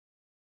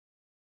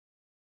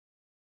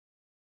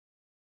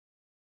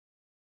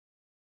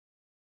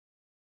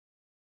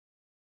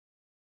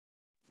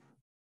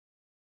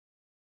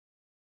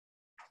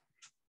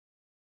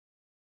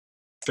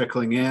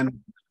trickling in.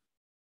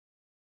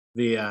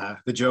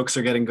 The jokes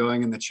are getting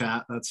going in the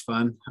chat. That's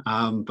fun.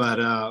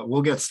 But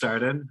we'll get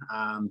started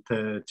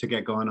to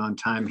get going on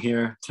time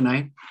here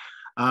tonight.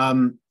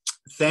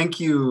 Thank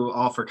you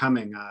all for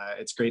coming.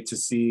 It's great to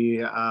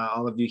see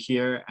all of you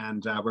here,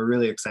 and we're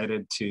really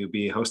excited to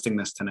be hosting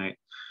this tonight.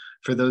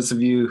 For those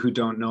of you who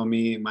don't know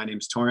me, my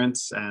name's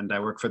Torrance, and I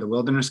work for the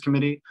Wilderness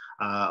Committee.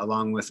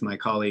 Along with my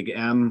colleague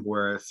Em,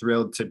 we're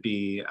thrilled to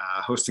be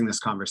hosting this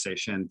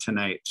conversation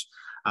tonight.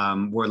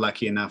 We're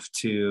lucky enough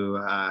to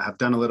have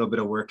done a little bit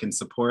of work in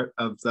support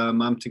of the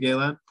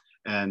Mamtagela,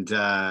 and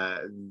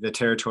the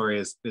territory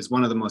is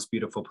one of the most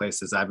beautiful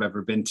places I've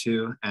ever been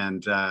to,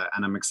 and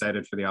I'm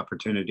excited for the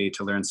opportunity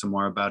to learn some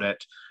more about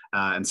it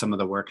and some of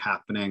the work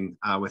happening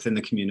within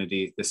the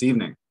community this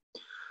evening.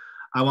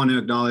 I want to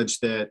acknowledge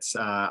that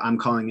I'm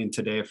calling in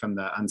today from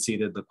the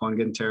unceded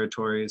Lekwungen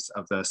territories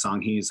of the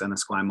Songhees and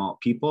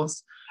Esquimalt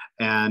peoples,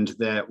 and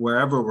that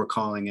wherever we're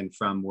calling in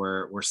from,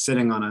 we're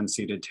sitting on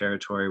unceded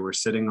territory. We're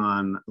sitting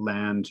on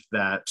land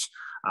that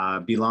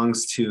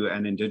belongs to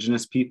an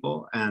Indigenous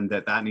people, and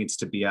that needs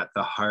to be at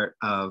the heart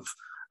of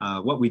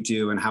what we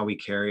do and how we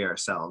carry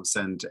ourselves,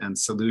 and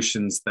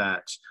solutions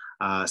that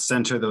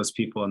center those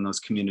people and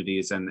those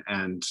communities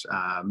and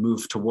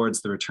move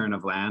towards the return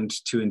of land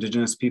to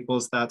Indigenous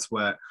peoples. That's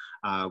what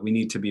we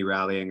need to be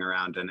rallying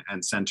around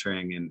and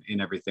centering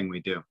in everything we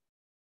do.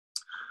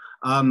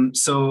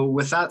 So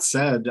with that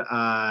said,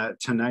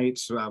 tonight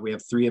we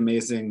have three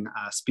amazing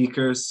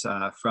speakers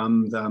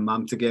from the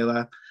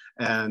Mamtagela,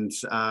 and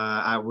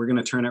we're going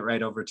to turn it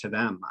right over to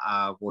them.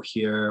 We'll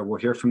hear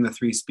from the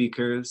three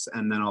speakers,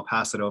 and then I'll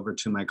pass it over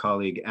to my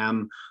colleague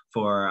Em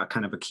for a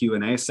kind of a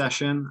Q&A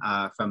session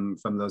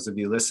from those of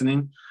you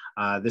listening.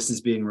 This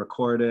is being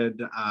recorded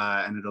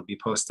and it'll be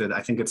posted.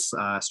 I think it's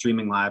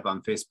streaming live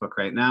on Facebook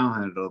right now,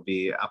 and it'll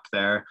be up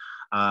there.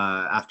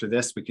 After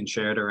this, we can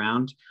share it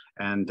around,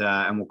 and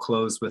we'll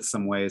close with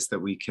some ways that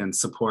we can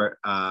support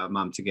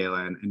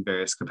Mamtagela in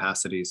various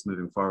capacities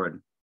moving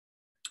forward.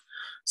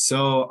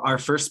 So our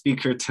first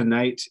speaker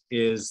tonight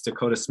is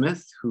Dakota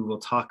Smith, who will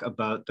talk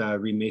about the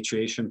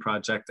rematriation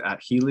project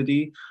at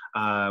Hereditary,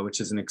 which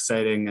is an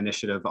exciting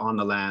initiative on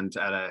the land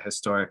at a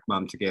historic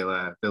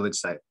Mamtagela village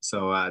site.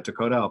 So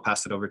Dakota, I'll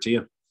pass it over to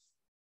you.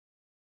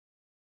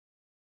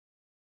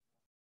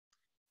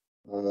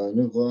 For those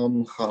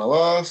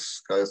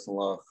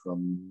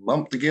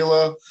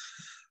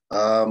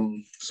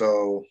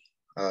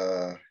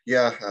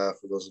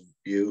of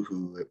you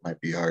who it might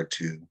be hard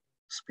to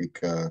speak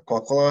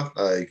Kwakwa,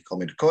 you can call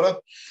me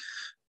Dakota.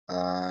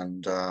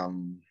 And I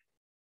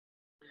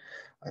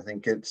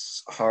think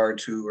it's hard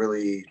to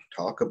really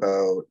talk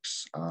about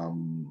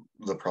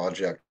the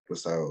project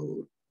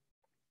without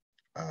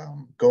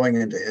going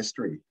into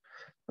history,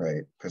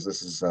 right? Because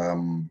this is I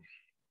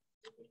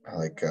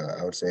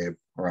would say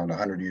around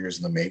 100 years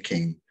in the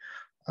making.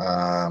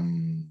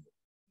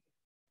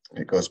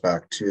 It goes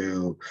back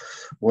to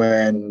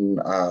when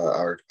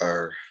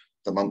the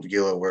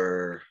Mamtagela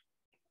were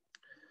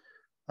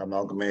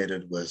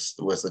amalgamated with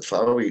the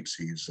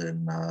Tlaowitsis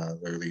in the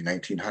early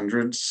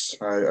 1900s,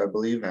 I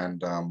believe,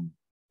 and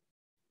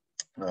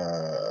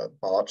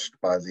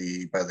botched by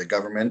the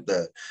government,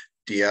 the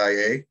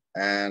DIA,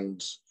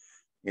 and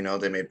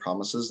they made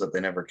promises that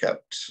they never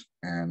kept,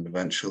 and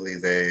eventually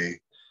they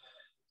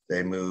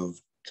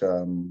moved.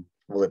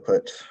 They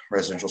put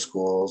residential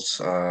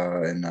schools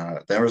in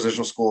the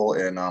residential school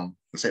in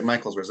St.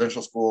 Michael's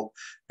Residential School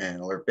in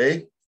Alert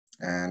Bay,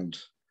 and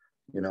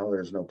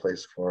there's no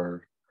place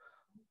for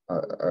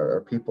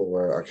our people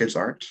where our kids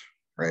aren't,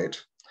 right?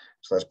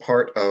 So that's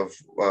part of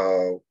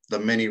the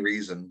many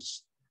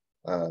reasons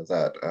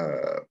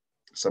that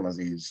some of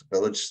these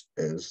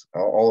villages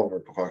all over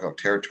Kwakwaka'wakw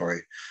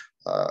territory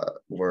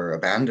were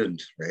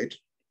abandoned, right?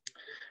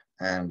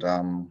 And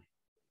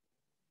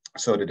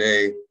so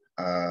today,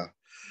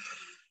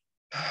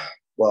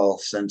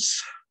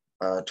 since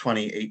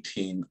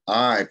 2018,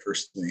 I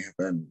personally have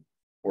been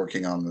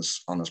working on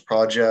this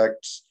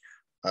project,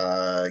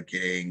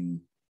 trying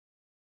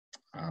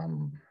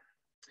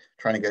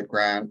to get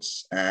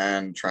grants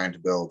and trying to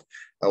build.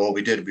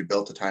 We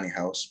built a tiny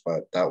house,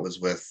 but that was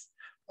with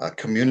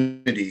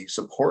community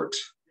support.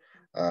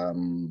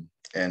 And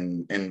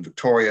in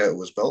Victoria, it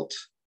was built,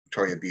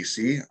 Victoria,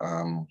 BC,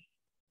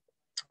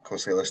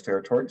 Coast Salish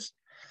territories.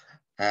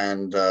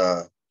 And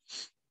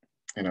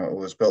it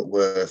was built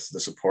with the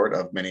support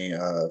of many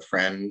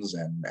friends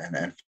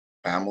and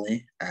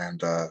family.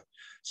 And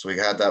so we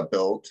had that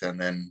built, and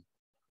then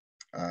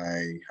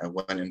I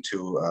went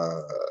into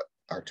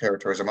our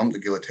territories, our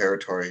Mamtagela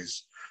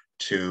territories,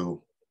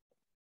 to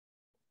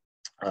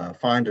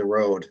find a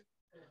road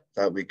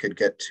that we could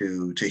get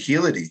to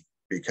Hereditary,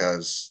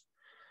 because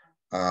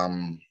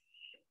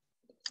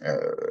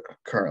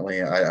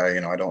currently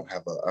I don't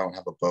have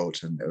a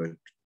boat, and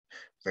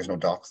there's no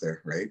dock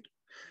there, right?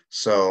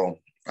 So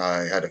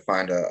I had to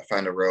find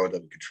a road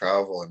that we could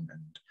travel, and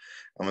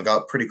we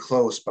got pretty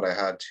close, but I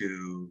had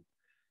to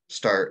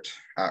start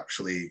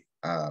actually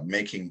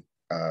making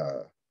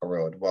a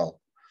road. Well,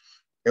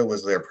 it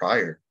was there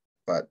prior,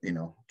 but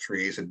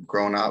trees had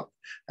grown up,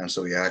 and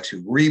so we had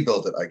to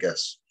rebuild it, I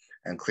guess,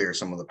 and clear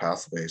some of the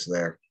pathways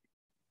there.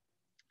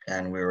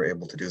 And we were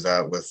able to do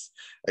that with,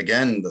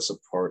 again, the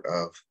support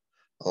of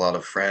a lot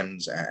of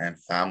friends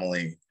and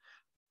family.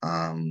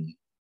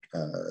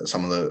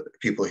 Some of the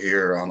people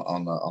here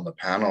on the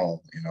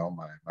panel,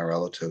 my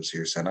relatives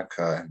here,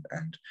 Seneca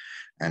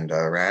and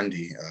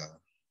Randy,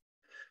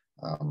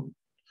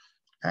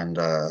 and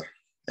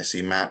I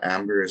see Matt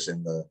Ambers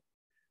in the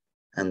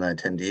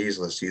attendees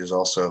list. He is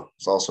also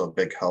a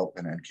big help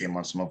and came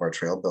on some of our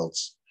trail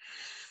builds.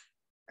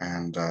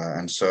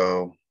 And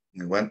so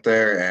we went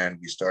there and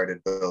we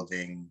started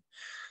building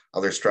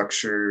other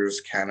structures,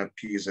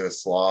 canopies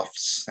as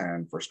lofts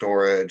and for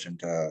storage,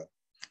 and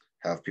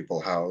have people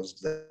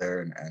housed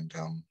there. And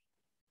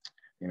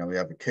we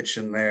have a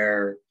kitchen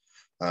there.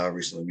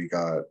 Recently we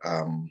got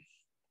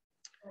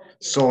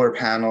solar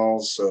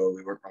panels, so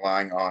we weren't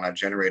relying on a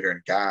generator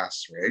and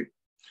gas, right?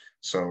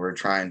 So we're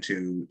trying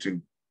to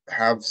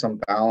have some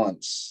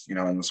balance,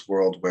 in this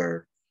world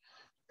where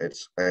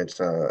it's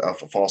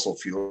fossil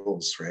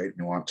fuels, right?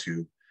 We want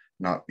to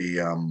not be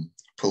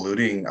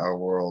polluting our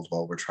world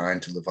while we're trying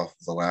to live off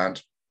of the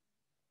land.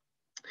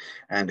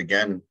 And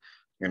again,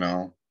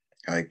 we're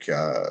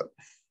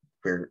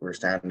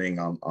standing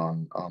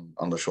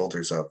on the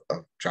shoulders of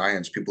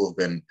giants. People have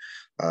been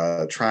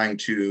trying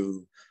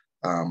to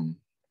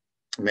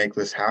make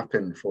this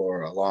happen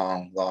for a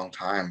long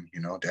time,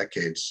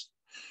 decades.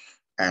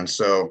 And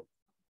so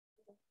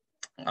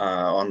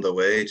on the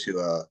way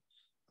to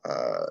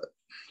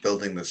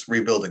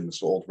rebuilding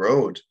this old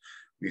road,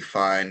 we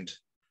find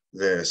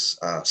this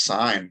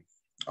sign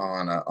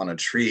on a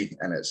tree,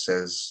 and it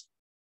says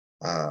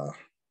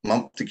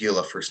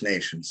Mumptagila First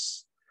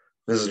Nations,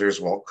 visitors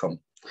welcome.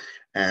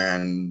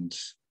 And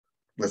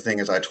the thing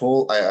is, I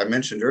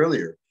mentioned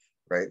earlier,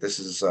 right, this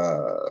is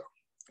a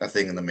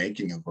thing in the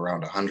making of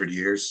around 100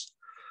 years,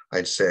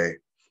 I'd say.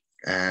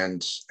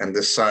 And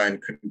this sign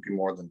couldn't be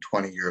more than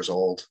 20 years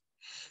old,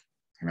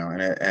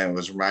 and it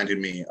was reminded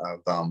me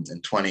of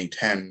in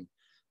 2010,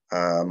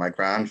 my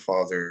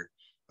grandfather,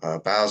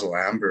 Basil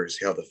Ambers,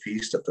 held a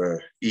feast at the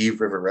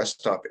Eve River Rest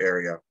Stop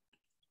area,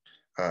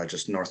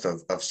 just north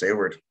of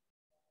Sayward.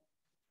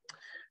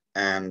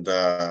 And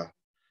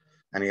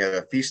he had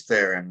a feast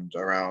there, and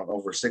around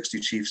over 60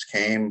 chiefs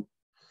came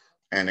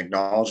in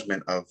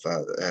acknowledgement of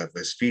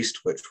this feast,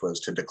 which was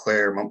to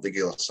declare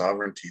Mumptagila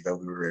sovereignty, that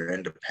we were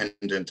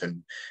independent,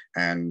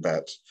 and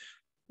that,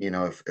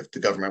 if the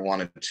government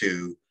wanted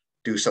to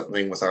do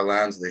something with our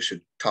lands, they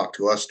should talk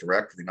to us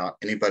directly, not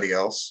anybody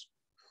else.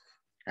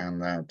 And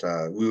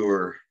that we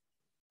were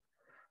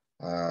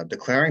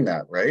declaring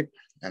that, right?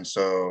 And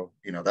so,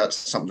 that's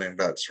something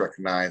that's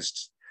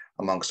recognized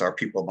amongst our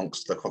people,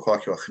 amongst the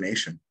Kwakwaka'wakw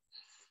Nation.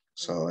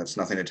 So it's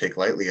nothing to take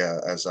lightly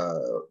as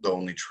the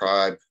only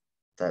tribe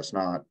that's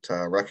not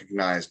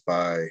recognized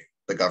by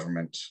the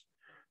government,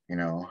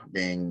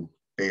 being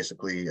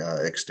basically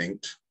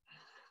extinct.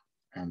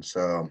 And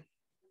so,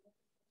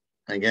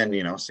 again,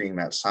 seeing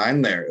that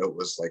sign there, it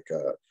was like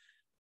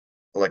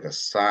a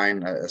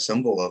sign, a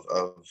symbol of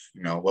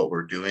what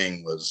we're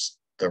doing was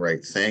the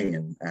right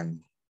thing. And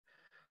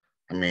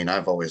I mean,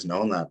 I've always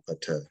known that,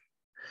 but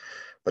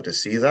to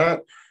see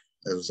that,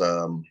 it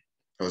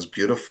was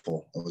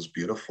beautiful. It was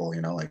beautiful,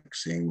 like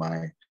seeing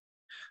my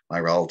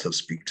relatives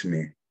speak to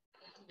me.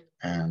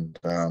 And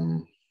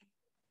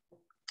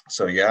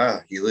so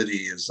yeah,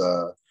 Helity is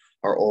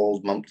our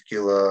old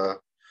Mumptagila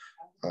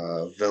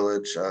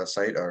village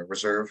site, our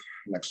reserve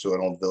next to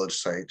an old village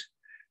site.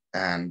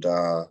 And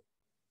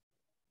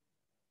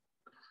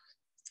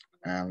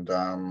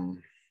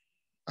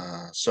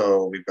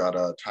so we've got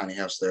a tiny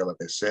house there,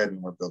 like I said,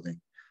 and we're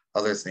building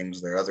other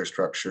things there, other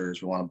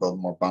structures. We want to build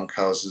more bunk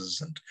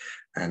houses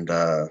and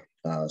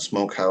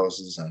smoke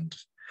houses, and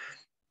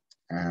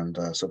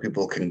so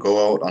people can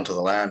go out onto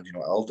the land,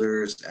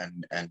 elders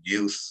and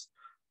youth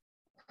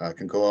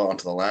can go out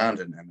onto the land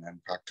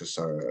and practice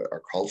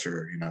our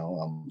culture,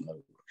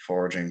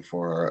 foraging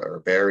for our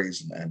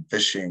berries and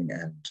fishing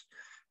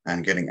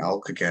and getting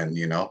elk again,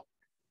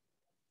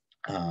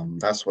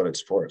 that's what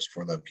it's for. It's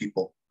for the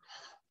people.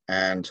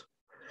 And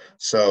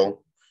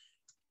so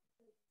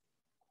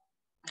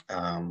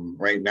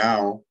right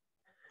now,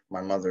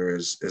 my mother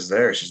is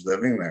there. She's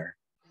living there,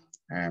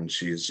 and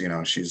she's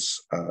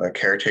a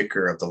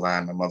caretaker of the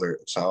land. My mother,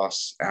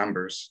 Sauce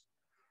Ambers,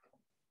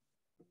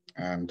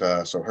 and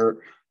so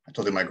I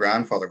told you my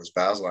grandfather was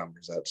Basil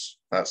Ambers.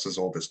 That's his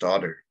oldest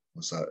daughter.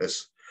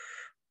 Is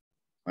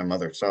my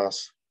mother,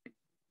 Sauce,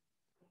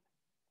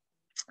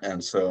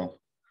 and so.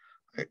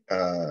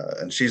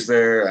 And she's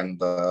there,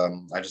 and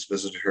I just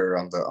visited her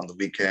on the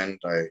weekend.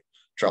 I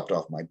dropped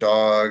off my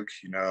dog,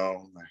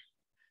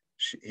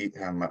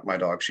 my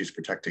dog, she's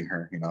protecting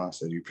her, I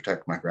said, you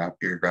protect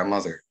your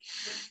grandmother.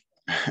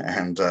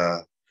 And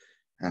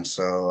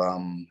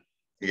so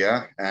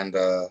yeah, and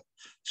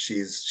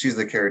she's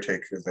the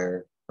caretaker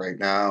there right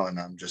now, and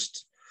I'm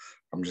just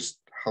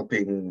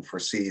helping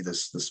foresee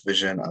this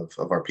vision of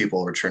our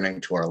people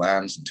returning to our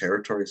lands and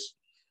territories.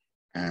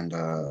 And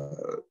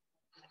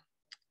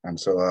And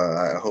so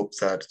I hope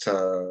that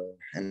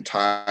in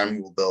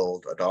time we'll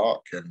build a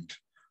dock and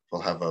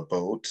we'll have a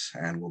boat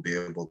and we'll be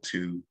able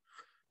to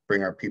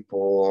bring our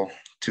people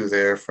to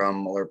there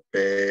from Malheur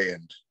Bay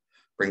and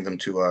bring them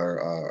to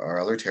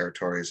our other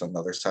territories on the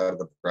other side of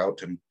the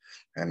route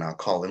and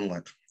Call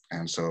Inlet.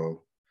 And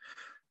so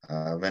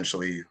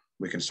eventually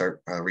we can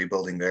start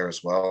rebuilding there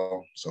as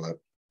well, so that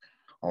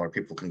all our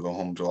people can go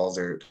home to all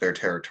their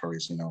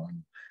territories, you know.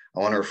 And I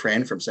want to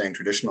refrain from saying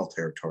traditional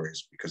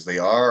territories because they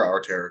are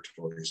our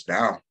territories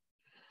now,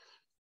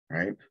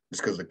 right?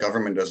 Just because the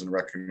government doesn't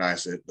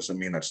recognize it doesn't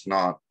mean it's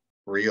not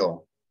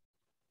real,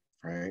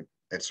 right?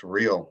 It's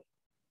real,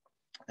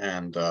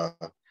 and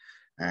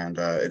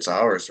it's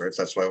ours, right?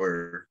 That's why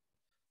we're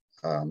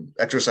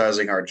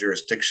exercising our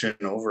jurisdiction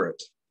over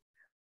it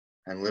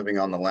and living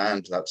on the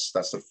land. That's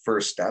the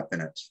first step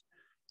in it,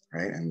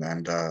 right?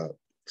 And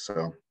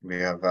so we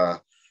have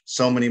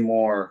so many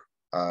more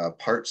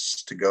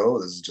parts to go.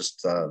 This is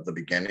just the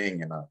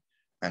beginning and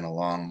a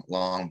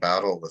long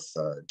battle with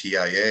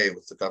DIA,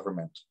 with the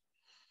government,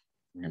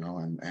 you know.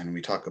 And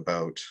we talk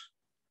about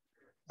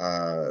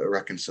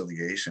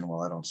reconciliation.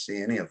 Well, I don't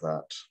see any of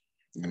that,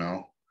 you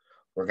know.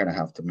 We're going to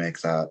have to make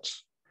that,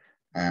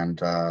 and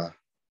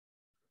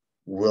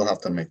we'll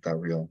have to make that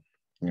real,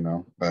 you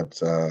know.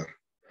 But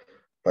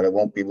it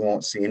won't be. We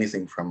won't see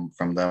anything from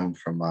them,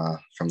 from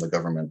the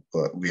government.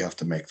 But we have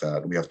to make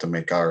that. We have to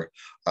make our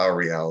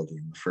reality.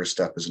 The first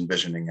step is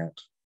envisioning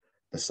it.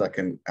 The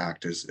second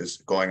act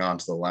is going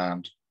onto the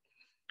land.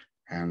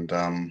 And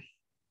I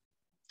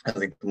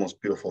think the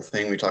most beautiful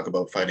thing, we talk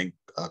about fighting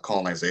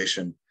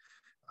colonization,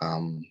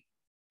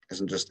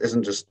 isn't just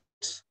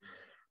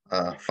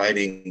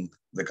fighting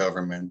the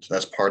government.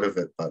 That's part of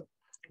it, but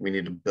we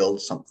need to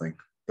build something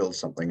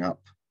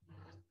up,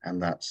 and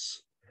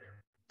that's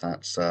I'm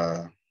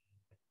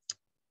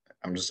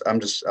just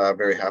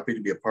very happy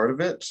to be a part of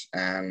it,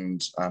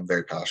 and I'm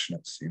very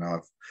passionate. You know,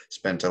 I've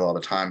spent a lot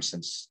of time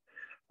since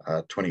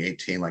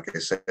 2018. Like I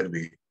said,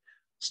 we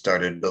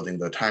started building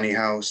the tiny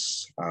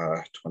house.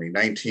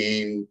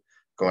 2019,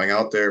 going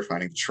out there,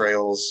 finding the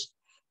trails,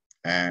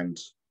 and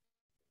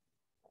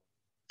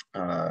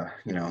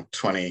you know,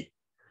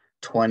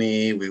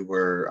 2020 we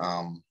were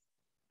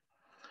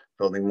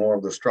building more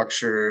of the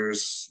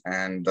structures,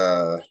 and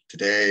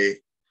today,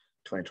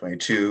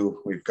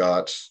 2022, we've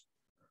got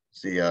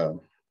the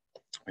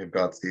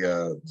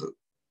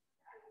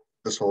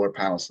solar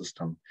panel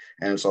system,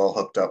 and it's all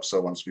hooked up.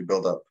 So once we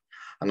build up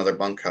another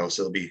bunkhouse,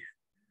 it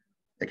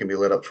can be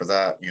lit up for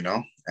that, you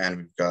know. And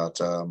we've got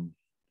a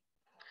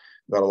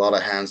lot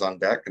of hands on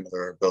deck.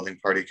 Another building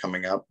party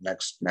coming up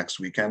next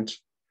weekend,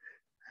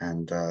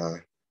 and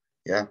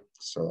yeah.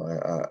 So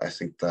I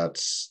think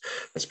that's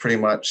pretty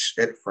much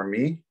it for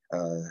me.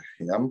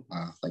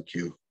 Thank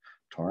you,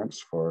 Torrance,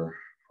 for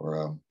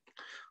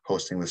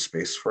hosting this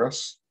space for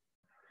us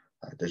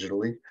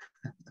digitally.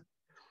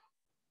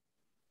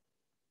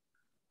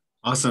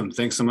 Awesome.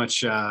 Thanks so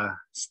much.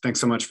 Thanks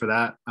so much for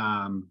that.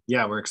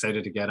 Yeah, we're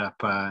excited to get up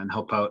and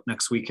help out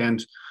next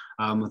weekend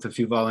with a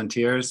few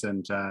volunteers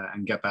and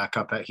get back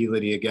up at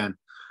Hereditary again.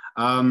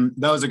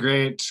 That was a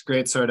great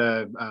sort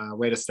of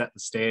way to set the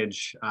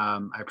stage. I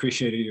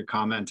appreciated your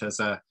comment as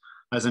a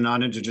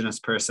non-Indigenous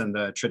person.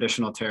 The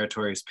traditional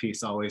territories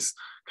piece always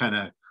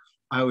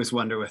I always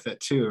wonder with it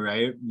too,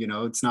 right? You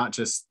know, it's not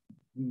just,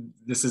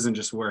 this isn't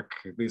just work.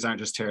 These aren't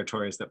just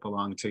territories that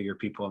belong to your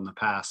people in the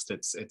past.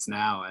 It's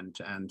now, and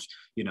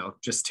you know,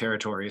 just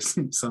territories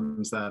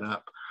sums that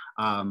up.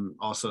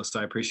 Also, so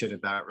I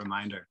appreciated that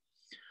reminder.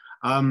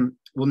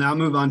 We'll now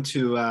move on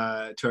to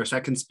our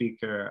second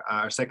speaker.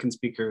 Our second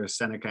speaker is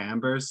Seneca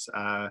Ambers.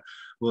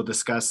 We'll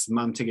discuss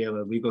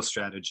Mamtegela legal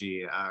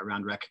strategy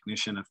around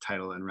recognition of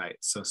title and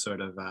rights. So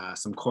sort of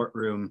some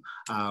courtroom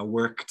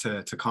work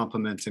to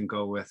complement and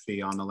go with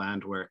the on the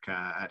land work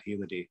at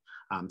Hereditary.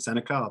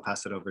 Seneca, I'll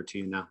pass it over to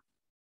you now.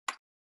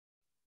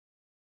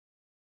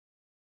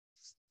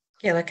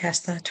 Gela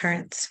Casta,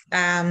 Torrance.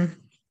 Nugo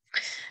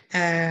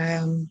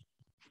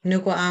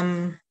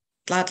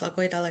Latla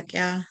Goidalak,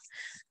 yeah.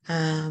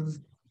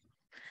 I'm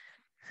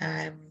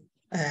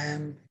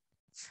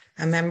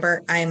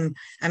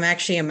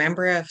actually a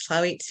member of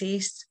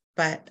Tlawitsis,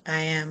 but I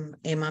am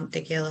a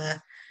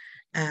Mamtegela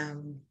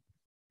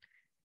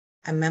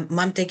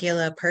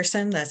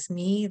person. That's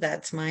me.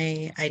 That's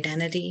my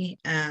identity.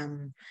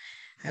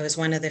 I was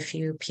one of the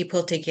few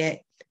people to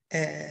get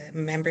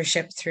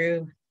membership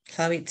through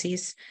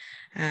Tlawitsis,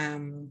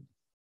 and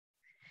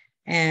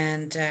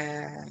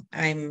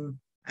I'm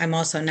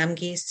also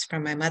Namgis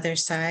from my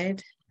mother's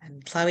side,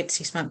 and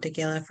Tlawitsis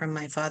Mamtegela from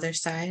my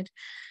father's side.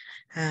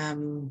 I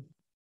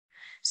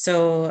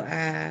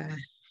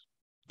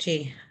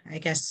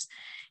guess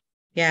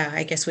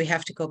we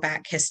have to go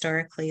back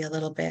historically a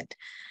little bit.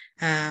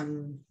 I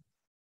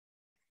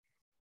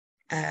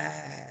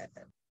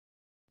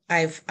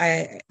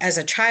as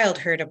a child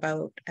heard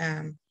about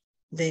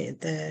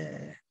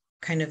the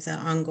kind of the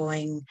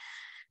ongoing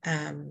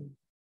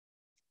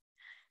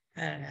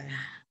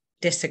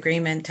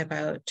disagreement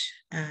about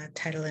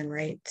title and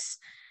rights,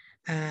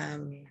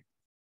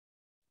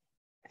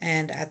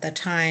 And at the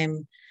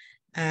time,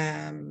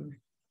 that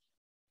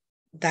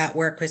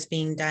work was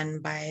being done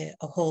by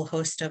a whole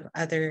host of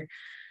other,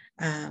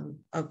 a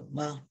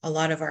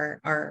lot of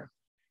our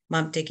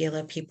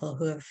Mamtigila people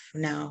who have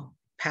now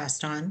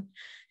passed on,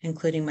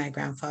 including my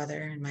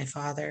grandfather and my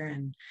father,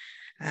 and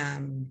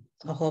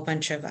a whole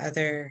bunch of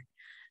other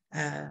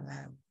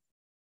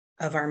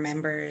of our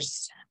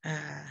members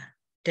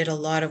did a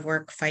lot of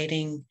work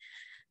fighting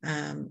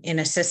in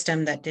a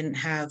system that didn't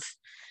have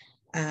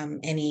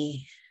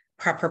any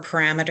proper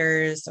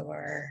parameters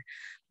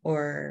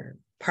or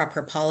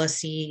proper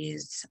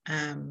policies.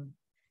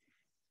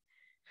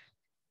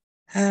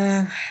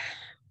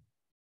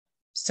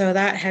 So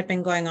that had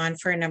been going on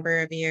for a number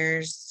of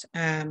years.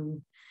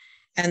 And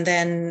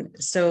then,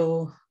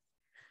 so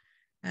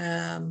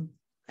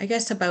I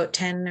guess about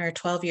 10 or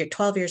 12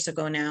 years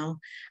ago now,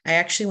 I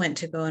actually went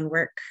to go and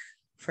work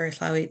for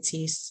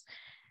Tla'awi'tsis.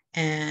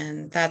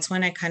 And that's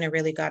when I kind of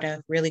really got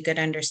a really good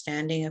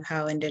understanding of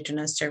how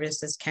Indigenous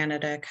Services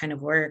Canada kind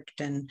of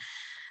worked, and,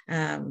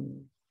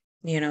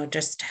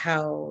 just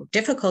how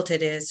difficult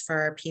it is for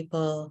our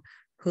people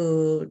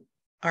who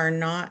are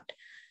not,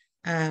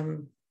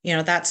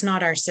 that's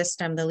not our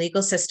system. The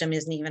legal system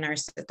isn't even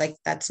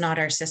that's not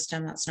our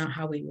system. That's not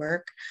how we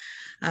work.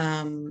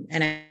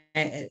 And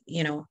I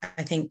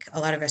think a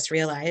lot of us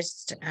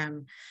realized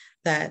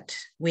that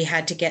we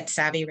had to get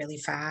savvy really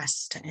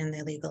fast in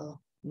the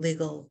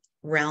legal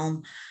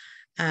realm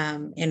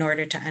in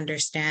order to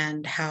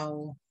understand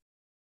how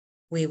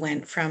we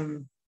went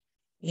from,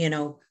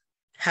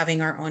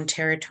 having our own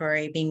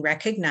territory, being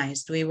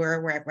recognized. We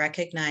were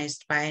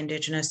recognized by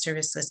Indigenous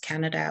Services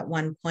Canada at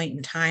one point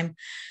in time.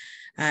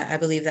 I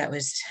believe that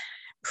was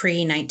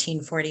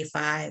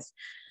pre-1945.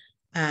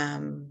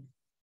 And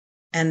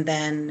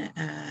then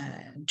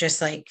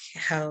just like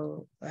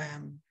how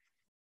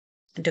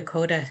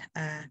Dakota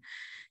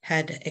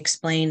had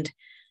explained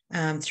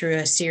through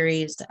a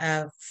series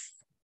of,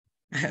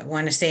 I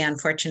want to say,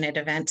 unfortunate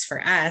events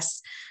for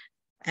us,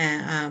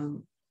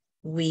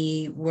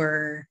 we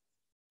were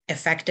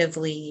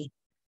effectively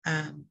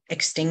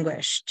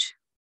extinguished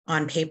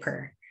on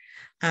paper,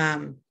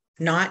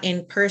 not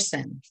in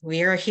person.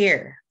 We are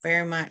here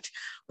very much,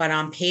 but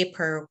on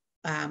paper.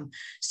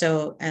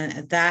 So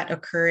that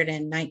occurred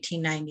in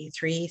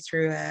 1993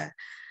 through a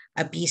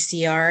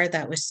BCR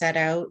that was set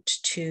out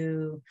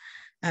to,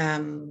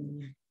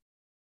 it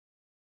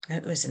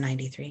was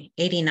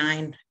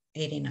 89.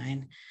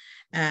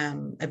 A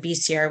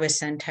BCR was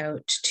sent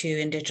out to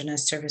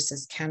Indigenous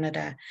Services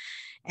Canada.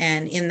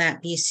 And in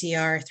that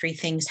BCR, three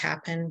things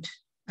happened.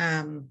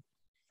 There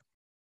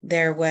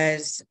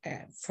was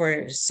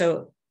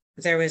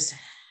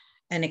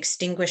an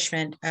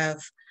extinguishment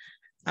of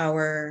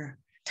our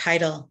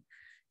title.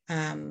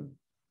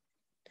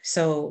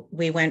 So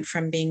we went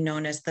from being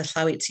known as the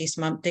Tla'awi'tsis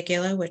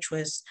Mamtigila, which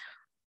was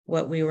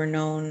what we were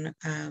known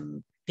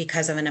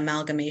because of an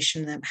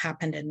amalgamation that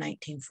happened in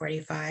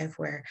 1945,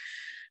 where,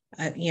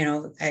 I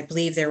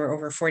believe there were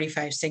over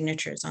 45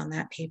 signatures on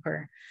that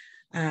paper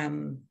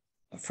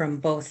from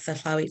both the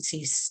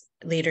Tla'awi'tsis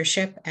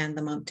leadership and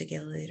the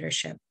Mamtigila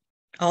leadership.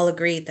 All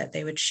agreed that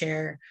they would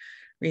share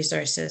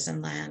resources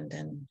and land,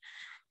 and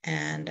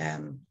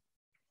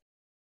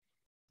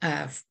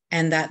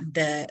that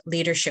the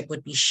leadership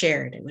would be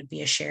shared. It would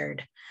be a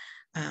shared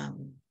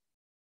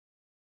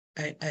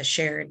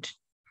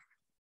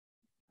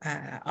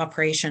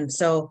operation.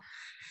 So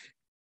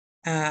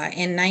I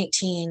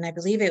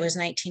believe it was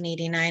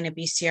 1989, a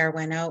BCR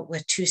went out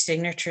with 2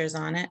 signatures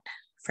on it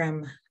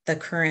from the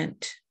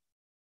current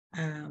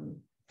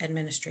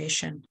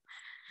administration.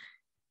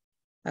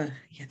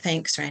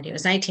 Thanks, Randy. It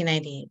was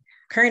 1998.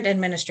 Current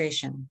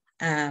administration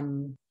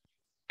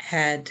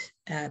had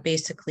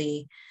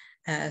basically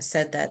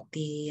said that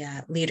the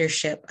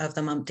leadership of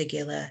the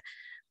Mamtigila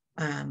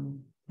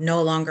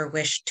no longer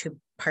wished to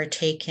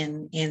partake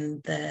in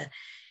the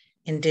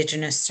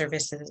Indigenous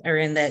services, or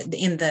in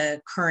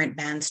the current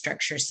band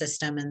structure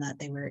system, and that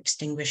they were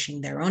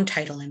extinguishing their own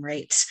title and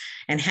rights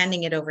and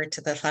handing it over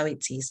to the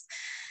Tla'awi'tsis.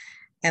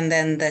 And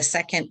then the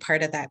second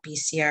part of that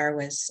BCR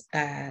was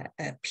a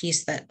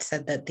piece that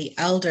said that the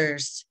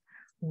elders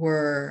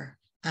were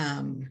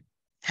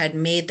had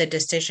made the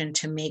decision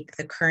to make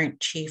the current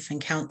chief and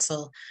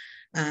council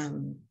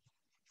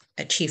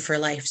a chief for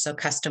life, so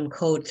custom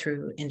code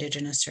through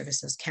Indigenous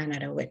Services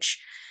Canada, which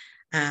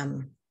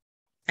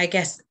I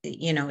guess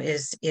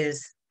is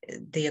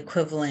the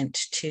equivalent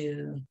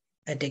to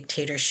a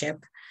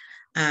dictatorship,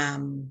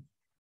 in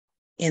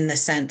the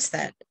sense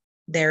that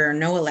there are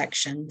no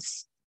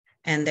elections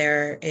and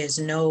there is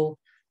no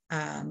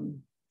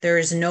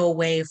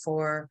way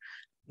for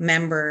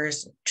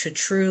members to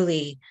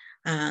truly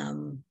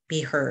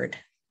be heard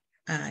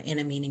in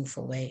a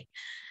meaningful way.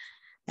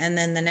 And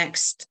then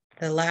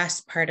the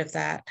last part of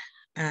that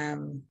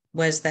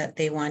was that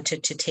they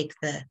wanted to take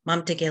the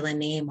Mamtigila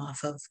name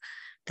off of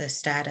the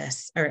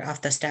status, or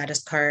off the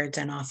status cards,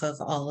 and off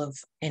of all of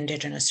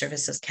Indigenous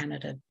Services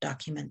Canada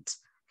documents.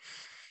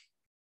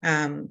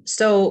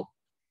 So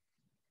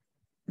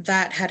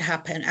that had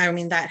happened. I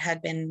mean, that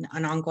had been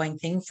an ongoing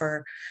thing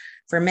for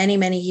for many,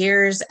 many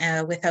years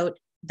without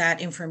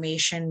that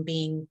information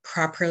being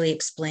properly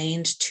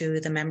explained to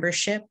the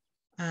membership,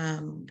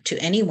 to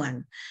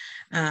anyone.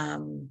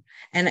 And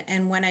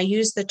when I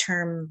use the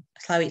term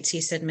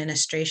Tla'witsis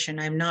administration,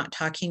 I'm not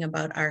talking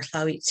about our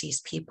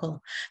Tla'witsis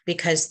people,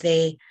 because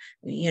they,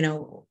 you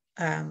know,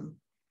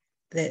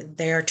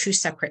 they are two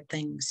separate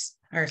things.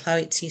 Our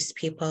Tla'witsis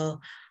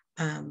people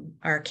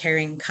are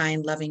caring,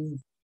 kind, loving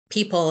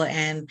people,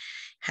 and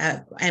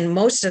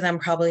most of them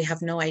probably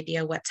have no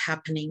idea what's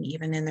happening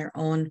even in their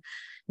own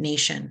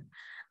nation.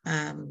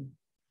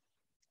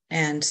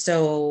 And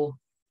so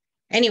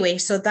anyway,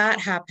 so that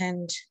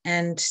happened.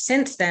 And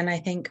since then, I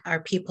think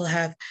our people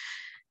have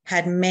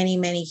had many,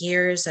 many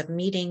years of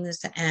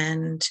meetings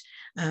and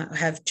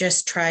have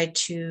just tried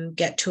to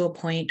get to a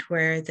point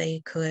where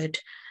they could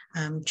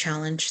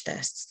challenge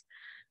this.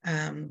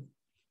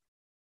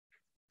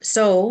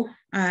 So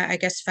I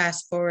guess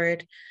fast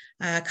forward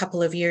a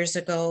couple of years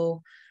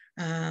ago,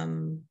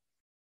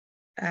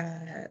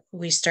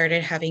 we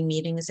started having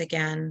meetings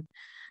again.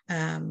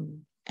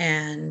 And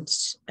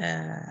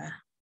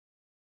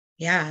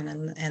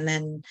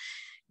then,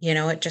 you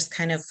know, it just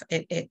kind of,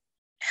 it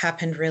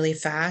happened really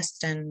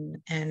fast.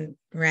 And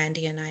Rande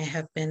and I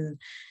have been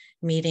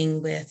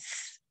meeting with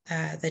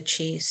the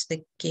chiefs,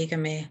 the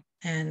Gigame,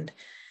 and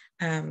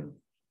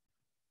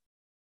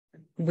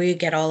we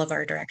get all of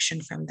our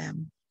direction from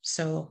them.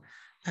 So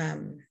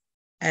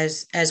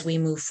as we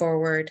move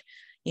forward,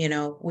 you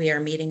know, we are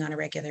meeting on a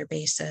regular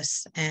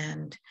basis,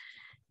 and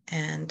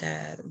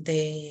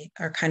they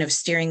are kind of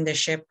steering the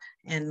ship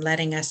and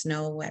letting us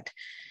know what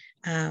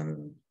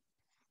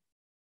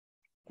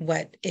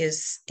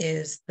is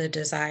the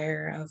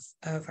desire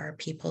of our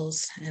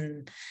peoples.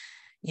 And,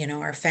 you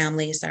know, our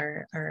families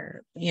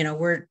are, you know,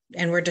 we're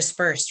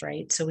dispersed,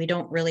 right? So we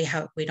don't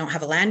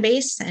have a land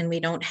base, and we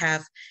don't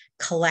have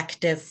a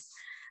collective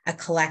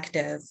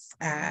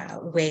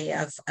way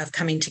of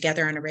coming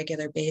together on a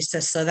regular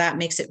basis. So that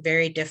makes it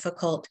very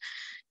difficult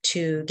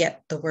to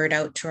get the word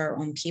out to our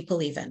own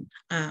people even.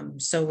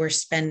 So we're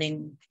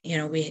spending,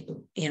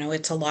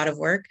 it's a lot of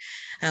work.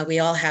 We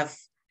all have,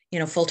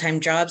 full-time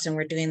jobs, and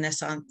we're doing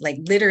this on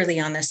literally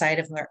on the side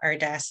of our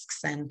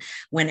desks, and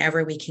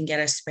whenever we can get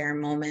a spare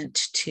moment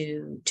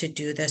to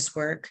do this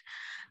work.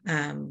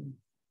 And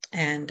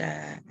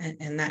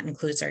that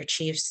includes our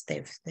chiefs.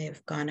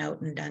 They've gone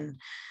out and done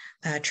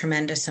a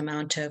tremendous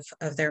amount of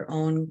their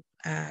own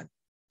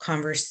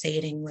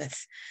conversating with,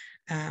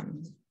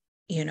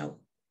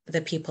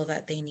 the people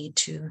that they need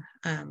to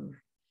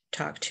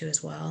talk to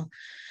as well.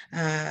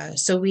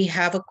 So we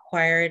have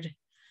acquired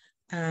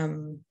a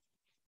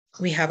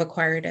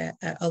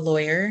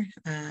lawyer,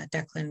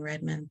 Declan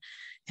Redmond,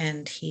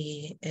 and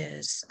he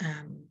is,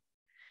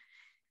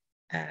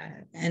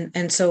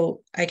 and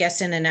so I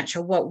guess in a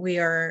nutshell, what we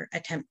are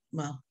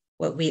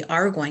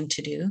going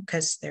to do,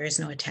 because there is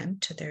no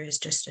attempt, there is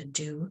just a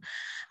do,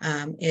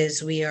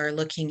 is we are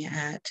looking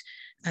at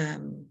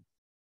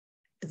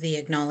the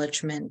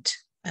acknowledgement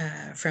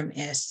from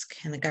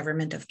ISK and the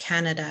government of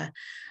Canada,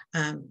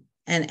 and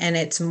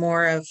it's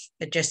more of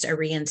just a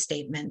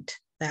reinstatement,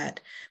 that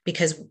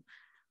because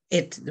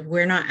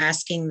we're not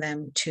asking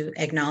them to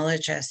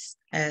acknowledge us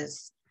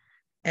as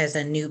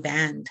a new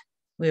band.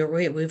 We're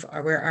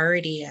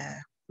already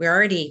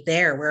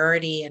there. We're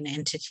already an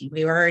entity.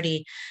 We're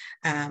already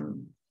a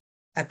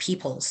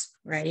peoples,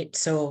 right?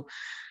 So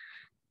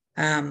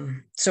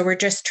we're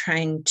just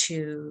trying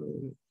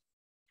to,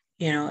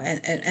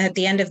 and at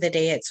the end of the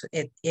day,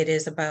 it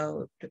is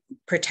about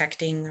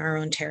protecting our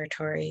own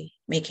territory,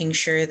 making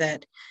sure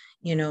that,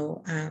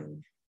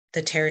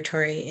 the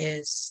territory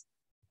is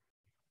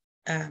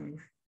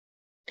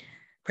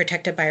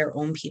protected by our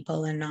own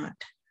people and not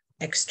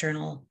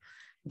external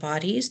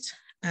bodies.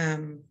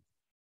 And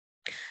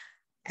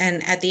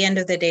at the end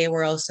of the day,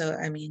 we're also,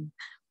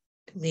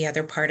 the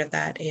other part of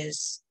that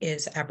is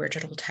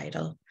Aboriginal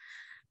title.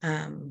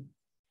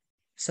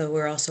 So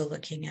we're also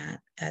looking at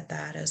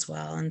that as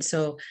well. And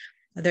so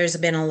there's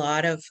been a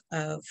lot of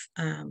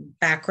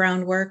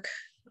background work.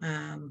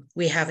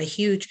 We have a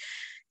huge,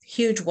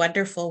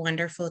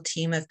 wonderful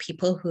team of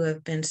people who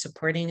have been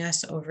supporting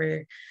us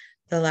over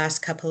the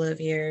last couple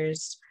of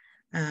years,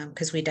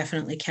 because we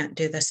definitely can't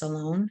do this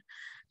alone.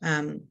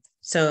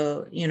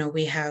 So,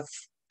 we have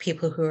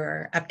people who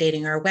are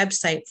updating our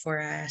website for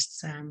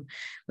us.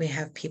 We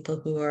have people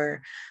who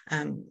are,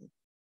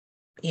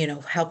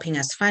 helping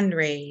us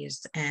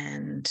fundraise,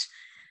 and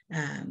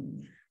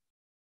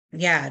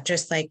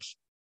just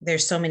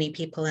there's so many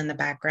people in the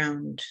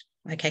background.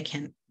 I've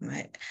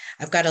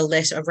got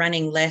a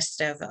running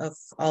list of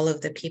all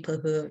of the people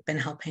who have been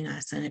helping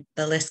us, and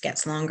the list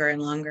gets longer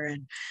and longer.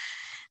 And,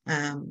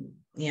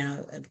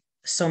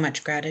 so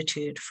much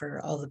gratitude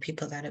for all the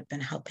people that have been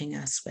helping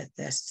us with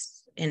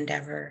this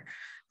endeavor.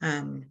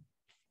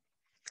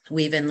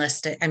 We've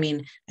enlisted,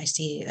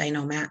 I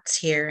know Matt's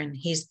here, and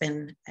he's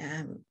been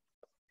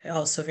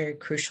also very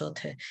crucial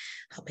to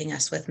helping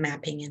us with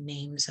mapping and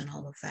names and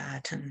all of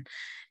that,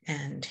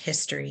 and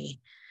history.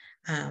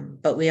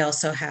 But we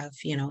also have,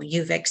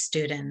 UVic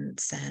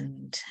students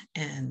and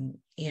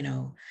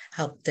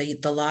help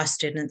the law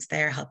students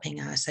there helping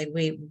us. Like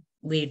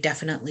we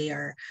definitely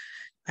are.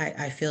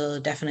 I feel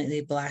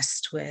definitely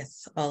blessed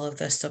with all of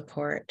the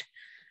support.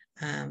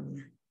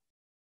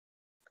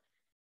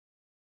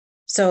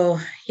 So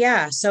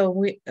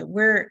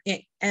we're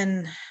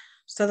and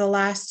so the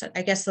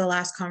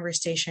last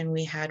conversation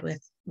we had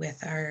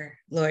with our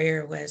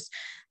lawyer was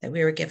that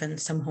we were given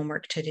some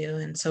homework to do,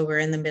 and so we're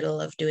in the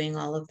middle of doing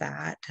all of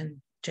that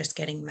and just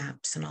getting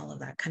maps and all of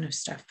that kind of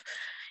stuff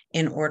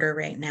in order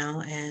right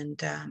now.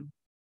 And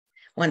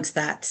once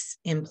that's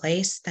in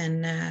place,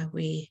 then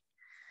we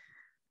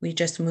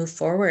just move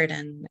forward,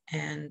 and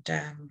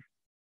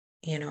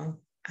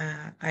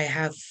I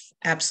have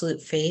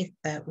absolute faith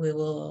that we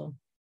will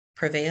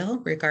prevail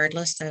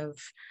regardless of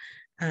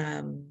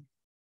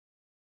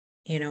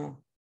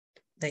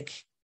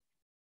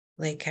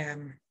like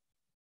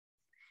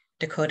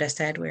Dakota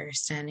said, we're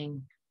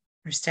standing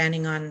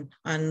on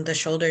the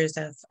shoulders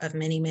of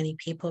many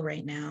people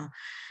right now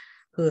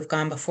who have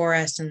gone before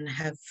us and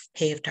have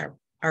paved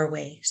our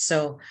way.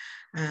 So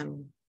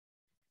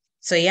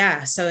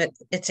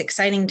it's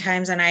exciting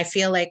times, and I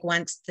feel like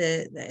once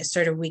the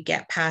sort of we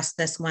get past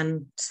this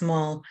one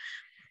small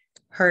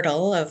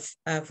hurdle of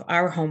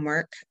our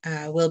homework,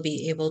 we'll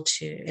be able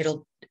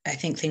to. I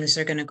think things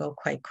are going to go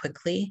quite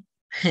quickly.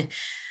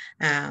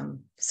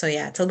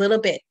 It's a little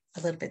bit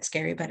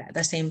scary, but at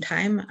the same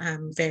time,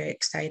 I'm very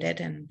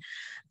excited, and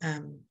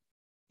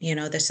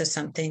this is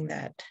something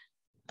that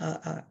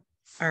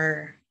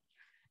our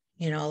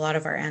a lot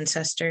of our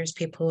ancestors,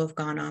 people who have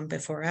gone on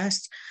before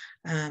us,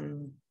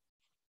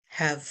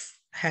 have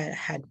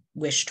had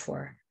wished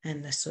for,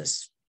 and this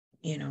was,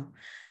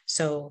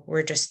 so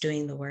we're just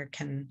doing the work,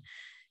 and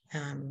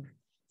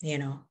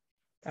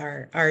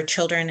our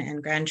children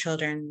and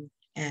grandchildren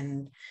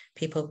and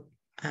people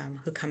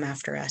who come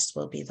after us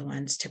will be the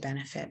ones to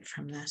benefit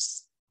from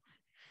this.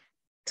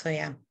 So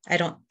yeah, I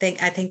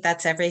think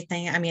that's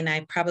everything. I mean,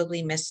 I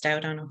probably missed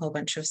out on a whole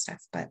bunch of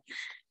stuff, but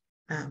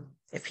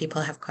if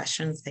people have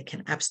questions, they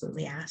can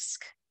absolutely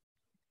ask.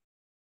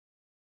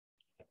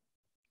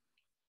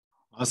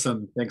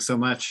 Awesome. Thanks so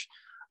much.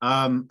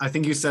 I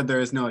think you said there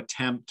is no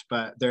attempt,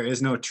 but there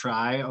is no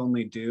try,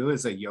 only do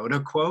is a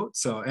Yoda quote.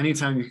 So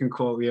anytime you can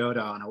quote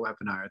Yoda on a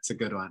webinar, it's a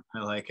good one.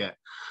 I like it.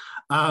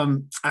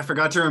 I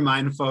forgot to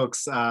remind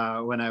folks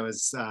when I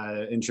was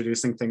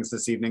introducing things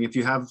this evening,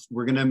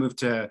 we're going to move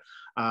to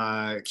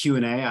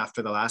Q&A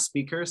after the last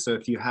speaker. So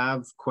if you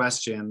have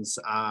questions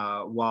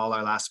while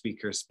our last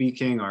speaker is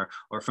speaking, or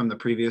from the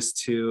previous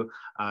two,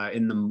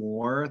 in the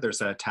More,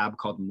 there's a tab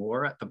called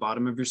More at the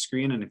bottom of your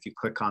screen. And if you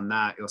click on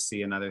that, you'll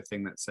see another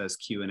thing that says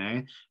Q&A,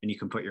 and you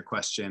can put your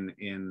question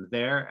in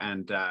there,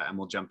 and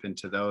we'll jump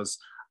into those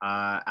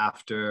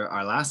after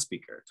our last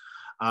speaker.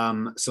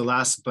 So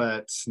last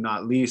but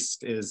not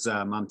least is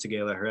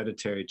Mamtegela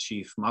Hereditary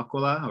Chief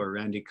Makwala, or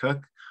Rande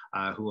Cook,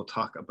 who will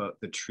talk about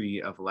the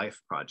Tree of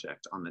Life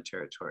project on the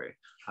territory.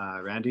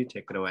 Rande,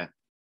 take it away.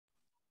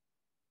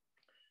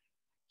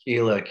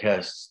 Kila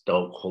kes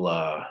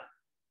dokula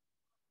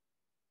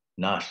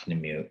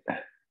nashnimut.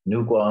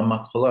 Nugwa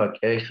Makwala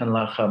kechen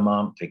lacha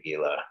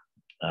Mamtegela.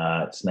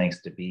 It's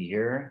nice to be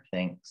here.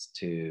 Thanks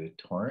to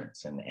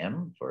Torrance and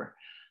M for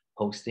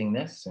hosting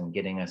this and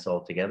getting us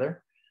all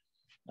together.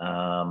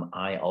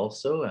 I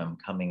also am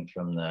coming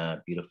from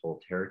the beautiful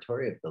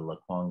territory of the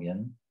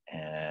Lekwungen,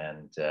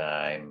 and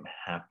I'm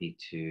happy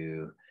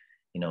to,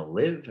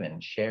 live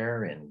and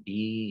share and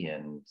be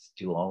and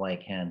do all I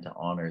can to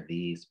honor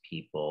these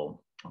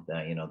people,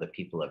 the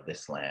people of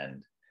this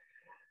land.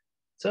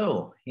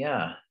 So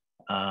yeah,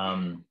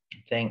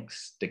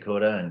 thanks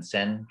Dakota and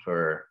Sen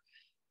for,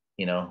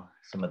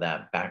 some of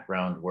that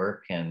background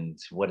work and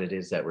what it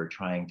is that we're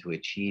trying to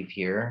achieve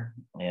here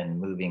and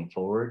moving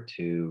forward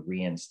to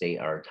reinstate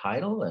our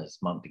title as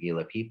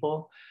Mamtegela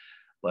people,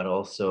 but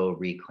also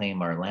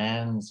reclaim our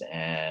lands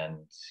and,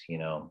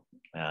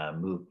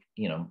 move,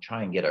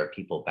 try and get our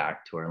people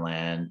back to our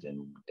land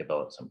and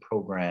develop some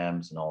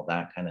programs and all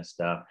that kind of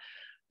stuff. I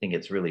think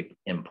it's really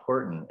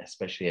important,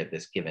 especially at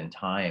this given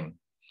time,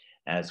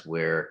 as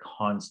we're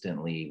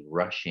constantly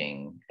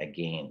rushing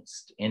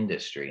against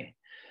industry.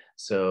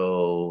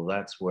 So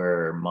that's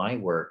where my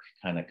work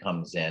kind of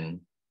comes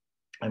in.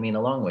 I mean,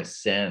 along with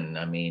Sen,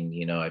 I'm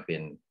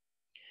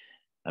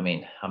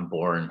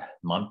born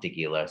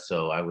Mamtegela,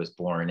 so I was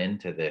born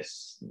into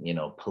this,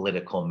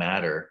 political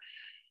matter.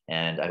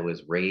 And I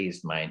was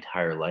raised my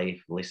entire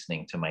life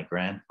listening to my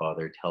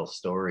grandfather tell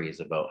stories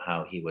about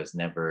how he was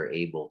never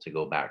able to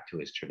go back to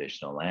his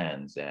traditional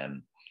lands.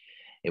 And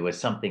it was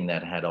something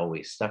that had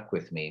always stuck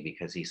with me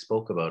because he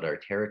spoke about our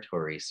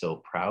territory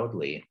so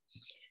proudly.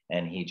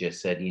 And he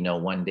just said,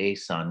 one day,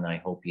 son, I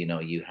hope,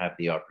 you have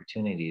the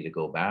opportunity to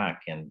go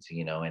back and,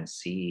 and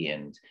see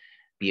and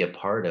be a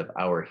part of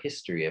our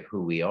history of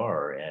who we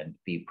are and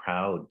be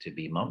proud to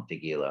be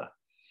Mamtegela.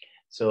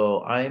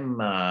 So I'm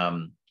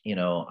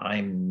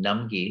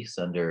Numgeese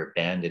under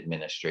band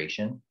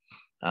administration.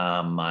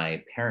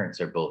 My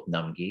parents are both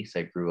Numgeese.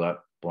 I grew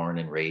up, born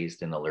and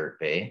raised in Alert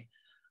Bay.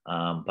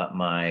 But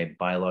my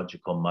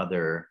biological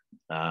mother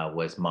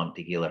was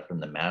Montegila from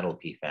the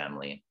Matalpi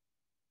family.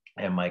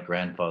 And my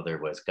grandfather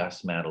was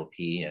Gus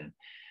Matalpi, and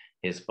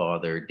his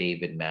father,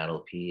 David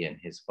Matalpi, and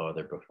his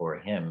father before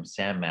him,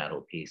 Sam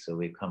Matalpi. So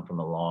we've come from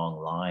a long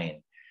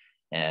line.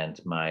 And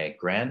my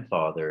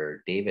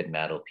grandfather, David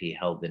Matalpi,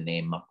 held the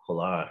name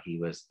Makwala. He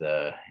was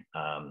the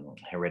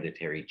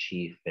hereditary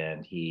chief,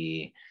 and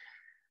he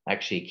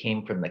actually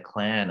came from the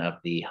clan of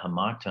the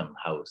Hamatam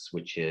house,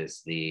 which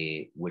is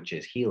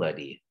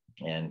Hiladi.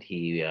 And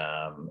he,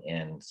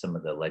 in some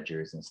of the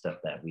ledgers and stuff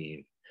that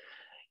we've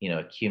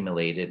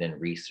accumulated in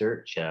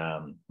research,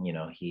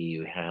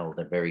 he held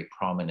a very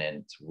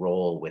prominent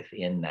role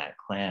within that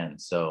clan.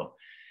 So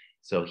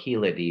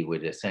Hiladi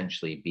would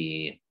essentially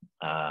be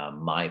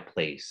my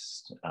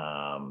place,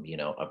 a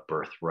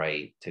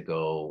birthright to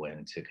go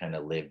and to kind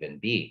of live and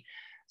be.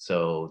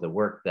 So the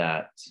work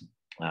that,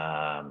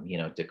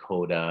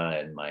 Dakota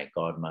and my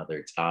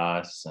godmother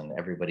Tas and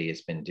everybody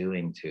has been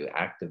doing to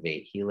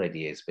activate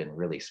Hiladi has been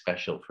really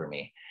special for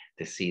me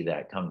to see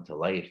that come to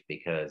life,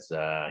 because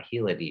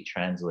Hiladi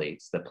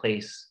translates the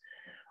place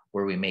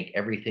where we make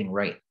everything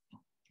right.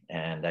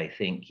 And I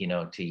think,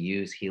 to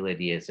use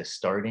Hiladi as a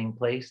starting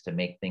place to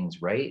make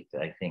things right,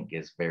 I think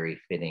is very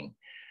fitting.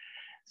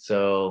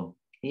 So,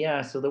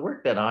 yeah, so the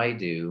work that I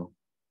do,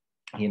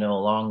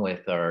 along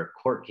with our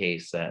court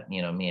case that, me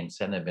and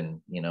Sen have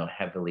been,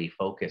 heavily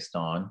focused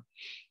on,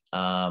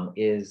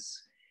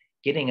 is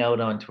getting out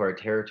onto our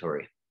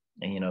territory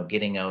and,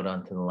 getting out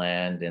onto the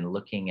land and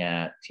looking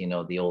at,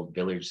 the old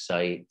village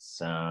sites.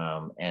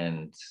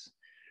 And,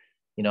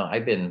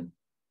 I've been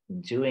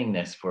doing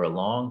this for a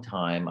long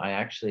time. I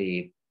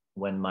actually,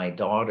 when my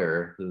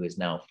daughter, who is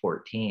now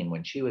 14,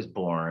 when she was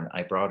born,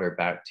 I brought her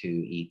back to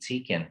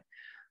Itsikan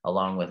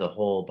along with a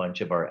whole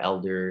bunch of our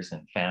elders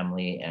and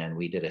family, and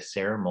we did a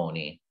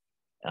ceremony,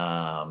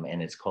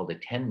 and it's called a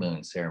 10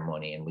 moon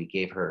ceremony, and we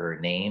gave her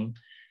name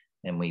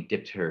and we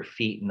dipped her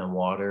feet in the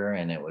water,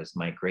 and it was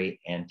my great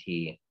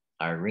auntie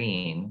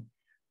Irene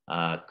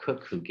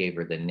Cook who gave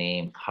her the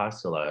name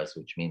Kasilas,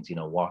 which means,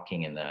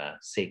 walking in the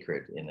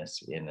sacred, in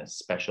a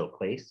special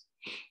place.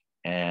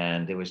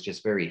 And it was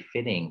just very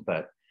fitting,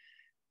 but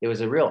it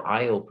was a real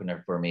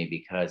eye-opener for me,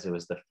 because it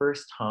was the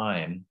first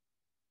time,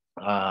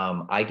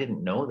 I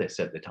didn't know this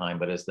at the time,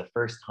 but it was the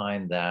first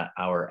time that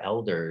our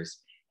elders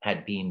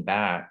had been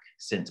back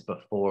since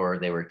before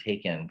they were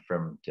taken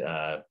from,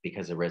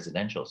 because of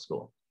residential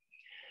school.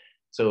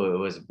 So it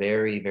was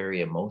very,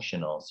 very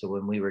emotional. So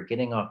when we were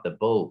getting off the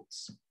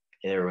boats,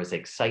 there was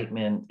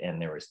excitement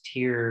and there was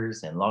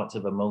tears and lots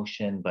of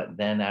emotion. But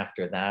then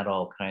after that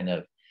all kind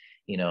of,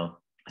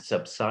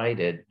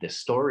 subsided, the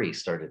story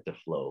started to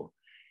flow.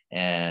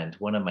 And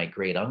one of my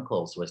great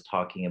uncles was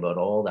talking about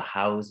all the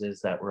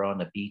houses that were on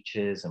the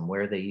beaches and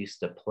where they used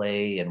to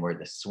play and where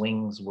the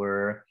swings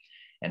were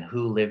and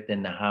who lived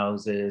in the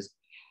houses.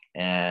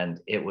 And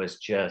it was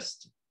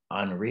just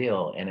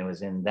unreal. And it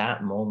was in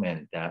that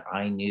moment that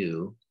I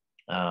knew,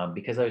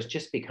 because I was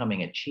just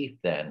becoming a chief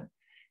then,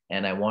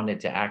 and I wanted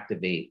to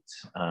activate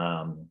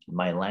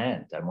my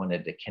land. I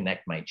wanted to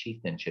connect my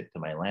chieftainship to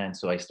my land.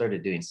 So I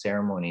started doing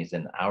ceremonies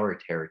in our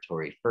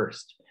territory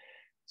first.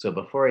 So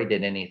before I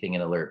did anything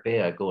in Alert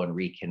Bay, I'd go and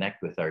reconnect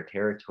with our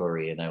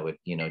territory, and I would,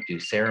 do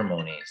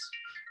ceremonies.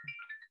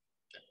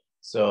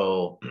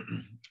 So,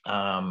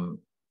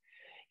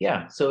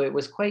 yeah, so it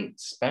was quite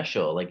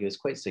special. Like, it was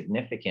quite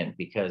significant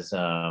because,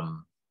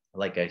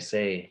 like I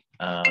say,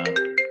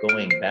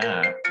 going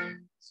back,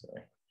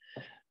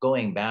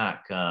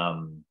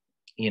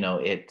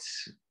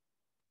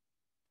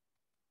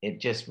 it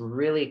just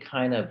really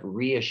kind of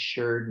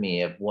reassured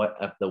me of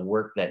the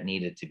work that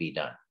needed to be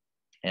done.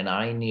 And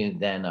I knew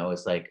then, I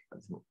was like,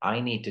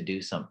 I need to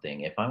do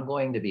something. If I'm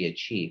going to be a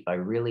chief, I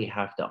really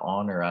have to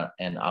honor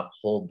and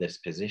uphold this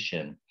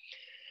position.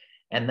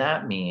 And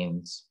that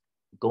means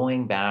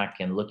going back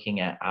and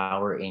looking at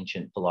our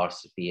ancient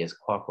philosophy as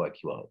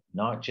Kwakwaka'wakw,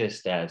 not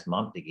just as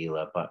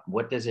Montegila, but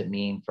what does it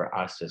mean for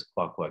us as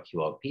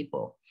Kwakwaka'wakw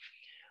people?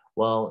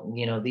 Well,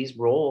 these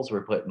roles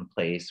were put in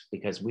place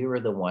because we were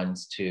the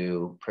ones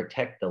to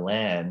protect the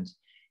land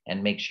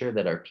and make sure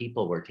that our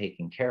people were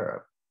taken care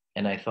of.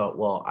 And I thought,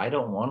 well, I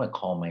don't want to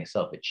call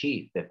myself a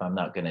chief if I'm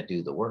not going to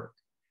do the work.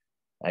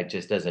 It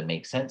just doesn't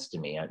make sense to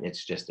me.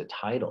 It's just a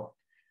title.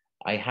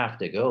 I have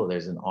to go.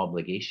 There's an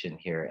obligation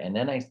here. And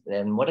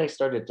then what I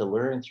started to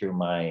learn through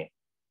my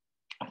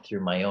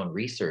own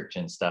research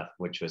and stuff,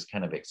 which was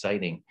kind of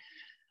exciting,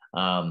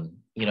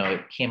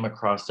 it came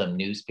across some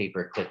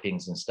newspaper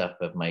clippings and stuff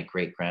of my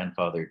great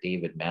grandfather,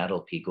 David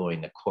Matalpi,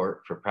 going to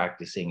court for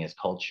practicing his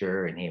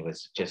culture. And he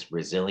was just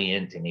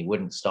resilient and he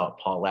wouldn't stop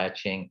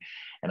potlatching.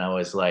 And I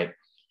was like,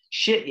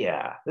 shit,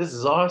 yeah, this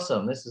is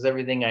awesome. This is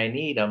everything I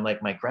need. I'm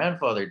like, my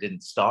grandfather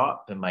didn't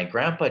stop and my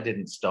grandpa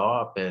didn't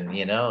stop. And,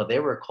 they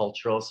were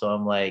cultural. So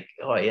I'm like,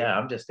 oh yeah,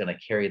 I'm just going to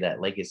carry that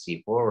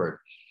legacy forward.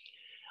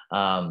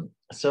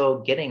 So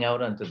getting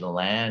out onto the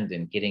land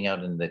and getting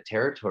out into the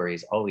territory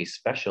is always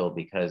special,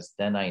 because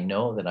then I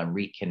know that I'm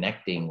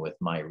reconnecting with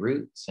my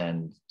roots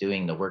and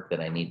doing the work that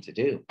I need to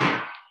do.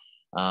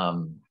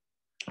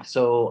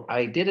 So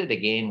I did it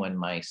again when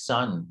my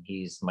son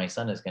is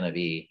going to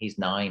be, he's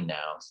 9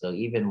 now. So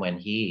even when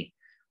he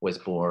was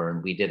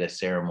born, we did a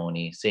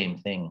ceremony, same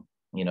thing,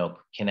 you know,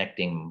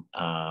 connecting,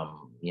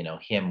 you know,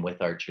 him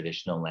with our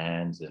traditional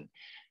lands and,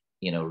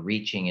 you know,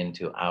 reaching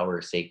into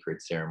our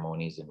sacred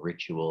ceremonies and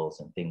rituals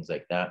and things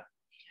like that.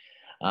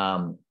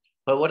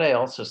 But what I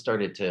also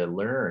started to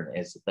learn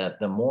is that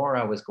the more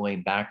I was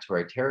going back to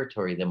our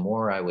territory, the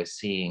more I was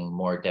seeing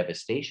more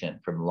devastation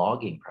from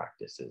logging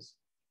practices.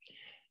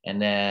 And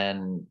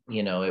then,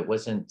 you know, it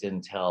wasn't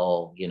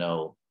until, you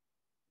know,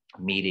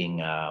 meeting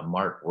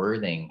Mark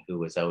Worthing, who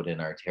was out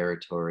in our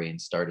territory and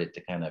started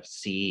to kind of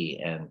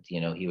see, and, you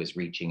know, he was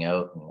reaching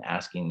out and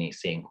asking the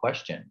same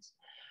questions.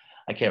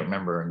 I can't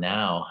remember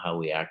now how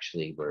we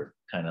actually were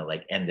kind of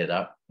like ended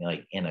up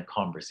like in a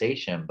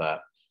conversation,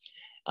 but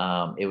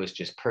it was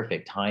just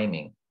perfect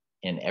timing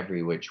in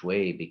every which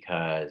way,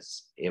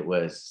 because it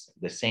was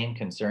the same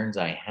concerns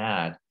I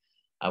had.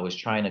 I was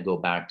trying to go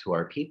back to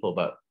our people,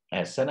 but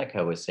as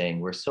Seneca was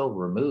saying, we're so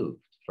removed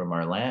from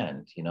our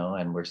land, you know,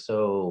 and we're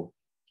so,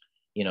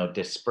 you know,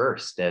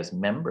 dispersed as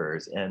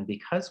members. And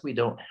because we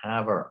don't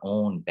have our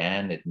own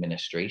band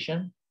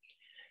administration,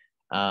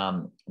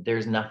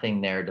 there's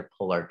nothing there to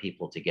pull our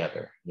people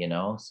together, you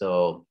know.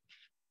 So,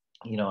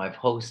 you know, I've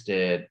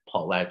hosted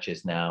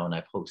potlatches now, and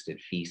I've hosted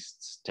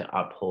feasts to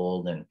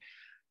uphold and,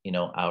 you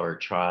know, our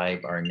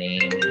tribe, our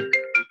name,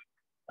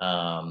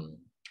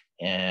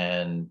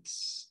 and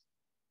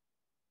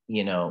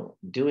you know,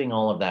 doing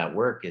all of that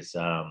work is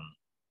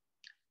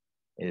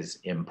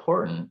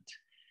important.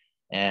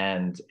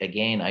 And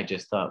again, I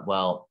just thought,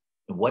 well,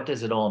 what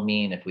does it all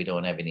mean if we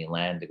don't have any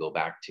land to go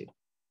back to?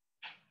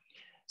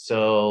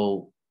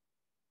 So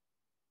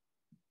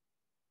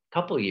a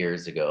couple of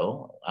years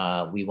ago,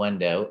 we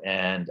went out,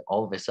 and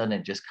all of a sudden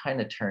it just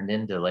kind of turned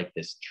into like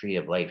this Tree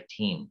of Life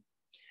team.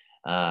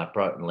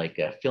 Brought like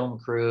a film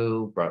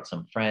crew, brought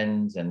some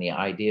friends, and the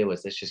idea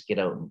was, let's just get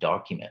out and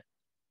document.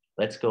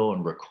 Let's go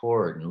and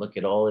record and look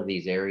at all of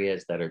these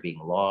areas that are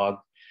being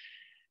logged.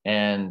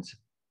 And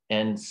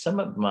some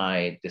of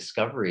my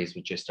discoveries,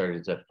 which I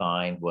started to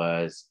find,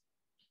 was,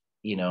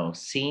 you know,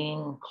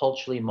 seeing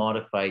culturally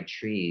modified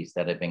trees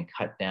that have been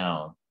cut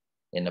down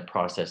in the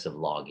process of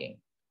logging.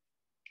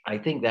 I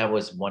think that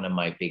was one of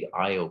my big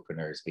eye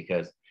openers,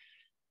 because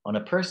on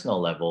a personal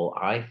level,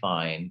 I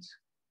find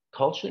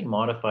culturally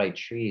modified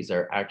trees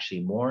are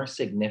actually more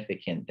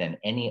significant than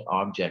any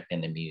object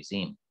in a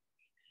museum.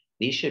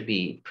 These should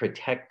be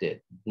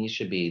protected. These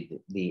should be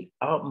the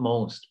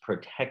utmost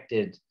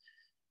protected,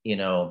 you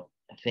know,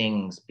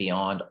 things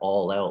beyond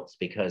all else,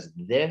 because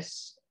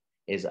this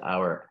is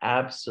our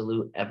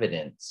absolute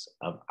evidence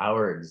of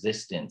our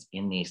existence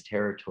in these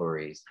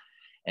territories.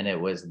 And it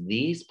was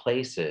these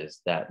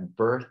places that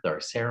birthed our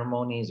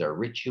ceremonies, our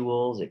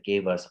rituals. It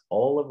gave us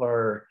all of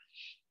our,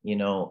 you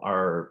know,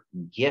 our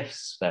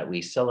gifts that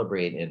we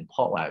celebrate in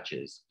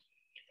potlatches.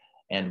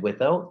 And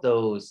without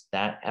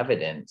that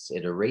evidence,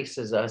 it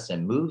erases us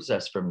and moves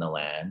us from the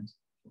land.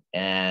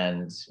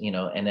 And, you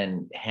know, and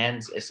then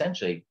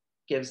essentially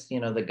gives, you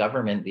know, the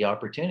government the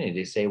opportunity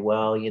to say,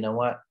 well, you know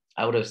what,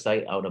 out of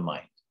sight, out of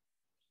mind.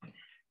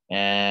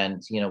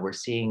 And, you know, we're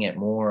seeing it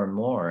more and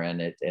more,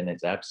 and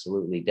it's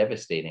absolutely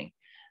devastating.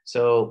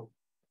 So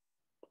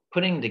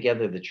putting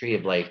together the Tree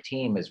of Life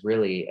team is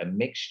really a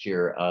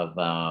mixture of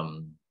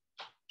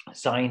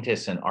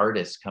scientists and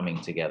artists coming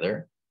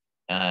together.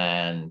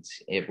 And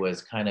it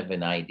was kind of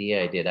an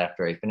idea I did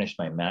after I finished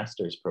my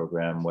master's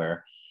program,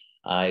 where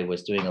I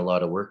was doing a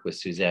lot of work with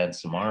Suzanne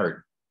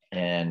Simard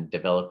and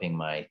developing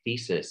my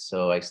thesis.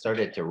 So I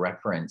started to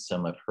reference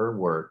some of her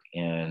work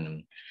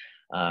in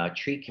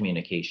tree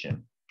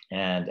communication.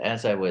 And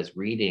as I was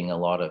reading a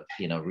lot of,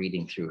 you know,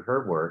 reading through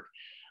her work,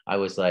 I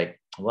was like,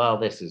 well,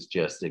 this is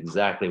just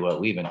exactly what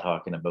we've been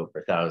talking about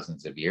for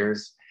thousands of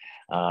years.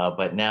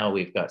 But now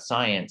we've got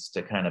science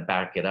to kind of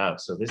back it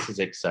up. So this is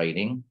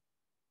exciting.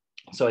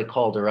 So I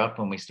called her up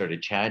when we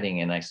started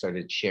chatting, and I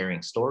started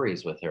sharing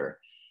stories with her,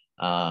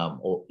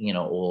 you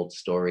know, old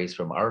stories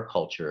from our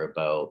culture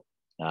about,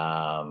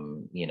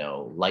 you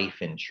know,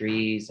 life in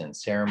trees and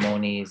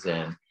ceremonies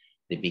and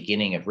the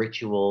beginning of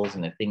rituals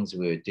and the things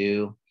we would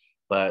do.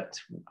 But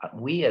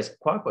we as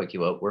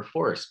Kwakwaka'wakw, we're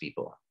forest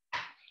people.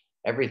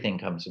 Everything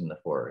comes from the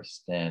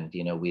forest. And,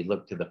 you know, we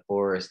look to the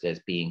forest as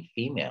being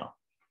female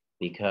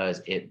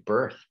because it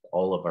birthed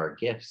all of our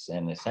gifts.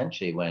 And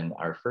essentially, when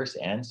our first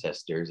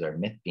ancestors, our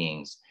myth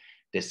beings,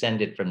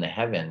 descended from the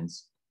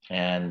heavens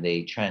and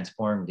they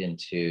transformed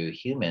into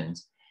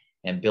humans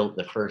and built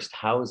the first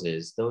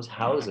houses, those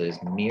houses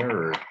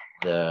mirrored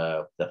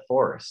the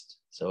forest.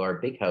 So our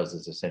big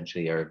houses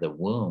essentially are the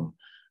womb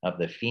of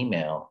the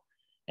female.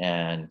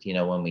 And, you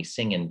know, when we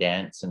sing and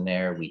dance in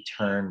there, we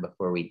turn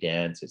before we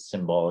dance. It's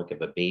symbolic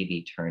of a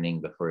baby turning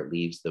before it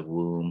leaves the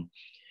womb.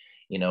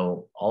 You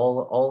know,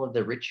 all of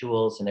the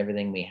rituals and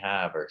everything we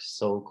have are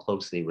so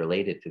closely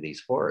related to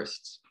these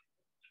forests.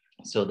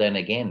 So then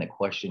again, the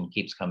question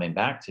keeps coming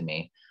back to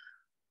me,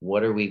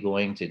 what are we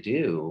going to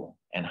do?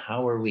 And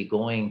how are we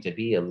going to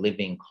be a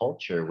living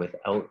culture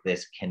without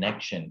this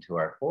connection to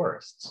our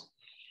forests?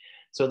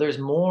 So there's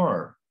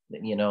more,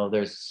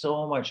 there's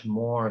so much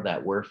more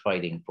that we're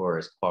fighting for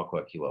as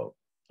Kwakwaka'wakw,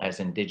 as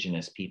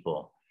Indigenous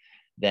people,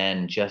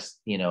 than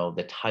just,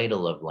 the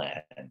title of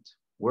land.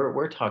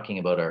 We're talking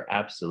about our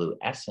absolute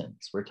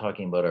essence. We're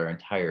talking about our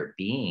entire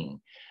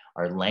being,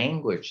 our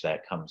language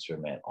that comes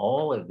from it,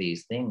 all of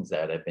these things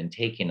that have been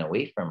taken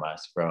away from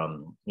us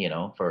from,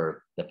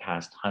 for the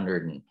past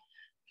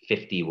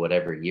 150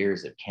 whatever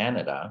years of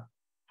Canada.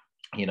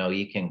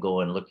 You can go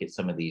and look at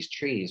some of these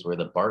trees where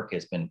the bark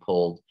has been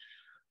pulled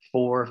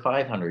 400 or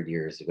 500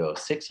 years ago,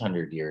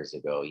 600 years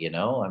ago,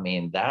 I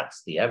mean,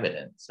 that's the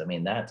evidence. I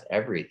mean, that's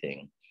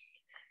everything.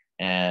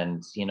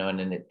 And,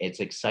 and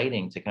it's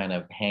exciting to kind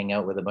of hang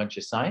out with a bunch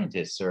of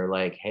scientists who are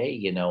like, hey,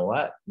 you know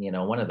what?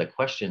 One of the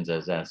questions I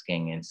was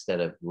asking,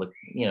 instead of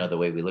the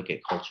way we look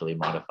at culturally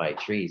modified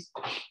trees,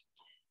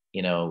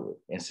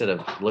 instead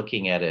of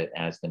looking at it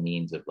as the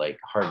means of like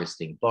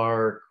harvesting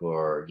bark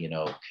or,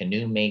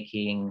 canoe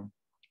making,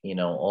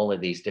 all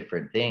of these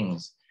different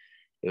things,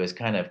 it was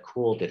kind of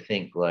cool to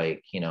think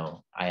like,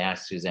 I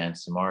asked Suzanne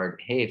Simard,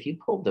 hey, if you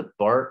pulled the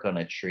bark on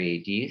a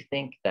tree, do you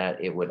think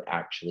that it would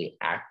actually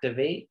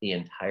activate the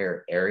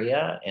entire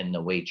area and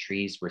the way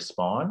trees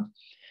respond,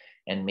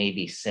 and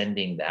maybe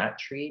sending that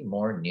tree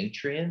more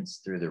nutrients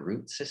through the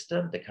root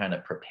system to kind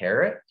of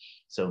prepare it?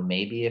 So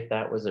maybe if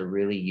that was a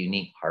really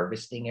unique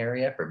harvesting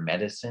area for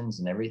medicines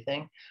and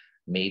everything,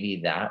 maybe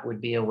that would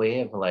be a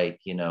way of like,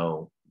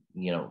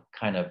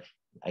 kind of,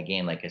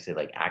 again, like I said,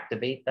 like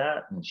activate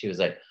that. And she was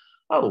like,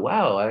 oh,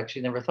 wow, I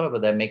actually never thought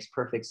about that. Makes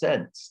perfect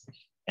sense.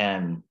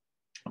 And,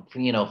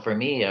 for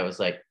me, I was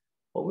like,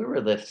 well, we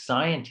were the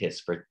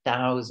scientists for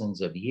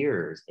thousands of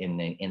years in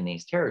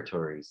these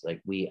territories.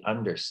 Like we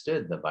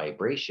understood the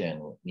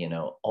vibration,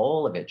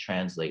 all of it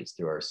translates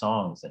through our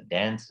songs and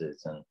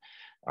dances and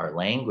our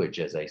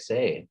language, as I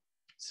say.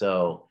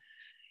 So,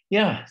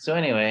 yeah. So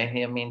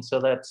anyway, I mean,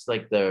 so that's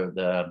like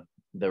the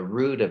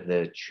root of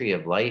the Tree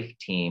of Life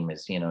team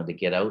is, to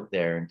get out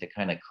there and to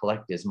kind of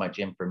collect as much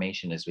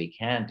information as we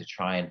can to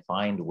try and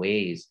find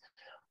ways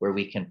where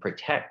we can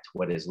protect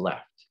what is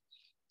left.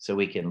 So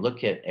we can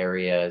look at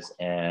areas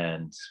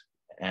and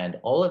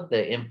all of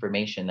the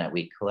information that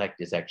we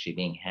collect is actually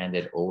being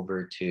handed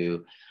over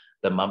to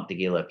the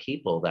Mumtagila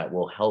people that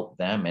will help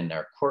them in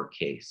their court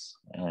case.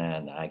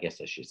 And I guess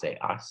I should say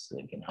us,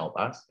 they can help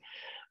us.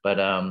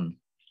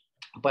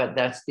 But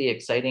that's the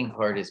exciting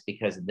part, is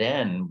because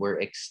then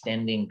we're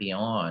extending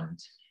beyond,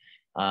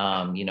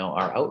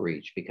 our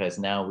outreach, because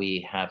now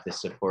we have the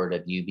support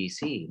of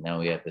UBC. Now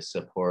we have the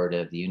support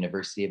of the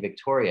University of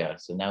Victoria.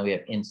 So now we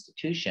have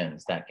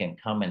institutions that can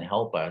come and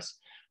help us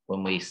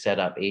when we set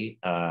up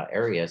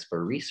areas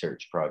for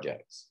research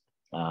projects.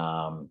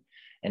 And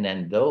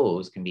then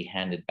those can be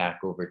handed back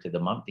over to the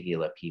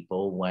Mumtagila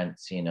people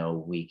once,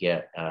 we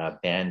get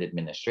band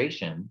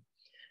administration.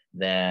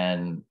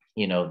 Then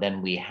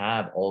we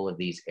have all of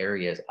these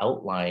areas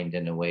outlined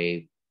in a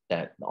way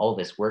that all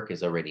this work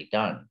is already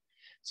done.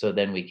 So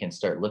then we can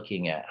start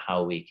looking at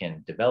how we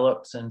can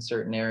develop in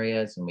certain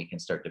areas, and we can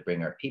start to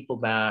bring our people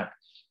back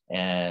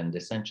and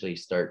essentially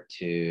start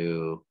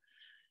to,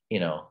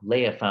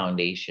 lay a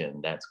foundation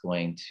that's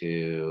going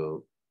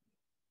to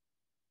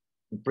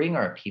bring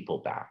our people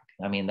back.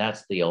 I mean,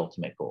 that's the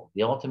ultimate goal.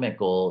 The ultimate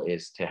goal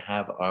is to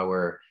have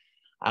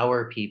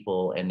our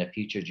people and the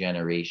future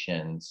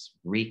generations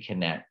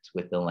reconnect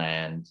with the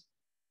land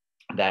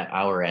that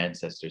our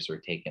ancestors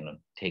were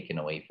taken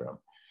away from.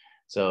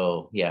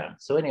 So yeah,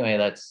 so anyway,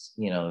 that's,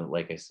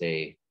 like I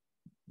say,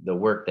 the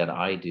work that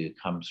I do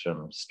comes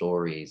from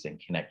stories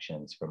and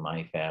connections from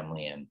my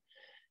family. And,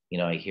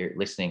 I hear,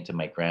 listening to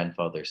my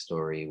grandfather's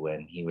story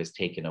when he was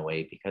taken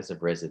away because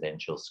of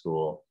residential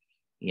school,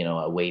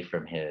 away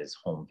from his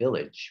home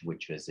village,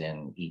 which was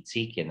in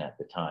Eatsikin at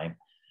the time.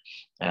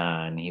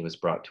 And he was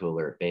brought to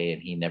Alert Bay,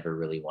 and he never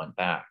really went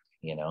back,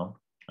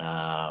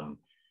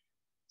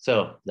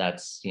 So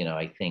that's,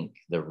 I think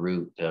the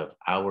root of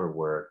our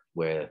work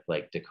with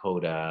like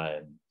Dakota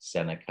and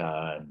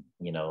Seneca and,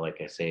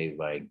 like I say,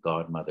 my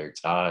godmother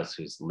Taz,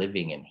 who's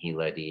living in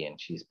Heladi, and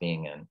she's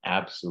being an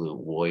absolute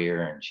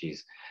warrior, and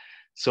she's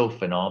so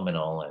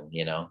phenomenal.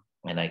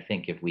 And I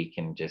think if we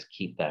can just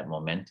keep that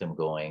momentum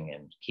going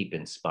and keep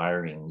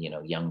inspiring,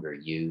 younger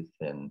youth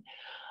and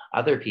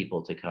other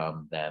people to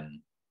come,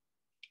 then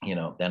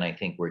I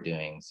think we're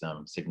doing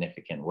some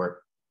significant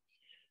work.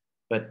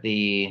 But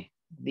the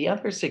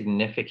other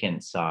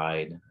significant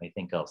side, I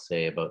think I'll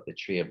say about the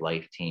Tree of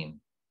Life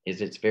team,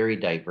 is it's very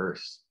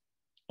diverse.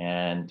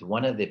 And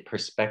one of the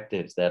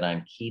perspectives that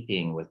I'm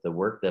keeping with the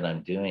work that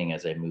I'm doing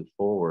as I move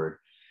forward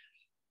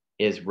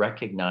is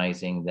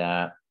recognizing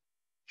that,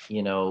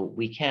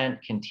 we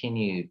can't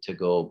continue to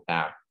go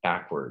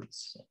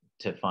backwards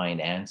to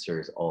find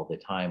answers all the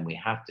time. We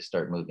have to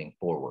start moving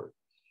forward.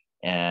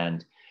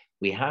 And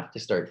we have to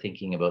start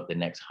thinking about the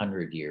next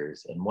 100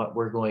 years. And what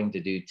we're going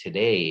to do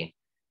today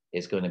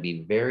is going to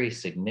be very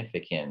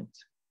significant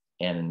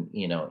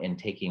in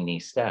taking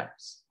these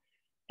steps.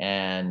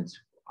 And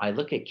I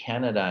look at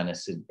Canada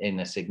in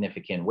a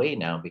significant way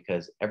now,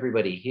 because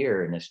everybody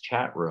here in this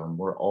chat room,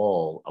 we're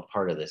all a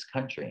part of this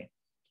country.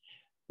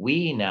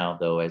 We now,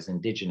 though, as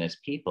Indigenous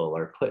people,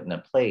 are put in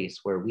a place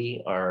where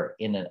we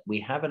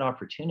have an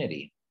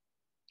opportunity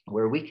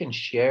where we can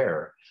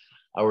share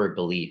our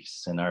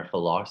beliefs and our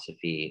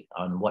philosophy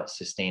on what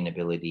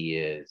sustainability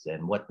is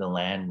and what the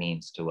land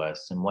means to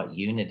us and what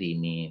unity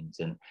means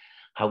and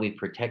how we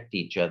protect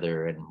each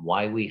other and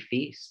why we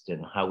feast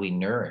and how we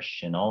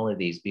nourish and all of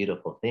these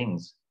beautiful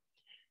things.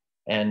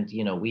 And,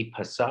 we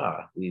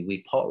pasa,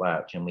 we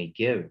potlatch and we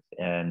give,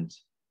 and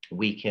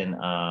we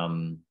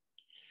can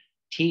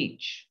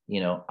teach,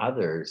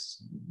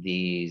 others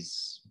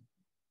these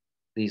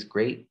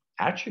great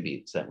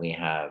attributes that we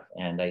have.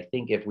 And I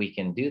think if we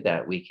can do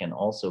that, we can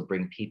also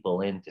bring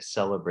people in to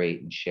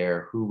celebrate and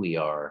share who we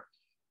are.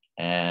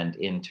 And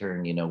in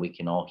turn, we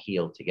can all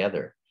heal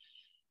together.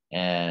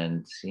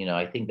 And,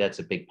 I think that's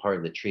a big part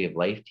of the Tree of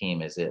Life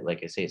team, is it,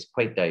 like I say, it's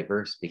quite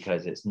diverse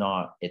because it's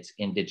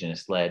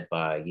Indigenous led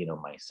by,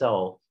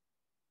 myself,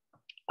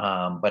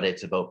 but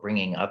it's about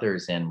bringing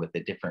others in with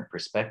a different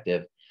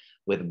perspective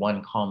with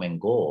one common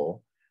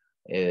goal,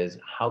 is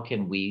how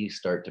can we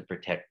start to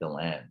protect the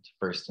land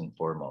first and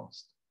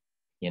foremost?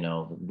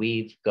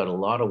 We've got a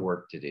lot of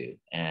work to do.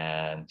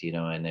 And,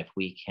 and if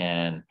we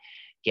can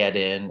get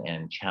in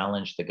and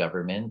challenge the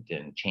government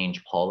and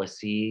change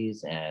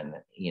policies and,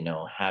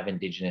 have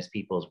Indigenous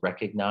peoples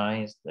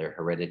recognize their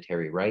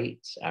hereditary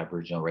rights,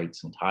 Aboriginal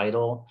rights and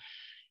title,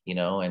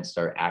 and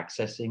start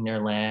accessing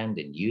their land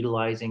and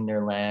utilizing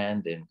their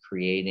land and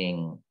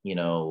creating,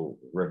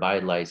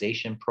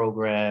 revitalization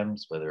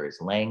programs, whether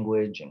it's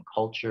language and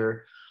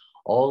culture,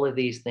 all of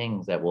these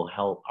things that will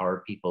help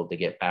our people to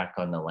get back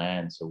on the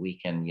land so we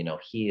can,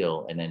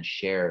 heal and then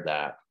share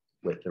that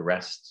with the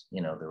rest,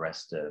 the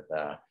rest of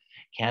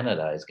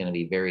Canada is going to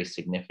be very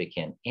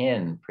significant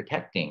in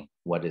protecting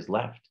what is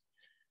left.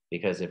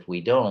 Because if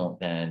we don't,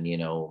 then,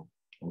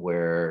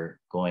 we're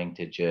going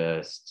to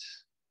just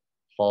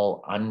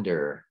fall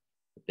under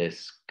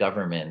this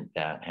government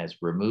that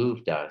has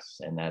removed us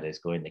and that is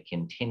going to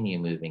continue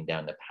moving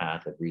down the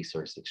path of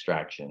resource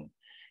extraction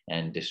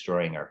and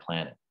destroying our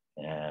planet.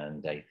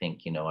 And I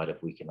think,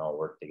 if we can all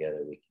work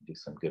together, we can do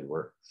some good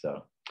work.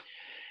 So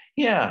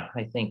yeah,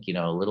 I think,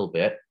 a little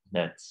bit,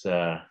 that's,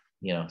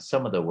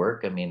 some of the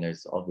work. I mean,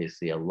 there's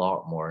obviously a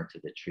lot more to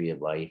the Tree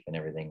of Life and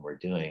everything we're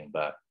doing,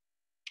 but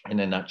in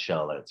a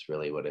nutshell, that's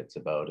really what it's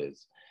about,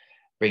 is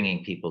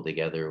bringing people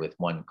together with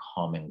one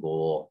common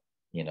goal,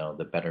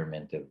 the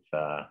betterment of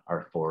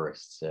our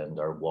forests and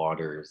our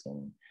waters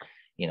and,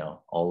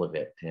 all of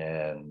it,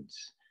 and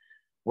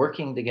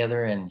working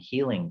together and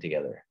healing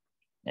together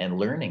and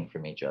learning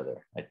from each other.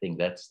 I think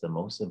that's the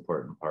most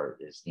important part,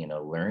 is,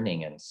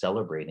 learning and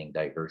celebrating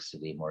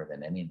diversity more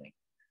than anything.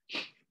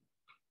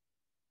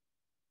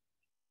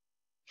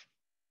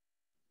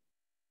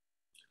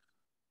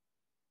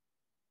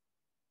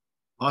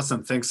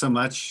 Awesome. Thanks so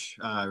much,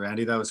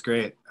 Randy. That was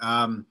great.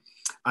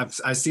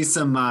 I see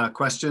some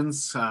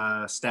questions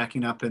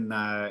stacking up in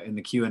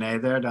the Q&A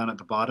there down at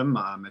the bottom.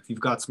 If you've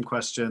got some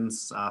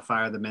questions,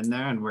 fire them in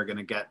there, and we're going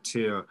to get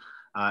to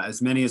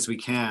as many as we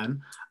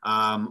can.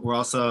 We're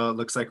also,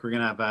 looks like we're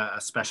going to have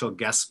a special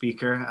guest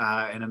speaker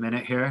in a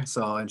minute here,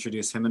 so I'll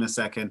introduce him in a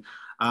second.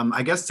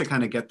 I guess to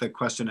kind of get the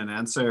question and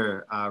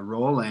answer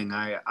rolling,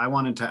 I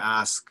wanted to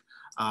ask,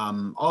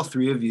 all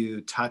three of you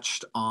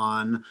touched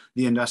on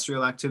the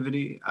industrial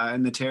activity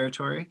in the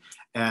territory.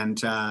 And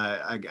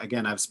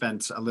again, I've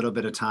spent a little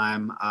bit of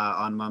time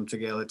on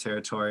Montegala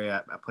territory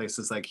at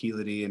places like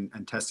Helity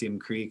and Tessium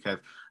Creek.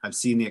 I've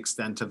seen the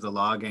extent of the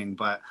logging,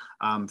 but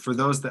for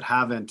those that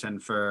haven't,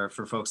 and for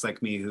folks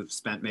like me who've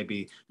spent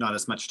maybe not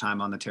as much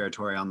time on the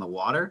territory on the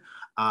water,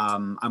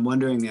 I'm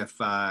wondering if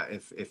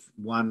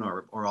one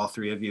or all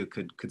three of you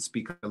could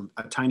speak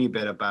a tiny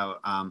bit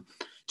about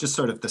just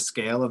sort of the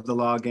scale of the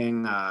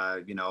logging,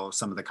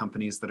 some of the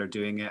companies that are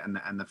doing it,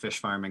 and the fish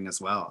farming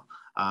as well.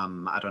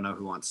 I don't know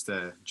who wants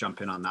to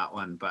jump in on that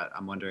one, but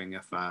I'm wondering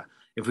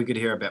if we could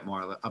hear a bit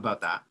more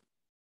about that.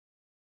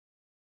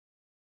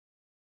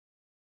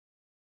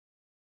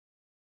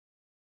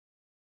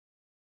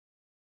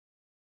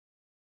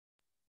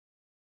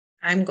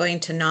 I'm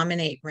going to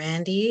nominate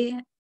Randy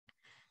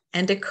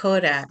and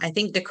Dakota. I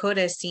think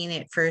Dakota has seen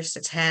it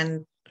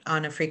firsthand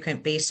on a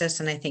frequent basis,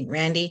 and I think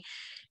Randy,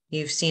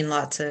 you've seen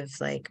lots of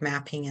like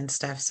mapping and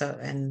stuff, so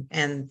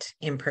and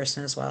in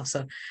person as well.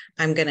 So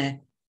I'm gonna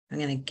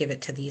give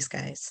it to these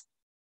guys.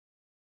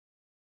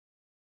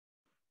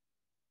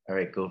 All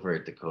right, go for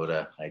it,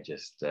 Dakota. I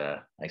just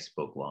I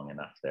spoke long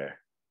enough there.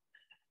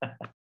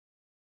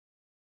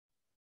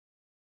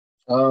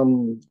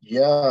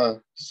 Yeah,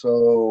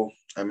 so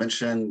I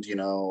mentioned,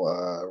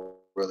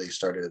 really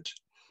started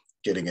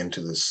getting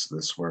into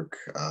this work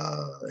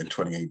in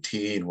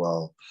 2018.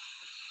 Well,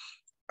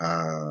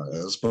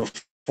 it was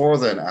before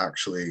then,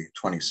 actually,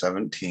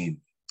 2017.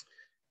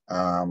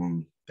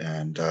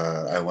 And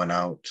I went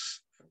out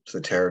to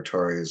the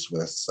territories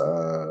with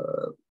a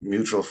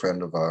mutual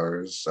friend of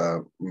ours,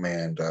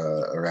 and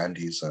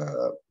Randy's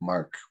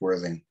Mark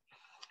Worthing.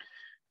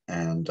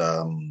 And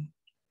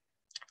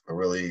I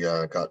really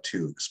got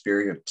to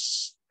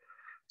experience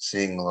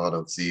seeing a lot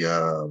of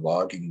the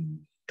logging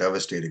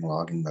devastating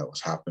logging that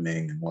was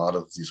happening in a lot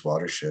of these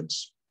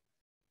watersheds.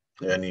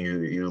 And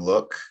you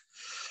look,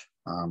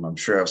 I'm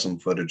sure I have some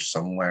footage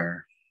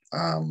somewhere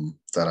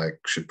that I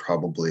should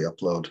probably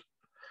upload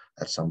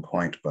at some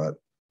point, but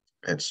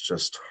it's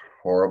just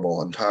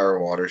horrible, entire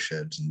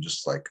watersheds and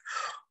just like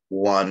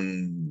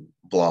one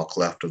block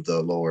left of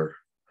the lower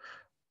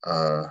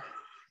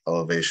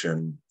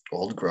elevation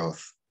old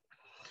growth.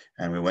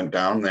 And we went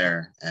down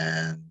there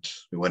and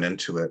we went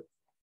into it,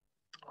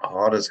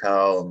 hot as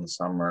hell in the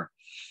summer.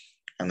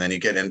 And then you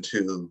get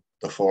into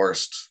the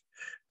forest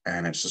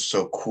and it's just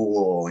so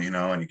cool, you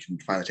know, and you can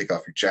finally take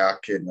off your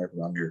jacket and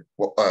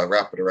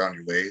wrap it around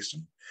your waist.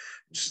 And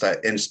just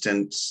that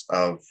instance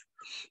of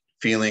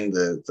feeling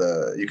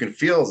you can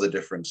feel the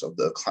difference of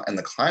the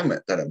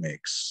climate that it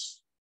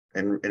makes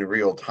in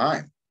real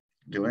time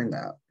doing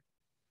that.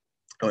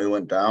 And we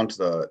went down to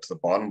the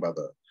bottom by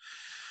the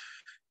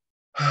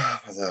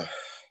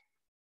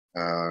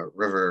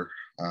river,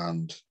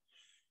 and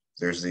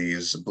there's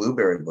these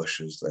blueberry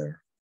bushes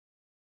there,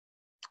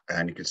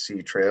 and you could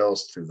see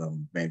trails through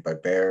them made by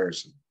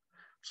bears.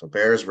 So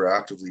bears were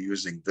actively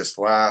using this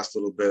last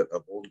little bit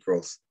of old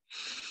growth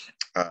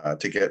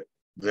to get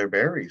their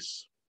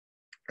berries.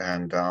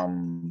 And I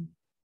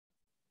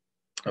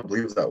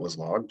believe that was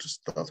logged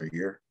just the other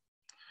year,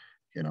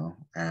 you know,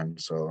 and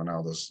so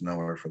now there's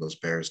nowhere for those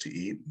bears to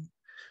eat.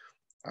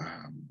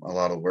 A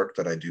lot of work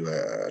that I do,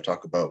 I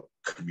talk about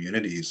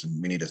communities,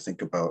 and we need to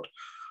think about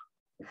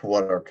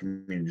what our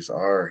communities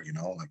are, you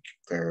know, like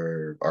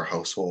they're our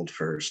household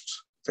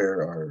first,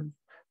 they're our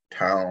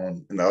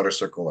town, in the outer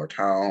circle, our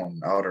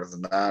town, outer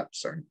than that,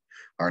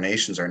 our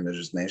nations, our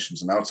indigenous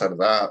nations. And outside of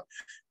that,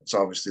 it's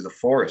obviously the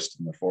forest,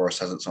 and the forest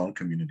has its own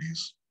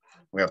communities.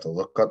 We have to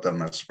look at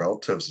them as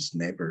relatives, as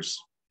neighbors,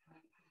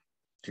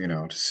 you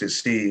know, to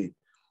see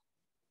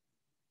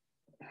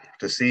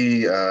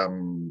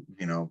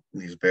you know,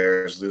 these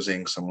bears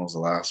losing some of the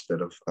last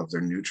bit of their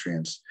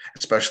nutrients,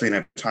 especially in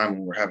a time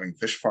when we're having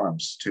fish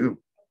farms too.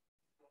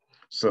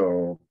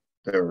 So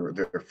their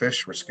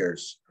fish were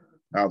scarce.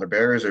 Now the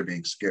bears are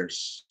being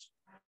scarce.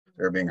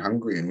 They're being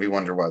hungry, and we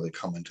wonder why they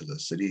come into the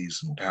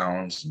cities and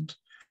towns, and,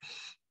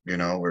 you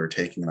know, we're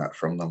taking that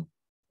from them.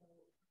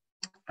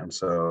 And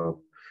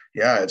so,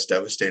 yeah, it's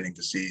devastating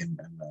to see. And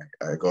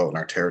I go out in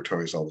our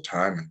territories all the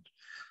time, and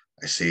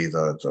I see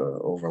the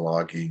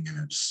overlogging, and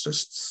it's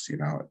just, you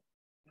know,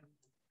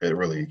 it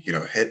really, you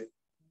know, hit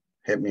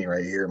me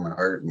right here in my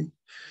heart. And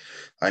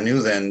I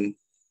knew then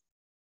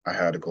I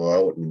had to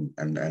go out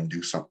and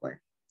do something.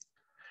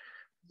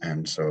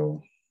 And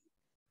so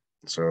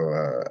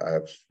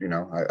I've, you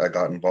know, I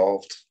got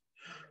involved.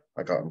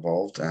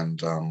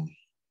 And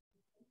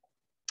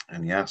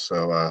yeah,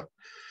 so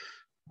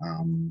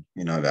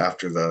you know,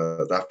 after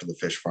the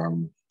fish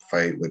farm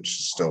fight, which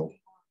is still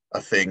a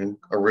thing,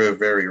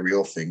 very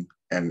real thing,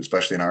 and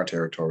especially in our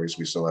territories,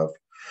 we still have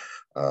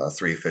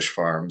 3 fish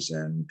farms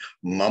in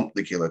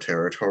Mump-Legila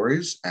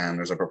territories, and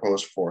there's a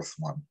proposed 4th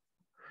one,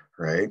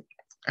 right?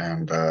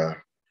 And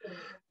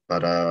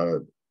but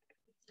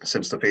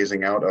since the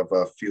phasing out of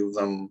a few of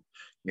them,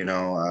 you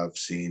know, I've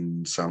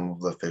seen some of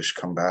the fish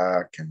come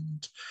back,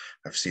 and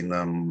I've seen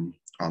them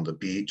on the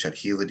beach at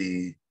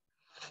Helity.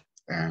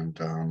 And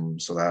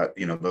so that,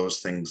 you know, those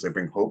things, they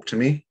bring hope to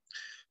me.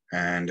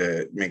 And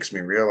it makes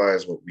me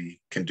realize what we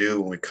can do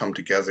when we come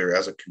together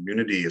as a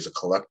community, as a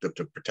collective,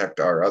 to protect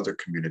our other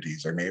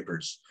communities, our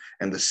neighbors,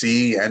 and the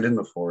sea and in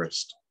the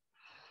forest.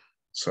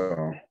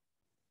 So,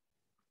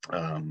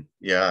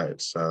 yeah,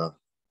 it's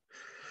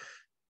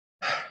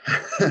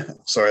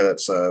sorry,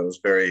 it's a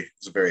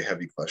very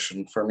heavy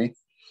question for me,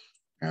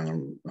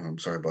 and I'm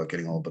sorry about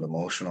getting a little bit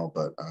emotional,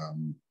 but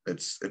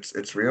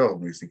it's real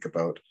when we think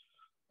about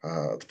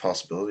the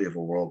possibility of a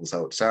world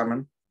without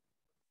salmon,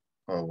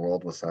 a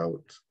world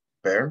without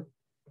bear,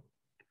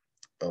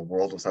 a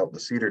world without the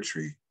cedar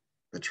tree,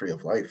 the tree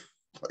of life.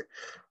 Like,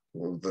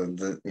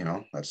 the you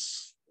know,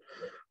 that's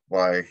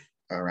why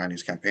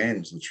Randy's campaign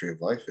is the tree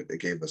of life. It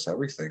gave us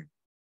everything.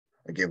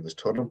 It gave us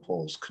totem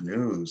poles,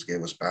 canoes,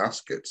 gave us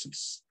baskets.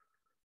 It's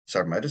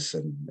our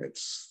medicine.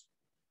 It's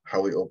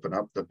how we open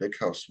up the big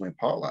house when we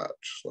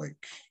potlatch.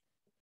 Like,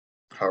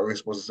 how are we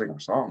supposed to sing our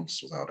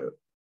songs without it?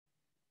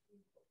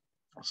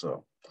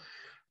 So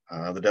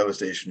the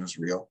devastation is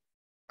real.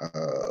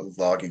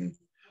 Logging,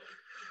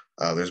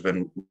 there's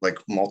been like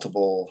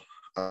multiple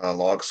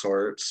log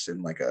sorts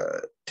in like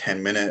a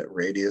 10-minute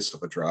radius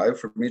of a drive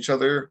from each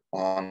other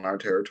on our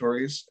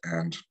territories.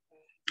 And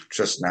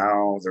just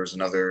now there's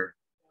another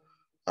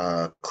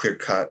clear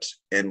cut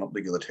in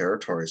Legila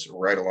territories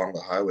right along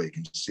the highway. You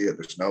can see it.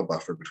 There's no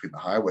buffer between the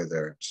highway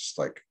there. It's just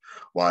like,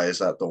 why is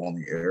that the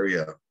only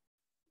area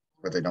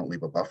where they don't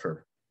leave a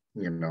buffer?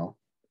 You know,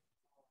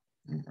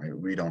 right?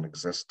 We don't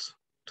exist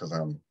to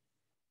them.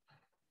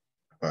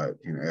 But,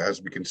 you know,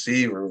 as we can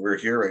see, we're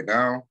here right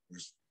now.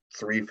 There's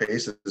 3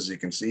 faces you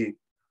can see.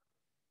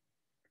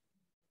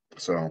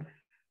 So,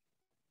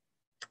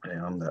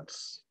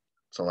 that's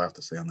all I have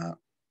to say on that.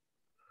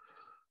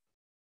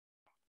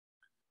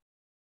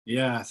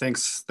 Yeah,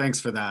 thanks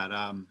for that.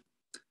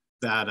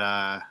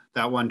 that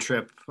one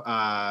trip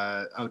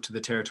out to the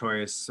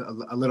territories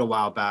a little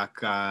while back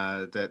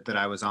that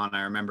I was on.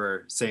 I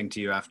remember saying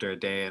to you after a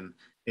day and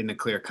in the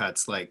clear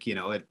cuts, like, you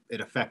know, it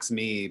affects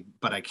me,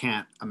 but I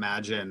can't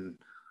imagine,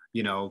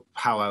 you know,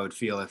 how I would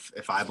feel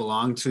if I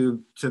belonged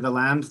to the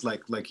land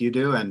like you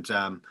do. And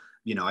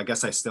you know, I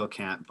guess I still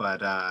can't,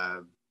 but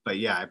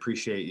yeah, I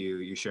appreciate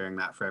you sharing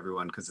that for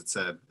everyone, because it's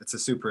a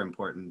super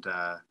important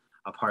a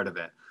part of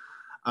it.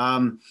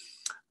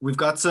 We've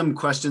got some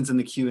questions in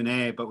the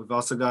Q&A, but we've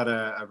also got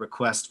a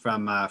request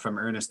from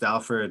Ernest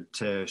Alford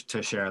to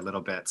share a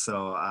little bit.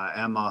 So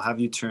Em, I'll have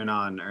you turn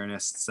on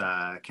Ernest's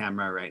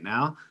camera right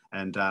now,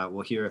 and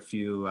we'll hear a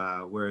few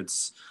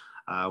words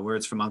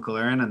from Uncle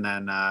Ern, and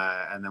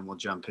then we'll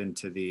jump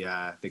into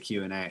the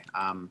Q&A.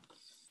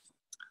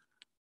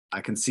 I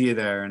can see you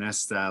there,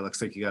 Ernest.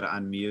 Looks like you got to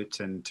unmute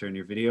and turn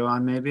your video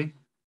on, maybe.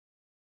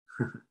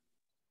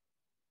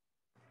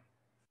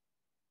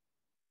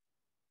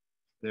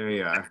 There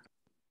you are.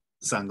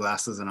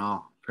 Sunglasses and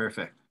all.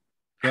 Perfect.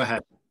 Go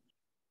ahead.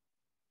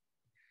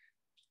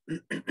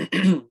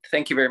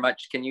 Thank you very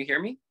much. Can you hear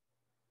me?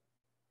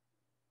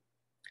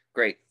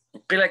 Great.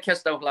 I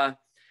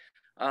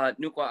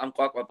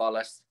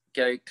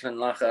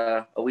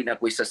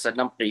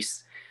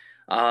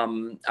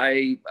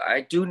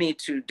do need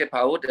to dip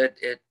out.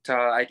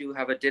 I do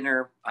have a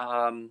dinner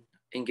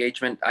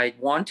engagement. I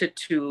wanted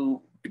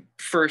to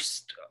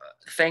first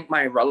thank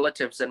my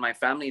relatives and my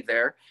family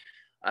there.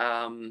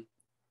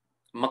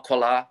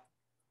 Makwala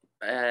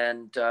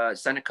and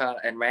Seneca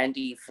and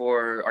Randy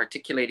for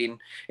articulating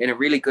in a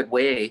really good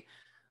way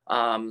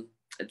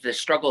the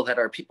struggle that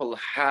our people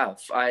have.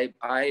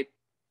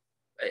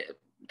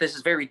 This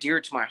is very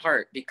dear to my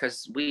heart,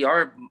 because we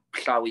are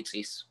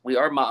Tlawitzis, we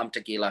are Ma'am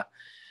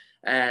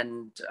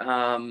and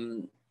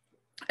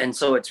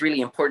so it's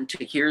really important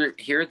to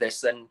hear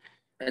this,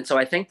 and so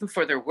I thank them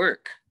for their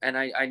work, and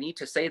I need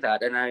to say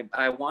that, and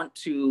I want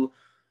to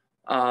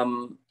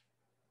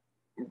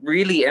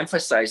really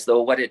emphasize,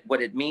 though, what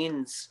it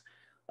means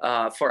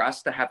for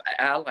us to have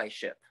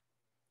allyship,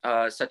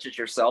 such as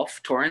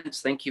yourself,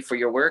 Torrance. Thank you for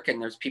your work.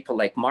 And there's people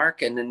like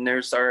Mark, and then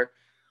there's our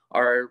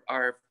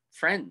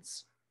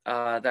friends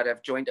that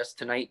have joined us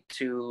tonight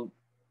to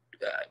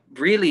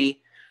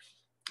really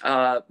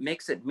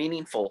makes it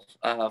meaningful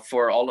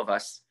for all of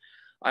us.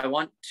 I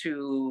want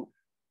to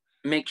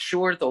make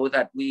sure, though,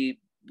 that we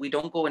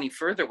don't go any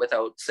further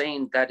without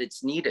saying that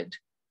it's needed.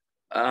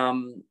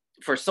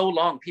 For so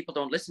long, people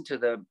don't listen to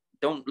the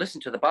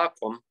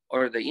Bakwum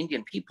or the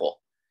Indian people,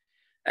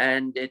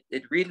 and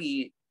it's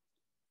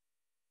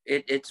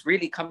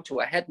really come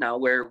to a head now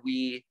where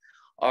we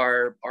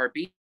are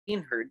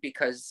being heard,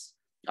 because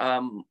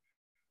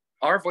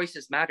our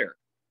voices matter,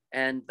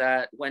 and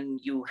that when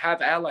you have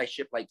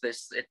allyship like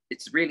this,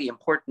 it's really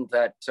important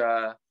that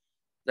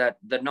that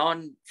the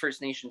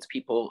non-First Nations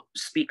people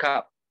speak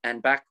up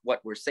and back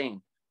what we're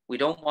saying. We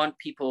don't want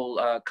people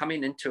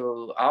coming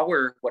into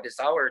our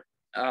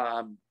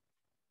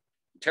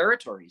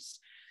territories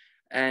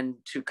and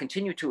to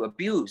continue to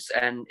abuse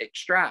and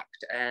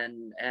extract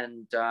and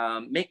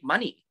make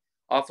money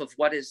off of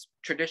what is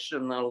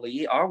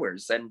traditionally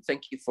ours. And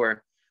thank you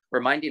for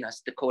reminding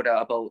us, Dakota,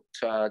 about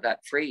that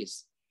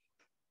phrase.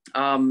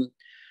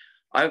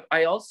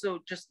 I also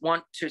just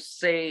want to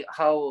say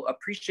how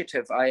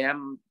appreciative I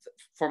am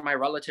for my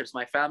relatives,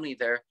 my family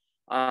there,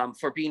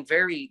 for being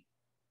very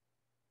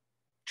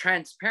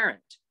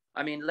transparent.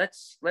 I mean,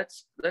 let's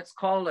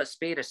call a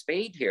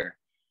spade here.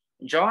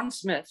 John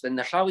Smith and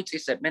the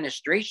Tlawitzis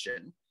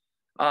administration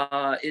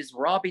is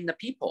robbing the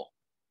people.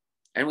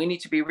 And we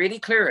need to be really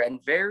clear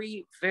and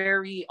very,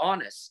 very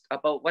honest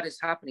about what is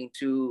happening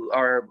to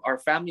our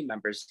family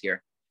members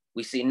here.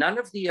 We see none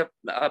of the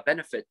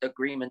benefit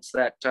agreements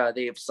that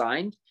they have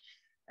signed.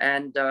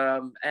 And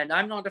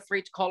I'm not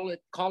afraid to call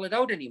it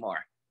out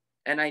anymore.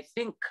 And I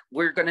think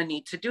we're going to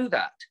need to do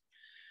that.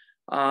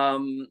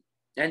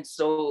 And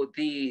so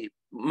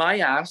my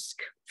ask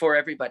for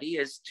everybody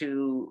is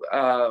to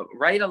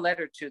write a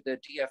letter to the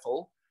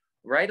DFO,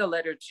 write a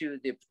letter to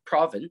the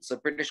province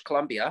of British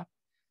Columbia,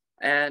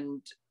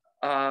 and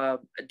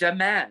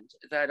demand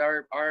that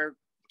our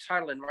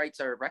title and rights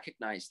are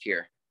recognized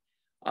here.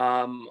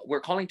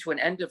 We're calling to an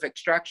end of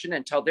extraction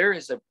until there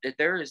is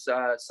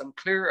some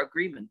clear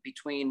agreement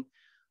between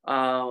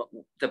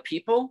the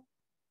people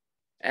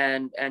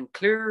and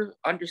clear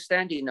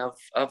understanding of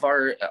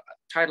our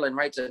title and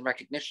rights and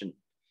recognition.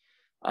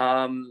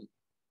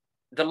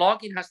 The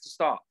logging has to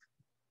stop.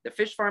 The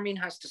fish farming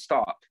has to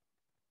stop.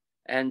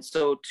 And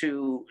so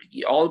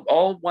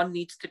all one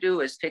needs to do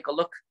is take a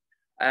look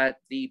at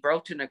the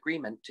Broughton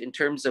Agreement in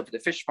terms of the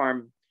fish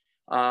farm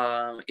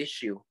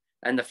issue,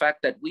 and the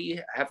fact that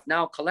we have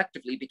now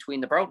collectively, between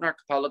the Broughton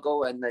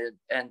Archipelago and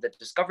the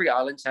Discovery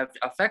Islands, have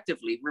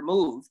effectively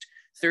removed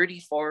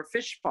 34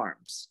 fish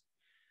farms.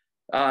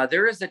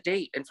 There is a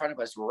date in front of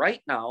us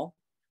right now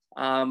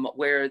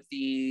where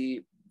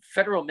the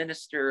Federal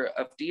Minister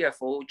of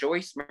DFO,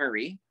 Joyce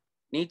Murray,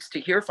 needs to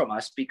hear from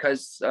us,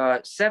 because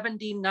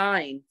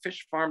 79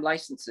 fish farm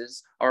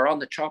licenses are on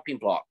the chopping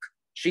block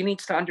She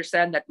needs to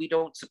understand that we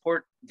don't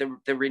support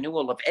the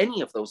renewal of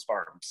any of those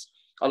farms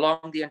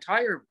along the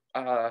entire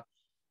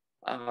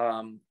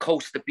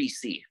coast of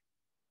BC.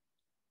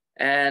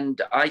 And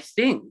I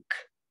think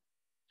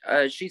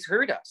she's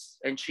heard us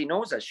and she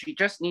knows us. She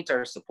just needs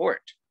our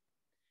support.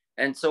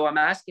 And so I'm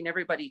asking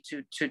everybody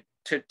to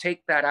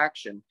take that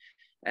action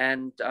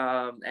and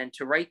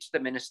to write to the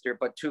minister,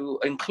 but to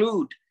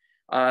include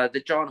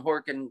the John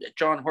Horgan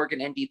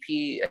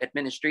NDP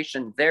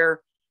administration.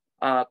 Their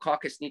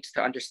caucus needs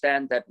to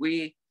understand that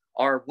we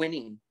are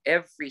winning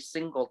every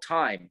single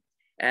time,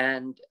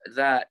 and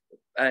that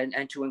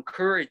and to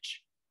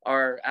encourage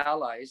our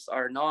allies,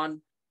 our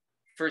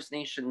non-First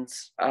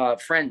Nations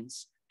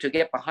friends, to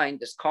get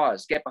behind this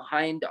cause, get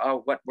behind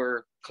what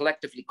we're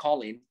collectively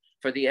calling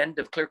for the end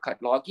of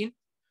clear-cut logging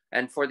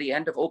and for the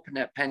end of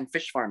open pen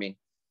fish farming.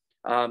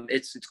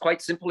 It's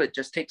quite simple. It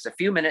just takes a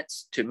few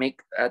minutes to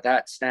make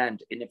that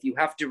stand. And if you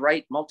have to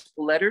write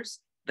multiple letters,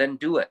 then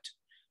do it,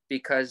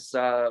 because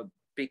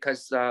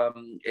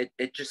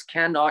it just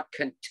cannot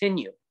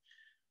continue.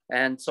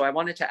 And so I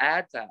wanted to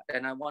add that,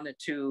 and I wanted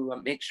to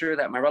make sure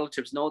that my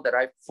relatives know that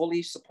I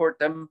fully support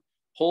them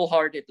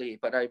wholeheartedly,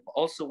 but I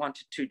also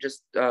wanted to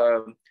just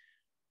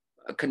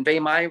convey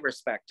my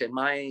respect and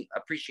my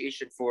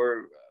appreciation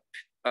for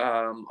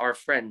our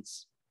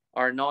friends,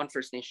 our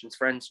non-First Nations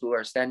friends who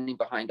are standing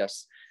behind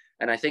us.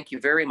 And I thank you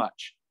very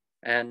much.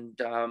 And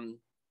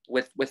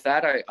with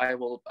that,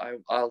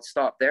 I'll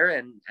stop there,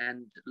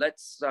 and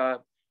let's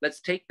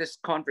take this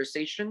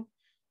conversation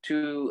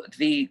to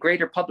the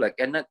greater public,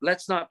 and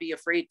let's not be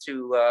afraid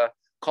to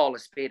call a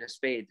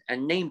spade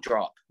and name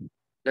drop.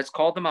 Let's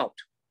call them out.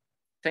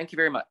 Thank you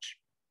very much.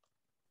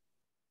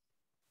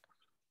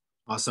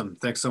 Awesome.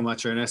 Thanks so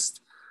much,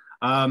 Ernest.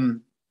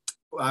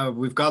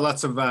 We've got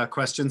lots of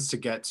questions to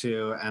get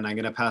to, and I'm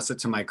going to pass it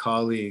to my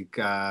colleague.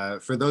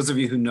 For those of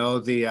you who know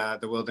the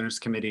Wilderness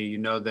Committee, you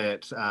know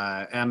that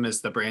Em is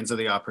the brains of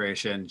the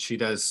operation. She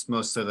does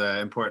most of the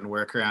important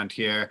work around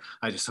here.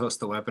 I just host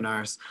the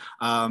webinars,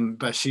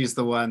 but she's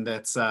the one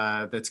that's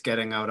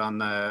getting out on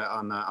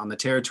the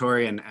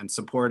territory and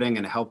supporting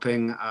and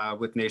helping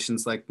with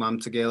nations like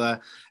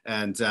Mamtegela.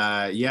 And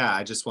yeah,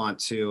 I just want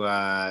to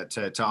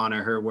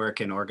honor her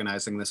work in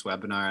organizing this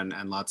webinar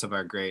and lots of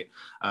our great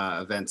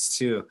events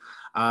too.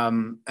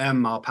 Em,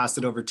 I'll pass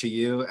it over to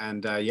you,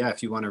 and yeah,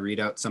 if you want to read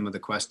out some of the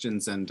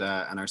questions, and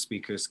our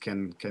speakers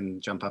can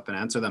jump up and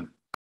answer them.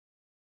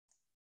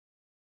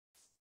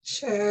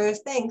 Sure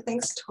thing.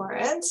 Thanks,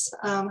 Torrance.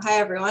 Hi,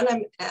 everyone.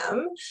 I'm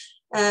Em.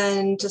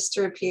 And just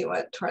to repeat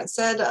what Torrance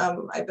said,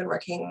 I've been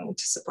working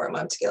to support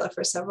Mamtegela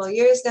for several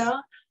years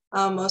now,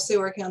 mostly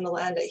working on the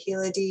land at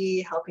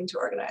Hereditary, helping to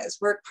organize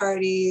work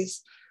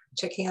parties,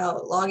 checking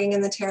out logging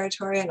in the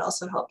territory, and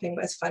also helping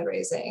with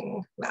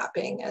fundraising,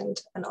 mapping, and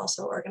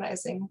also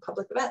organizing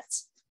public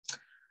events.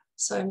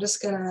 So I'm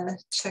just gonna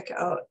check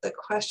out the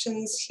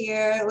questions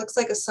here. It looks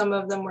like some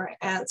of them were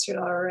answered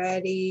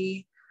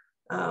already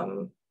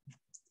via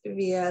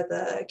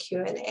the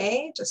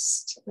Q&A,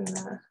 just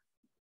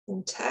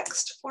in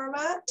text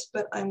format,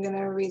 but I'm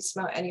gonna read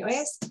some out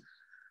anyways.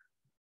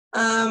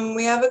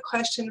 We have a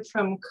question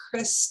from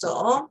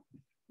Crystal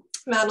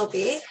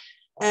Madelby.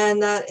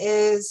 And that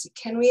is,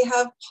 can we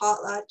have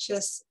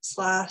potlatches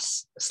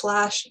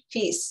slash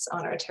feasts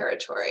on our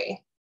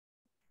territory?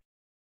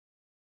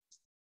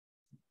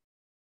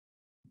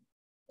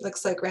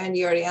 Looks like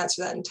Randy already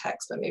answered that in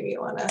text, but maybe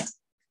you want to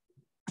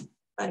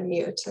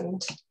unmute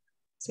and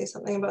say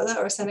something about that,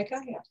 or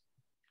Seneca, yeah.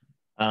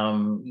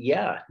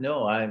 Yeah,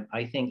 no,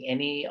 I think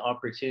any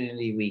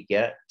opportunity we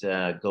get,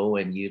 go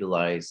and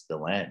utilize the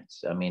land.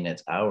 I mean,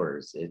 it's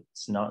ours.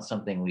 It's not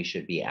something we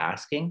should be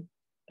asking.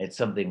 It's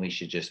something we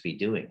should just be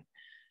doing.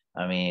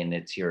 I mean,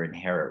 it's your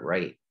inherent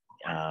right.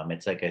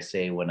 It's like I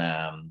say, when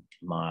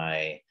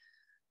my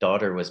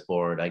daughter was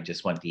born, I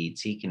just went to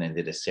Eatsikan and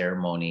did a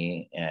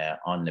ceremony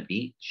on the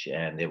beach,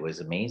 and it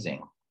was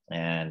amazing.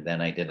 And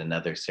then I did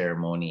another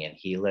ceremony in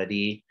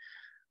Hereditary,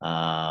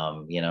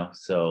 you know,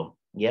 so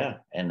yeah.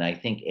 And I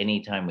think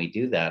anytime we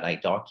do that, I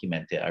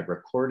document it. I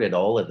recorded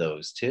all of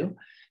those too,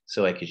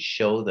 so I could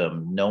show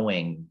them,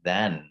 knowing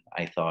then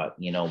I thought,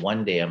 you know,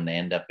 one day I'm going to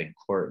end up in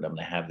court and I'm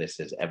going to have this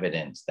as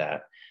evidence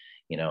that,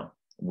 you know,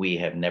 we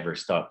have never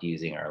stopped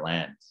using our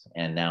lands.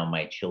 And now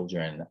my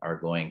children are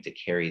going to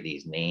carry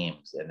these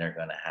names, and they're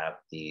going to have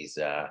these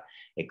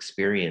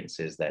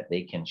experiences that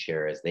they can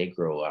share as they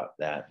grow up,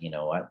 that, you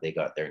know what, they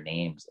got their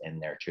names in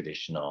their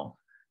traditional,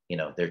 you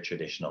know, their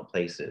traditional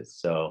places.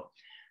 So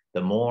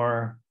the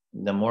more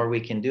we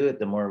can do it,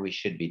 the more we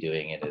should be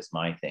doing it, is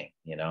my thing,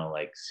 you know,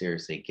 like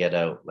seriously, get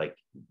out, like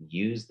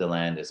use the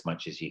land as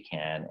much as you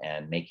can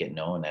and make it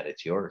known that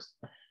it's yours,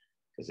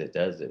 because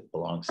it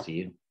belongs to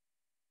you.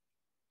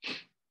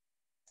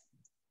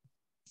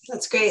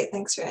 That's great.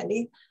 Thanks,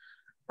 Randy.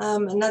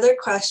 Another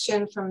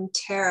question from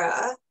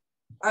Tara.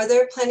 Are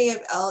there plenty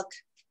of elk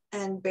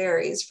and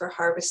berries for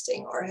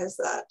harvesting, or is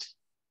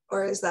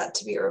that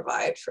to be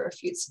revived for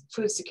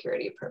food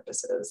security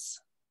purposes?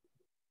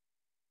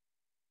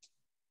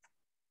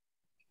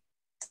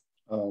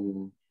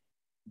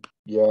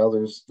 Yeah,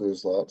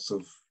 there's lots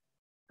of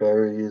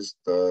berries.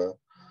 The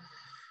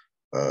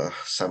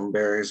some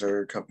berries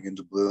are coming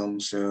into bloom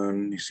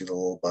soon. You see the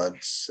little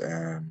buds,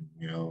 and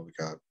you know, we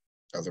got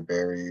other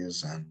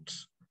berries, and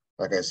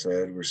like I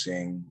said, we're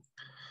seeing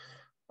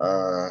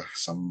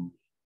some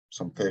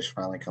fish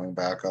finally coming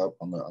back up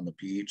on the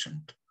beach,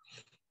 and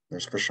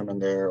there's fishermen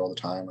there all the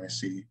time I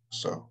see.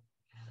 So,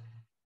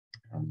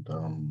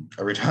 and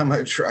every time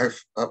I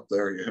drive up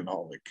there, you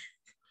know, like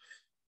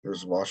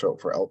there's watch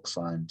out for elk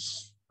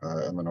signs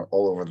and then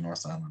all over the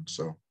North Island.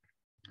 So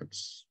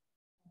it's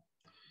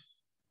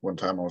one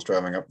time I was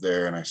driving up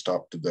there and I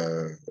stopped at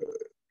the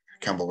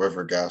Campbell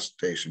River gas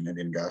station,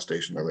 Indian gas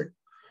station. They're like,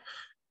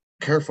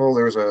 careful,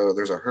 there's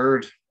a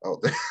herd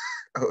out there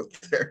out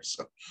there.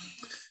 So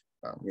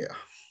yeah.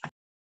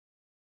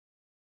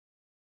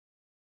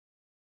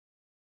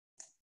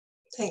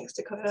 Thanks,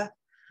 Dakota.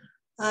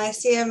 I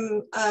see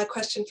a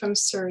question from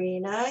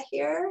Serena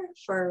here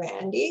for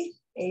Randy.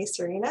 Hey,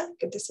 Serena,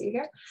 good to see you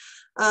here.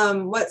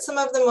 What's some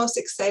of the most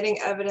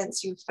exciting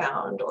evidence you've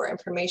found or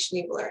information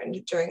you've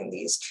learned during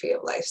these Tree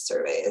of Life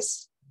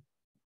surveys?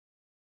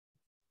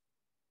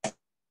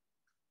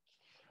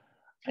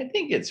 I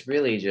think it's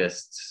really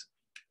just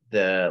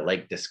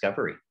the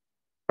discovery.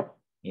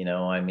 You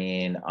know, I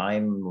mean,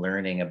 I'm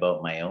learning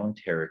about my own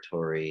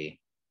territory,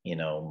 you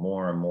know,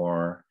 more and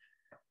more,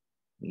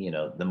 you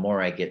know, the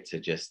more I get to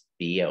just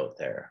be out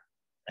there.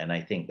 And I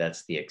think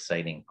that's the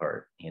exciting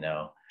part, you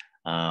know.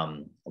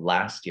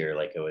 Last year,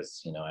 like I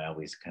was, you know, I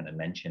always kind of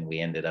mentioned, we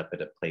ended up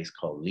at a place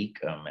called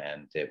Lekwungen,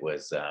 and it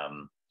was,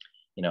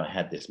 you know, it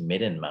had this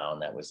midden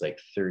mound that was like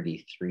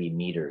 33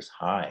 meters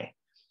high.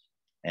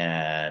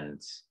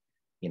 And,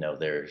 you know,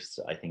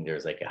 I think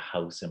there's like a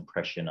house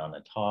impression on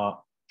the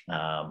top.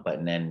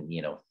 But then,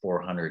 you know,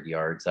 400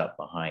 yards up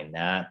behind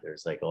that,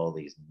 there's like all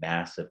these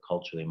massive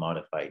culturally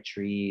modified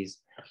trees.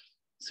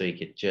 So you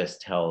could just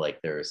tell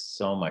like there is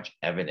so much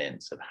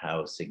evidence of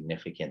how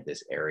significant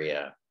this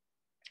area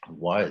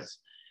was.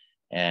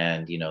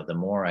 And, you know, the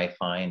more I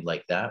find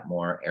like that,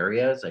 more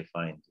areas I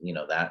find, you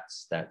know,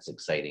 that's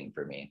exciting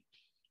for me.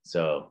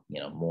 So, you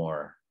know,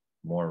 more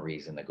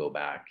reason to go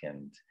back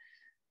and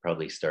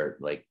probably start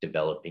like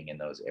developing in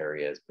those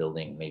areas,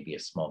 building maybe a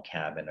small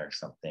cabin or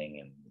something,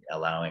 and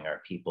allowing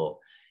our people,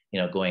 you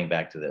know, going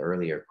back to the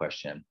earlier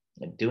question,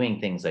 doing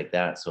things like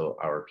that so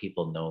our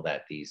people know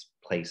that these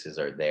places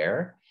are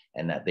there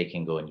and that they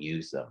can go and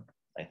use them.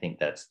 I think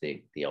that's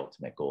the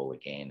ultimate goal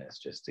again, is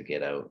just to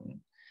get out and,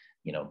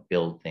 you know,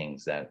 build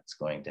things that's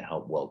going to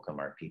help welcome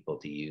our people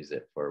to use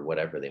it for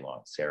whatever they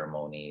want,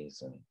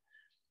 ceremonies and,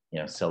 you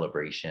know,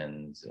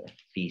 celebrations,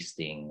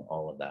 feasting,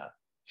 all of that.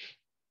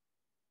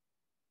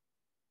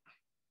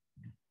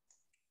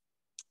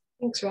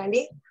 Thanks,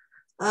 Randy.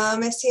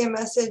 I see a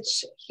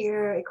message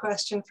here, a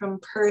question from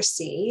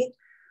Percy.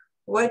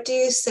 What do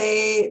you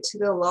say to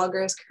the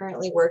loggers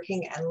currently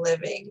working and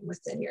living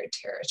within your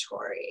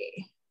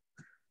territory?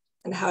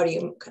 And how do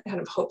you kind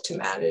of hope to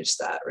manage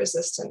that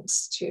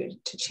resistance to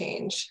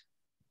change?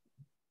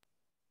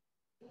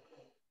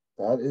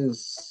 That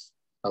is,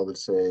 I would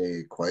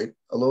say, quite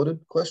a loaded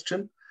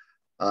question.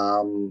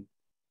 You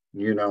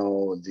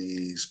know,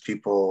 these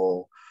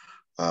people,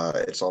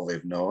 it's all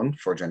they've known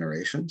for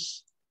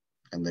generations,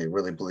 and they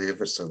really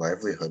believe it's their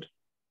livelihood.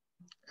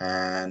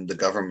 And the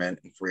government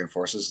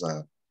reinforces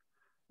that.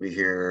 We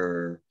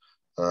hear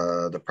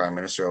the Prime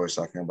Minister always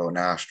talking about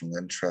national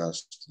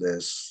interest,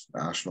 this,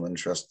 national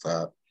interest,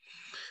 that.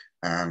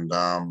 And,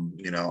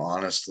 you know,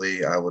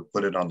 honestly, I would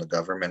put it on the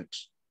government.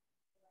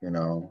 You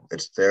know,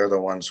 they're the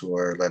ones who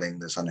are letting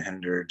this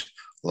unhindered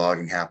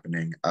logging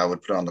happening. I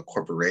would put it on the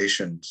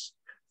corporations.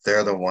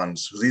 They're the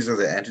ones, these are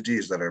the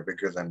entities that are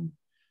bigger than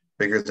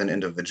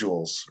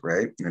individuals,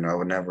 right? You know, I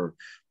would never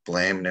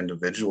blame an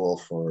individual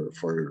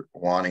for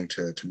wanting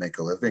to make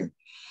a living.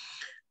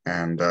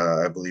 And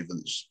I believe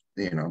that,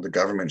 you know, the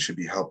government should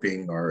be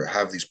helping or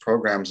have these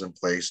programs in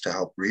place to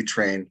help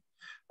retrain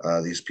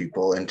these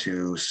people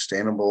into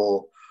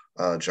sustainable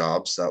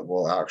jobs that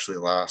will actually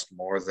last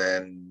more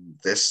than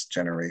this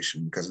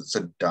generation, because it's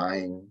a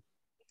dying,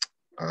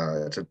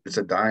 it's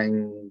a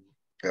dying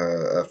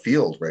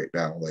field right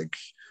now. Like,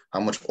 how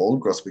much old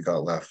growth we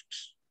got left?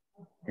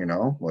 You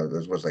know,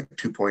 it was like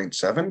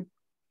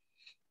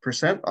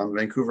 2.7% on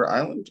Vancouver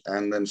Island.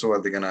 And then so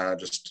are they gonna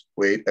just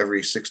wait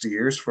every 60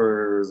 years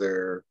for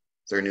their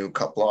new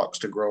cut blocks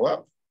to grow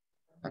up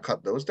and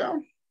cut those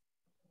down?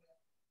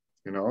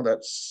 You know,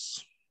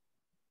 that's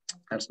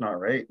not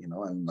right, you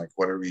know. And like,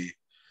 what are we,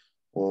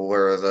 well,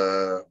 where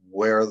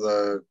are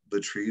the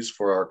trees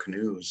for our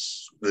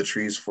canoes, the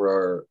trees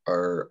for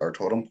our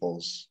totem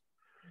poles?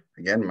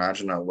 Again,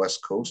 imagine a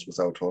West Coast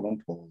without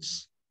totem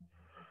poles.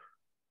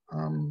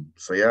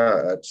 So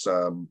yeah, it's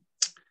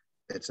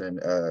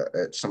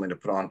something to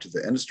put onto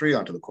the industry,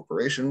 onto the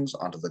corporations,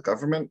 onto the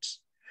government.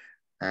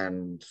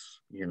 And,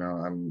 you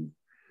know,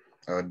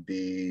 I would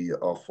be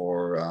all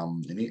for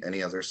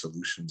any other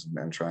solutions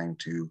and trying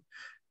to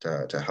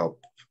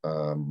help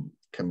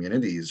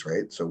communities,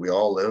 right? So we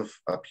all live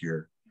up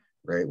here,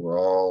 right? We're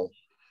all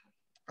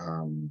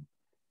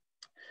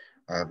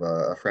I have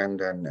a friend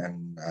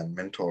and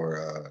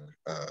mentor,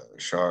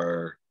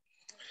 Charlene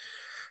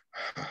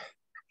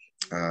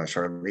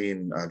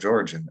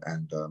George,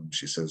 and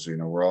she says, you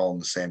know, we're all in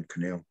the same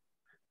canoe,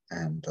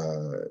 and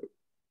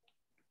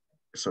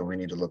so we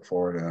need to look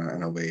forward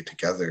in a way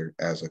together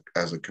as a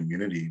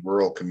community.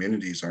 Rural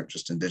communities aren't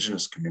just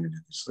Indigenous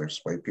communities.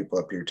 There's white people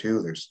up here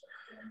too. There's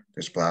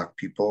Black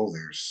people.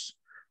 There's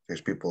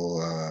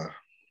people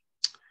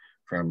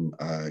from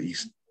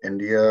East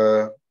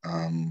India.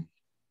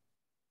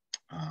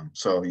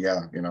 So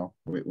yeah, you know,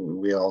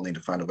 we all need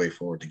to find a way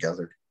forward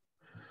together.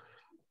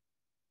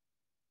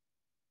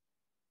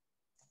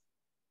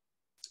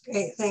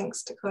 Great,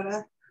 thanks,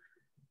 Dakota.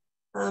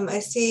 I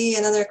see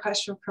another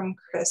question from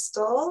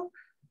Crystal.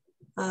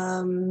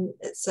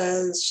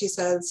 She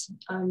says,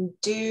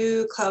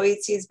 do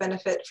Klawitsis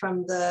benefit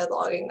from the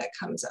logging that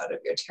comes out of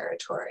your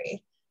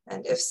territory?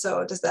 And if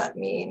so, does that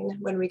mean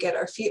when we get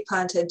our feet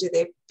planted, do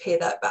they pay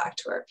that back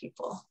to our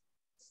people?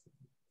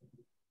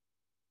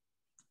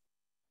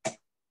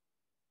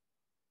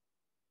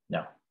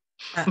 No.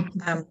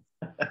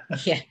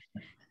 Yeah.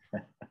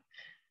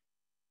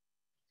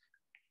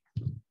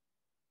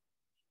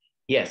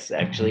 Yes,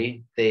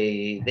 actually,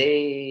 they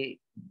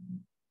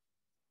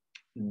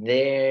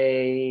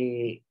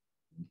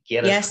get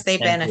yes, they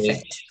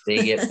benefit.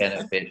 They get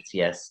benefits.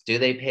 Yes. Do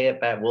they pay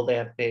it back? Will they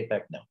have to pay it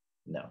back?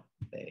 No,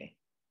 they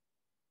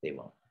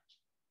won't.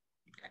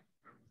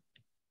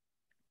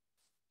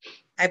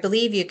 I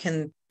believe you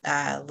can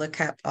look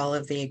up all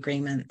of the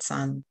agreements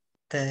on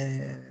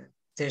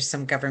there's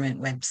some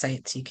government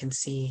websites. You can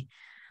see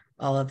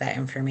all of that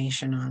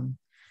information on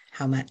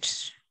how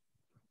much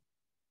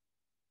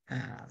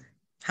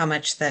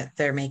that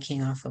they're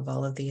making off of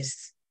all of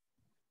these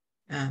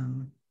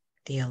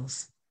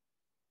deals.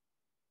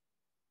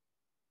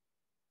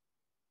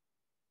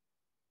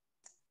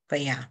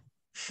 But yeah,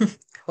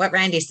 what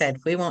Randy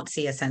said, we won't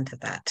see a cent of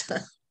that.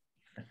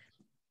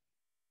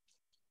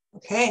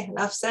 Okay,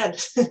 enough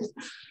said.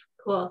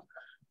 Cool.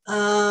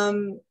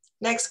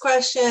 Next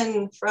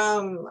question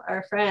from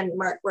our friend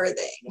Mark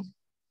Worthing.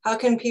 How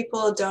can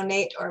people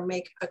donate or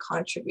make a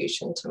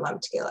contribution to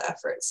Mamtagila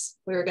efforts?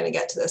 We were going to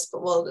get to this,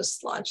 but we'll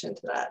just launch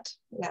into that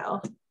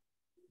now.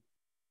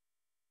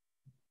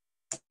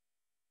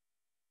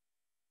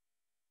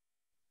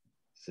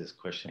 This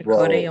question.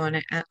 Dakota, you want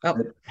to? Oh,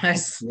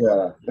 yes.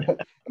 Yeah.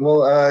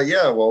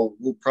 Well,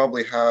 we'll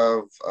probably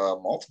have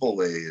multiple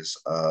ways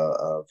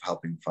of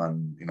helping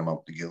fund, you know,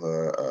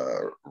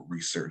 Mamtagila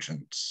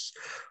resurgence.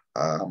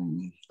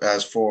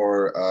 As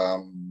for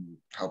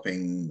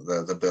helping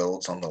the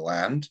builds on the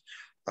land,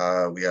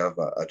 we have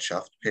a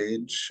Chuft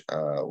page,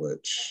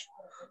 which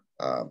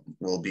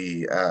will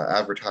be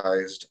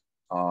advertised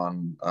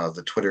on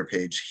the Twitter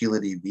page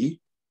HelaDV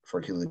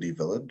for HelaD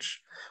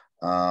Village.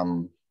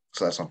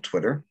 So that's on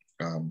Twitter.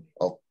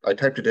 I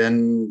typed it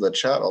in the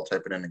chat. I'll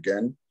type it in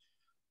again.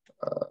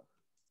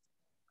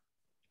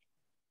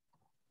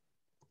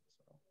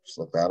 Just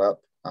look that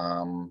up.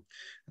 And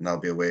that'll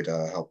be a way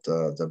to help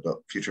the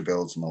future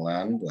builds on the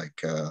land.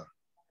 Like,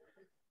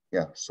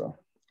 yeah, so,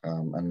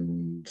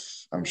 and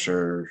I'm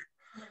sure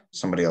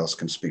somebody else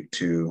can speak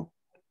to,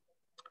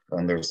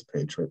 and there's the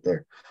page right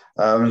there.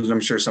 I'm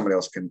sure somebody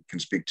else can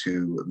speak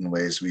to in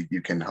ways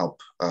you can help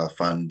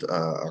fund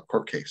our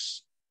court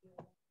case.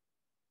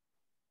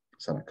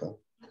 Seneca.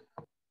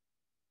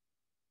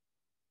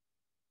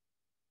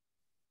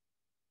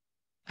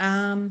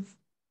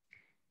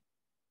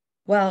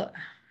 Well,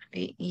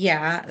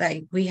 yeah,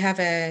 like we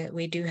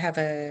do have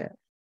a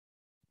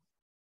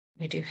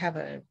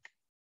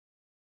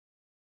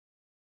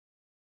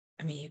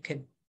I mean, you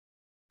could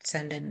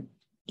send an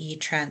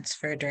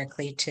e-transfer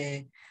directly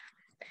to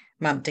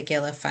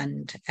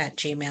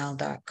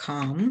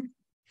mamtagilafund@gmail.com.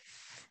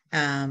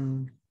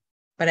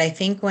 But I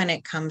think when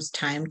it comes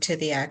time to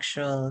the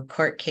actual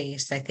court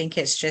case, I think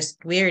it's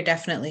just, we are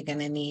definitely going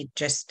to need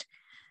just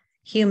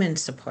human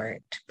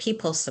support,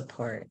 people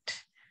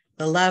support,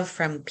 the love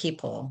from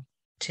people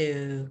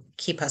to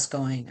keep us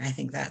going. I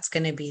think that's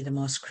going to be the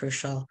most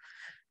crucial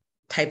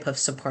type of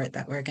support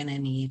that we're going to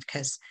need,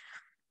 because,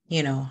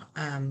 you know,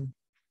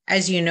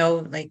 as you know,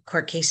 like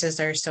court cases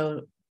are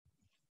so,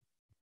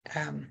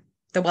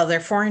 they're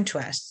foreign to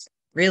us,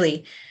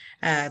 really.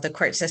 The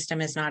court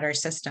system is not our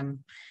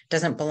system,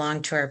 doesn't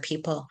belong to our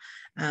people.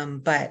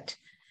 But,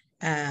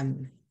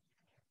 you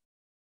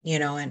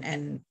know,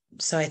 and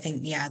so I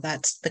think, yeah,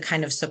 that's the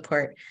kind of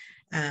support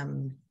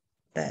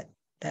that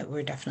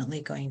we're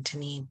definitely going to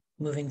need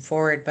moving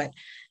forward. But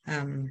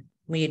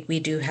we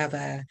do have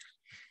an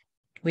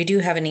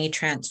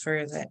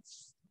e-transfer that,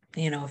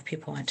 you know, if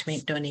people want to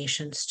make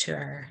donations to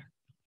our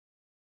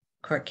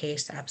court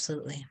case,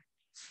 absolutely.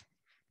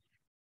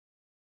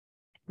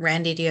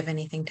 Randy, do you have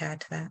anything to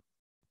add to that?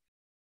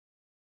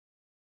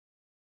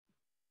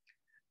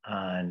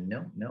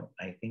 No,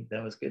 I think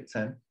that was good,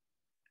 son.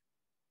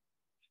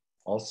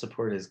 All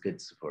support is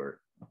good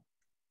support.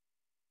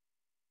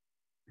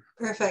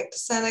 Perfect.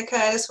 Seneca,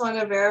 I just want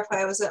to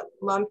verify, was it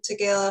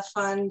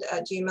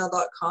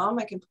mamtagilafund@gmail.com?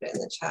 I can put it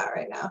in the chat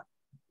right now.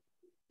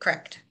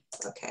 Correct.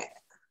 Okay.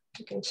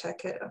 You can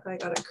check it if I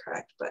got it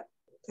correct, but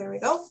there we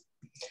go.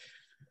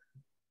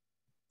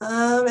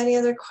 Any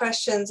other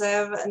questions? I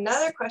have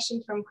another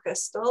question from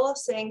Crystal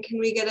saying, can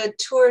we get a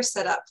tour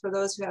set up for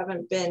those who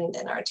haven't been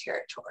in our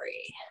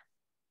territory?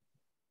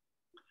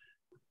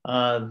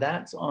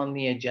 That's on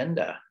the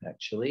agenda,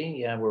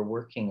 actually. Yeah, we're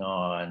working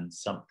on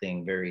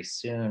something very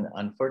soon.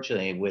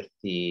 Unfortunately, with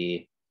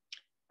the,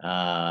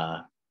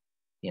 coming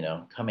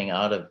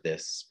out of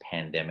this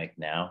pandemic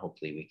now,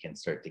 hopefully we can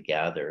start to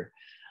gather.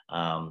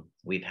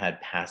 We've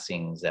had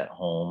passings at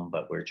home,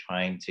 but we're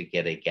trying to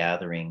get a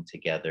gathering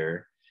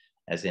together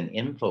as an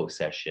info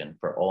session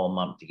for all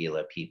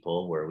Mamtagila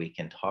people where we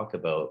can talk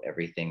about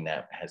everything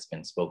that has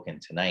been spoken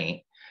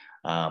tonight.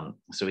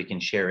 So we can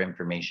share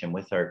information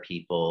with our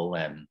people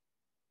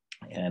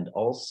and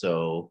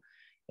also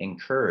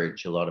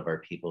encourage a lot of our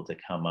people to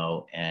come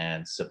out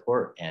and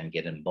support and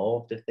get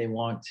involved if they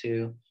want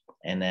to.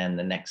 And then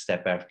the next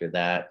step after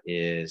that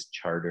is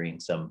chartering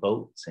some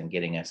boats and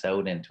getting us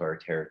out into our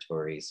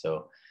territory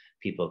so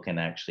people can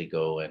actually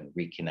go and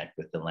reconnect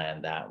with the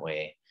land that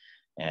way.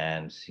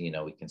 And,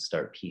 we can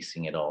start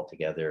piecing it all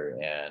together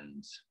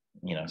and,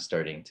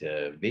 starting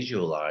to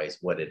visualize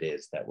what it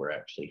is that we're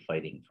actually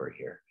fighting for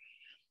here.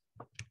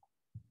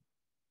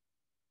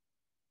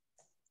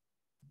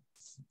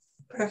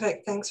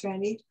 Perfect. Thanks,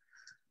 Randy.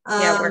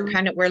 Yeah,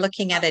 we're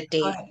looking at a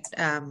date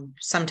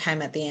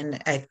sometime at the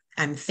end.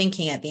 I'm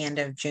thinking at the end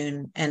of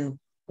June, and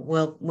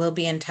we'll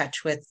be in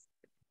touch with,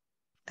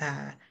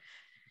 I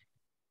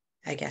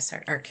guess,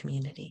 our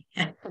community.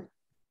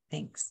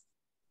 Thanks.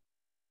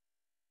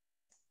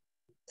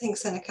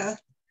 Thanks, Seneca.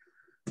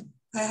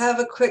 I have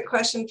a quick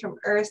question from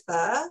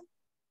Eartha.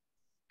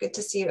 Good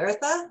to see you,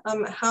 Eartha.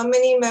 How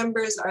many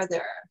members are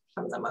there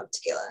from the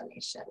Mamtagila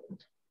Nation?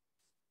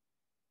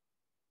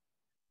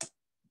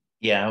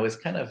 Yeah, I was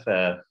kind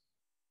of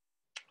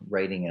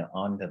writing it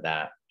onto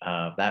that.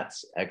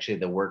 That's actually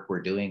the work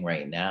we're doing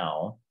right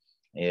now,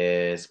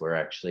 is we're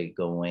actually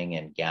going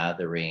and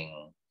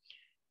gathering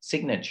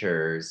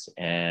signatures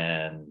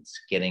and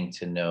getting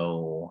to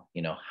know,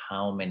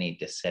 how many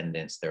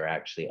descendants there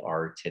actually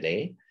are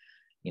today.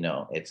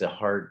 It's a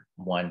hard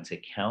one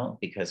to count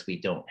because we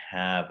don't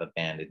have a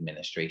band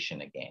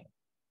administration again.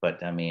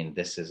 But I mean,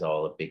 this is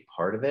all a big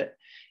part of it,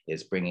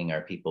 is bringing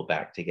our people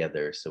back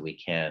together so we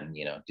can,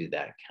 do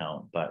that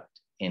count. But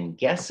in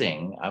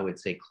guessing, I would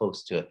say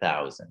close to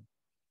 1,000.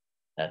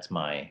 That's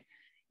my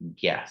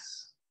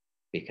guess,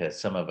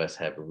 because some of us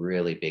have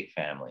really big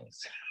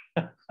families.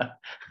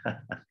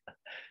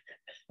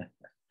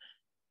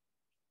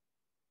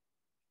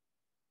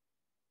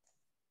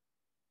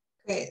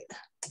 Great.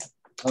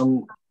 I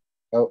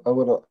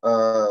would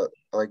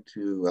like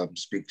to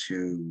speak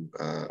to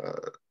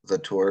the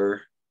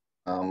tour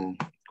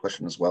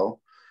question as well.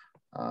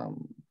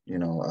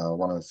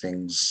 One of the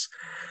things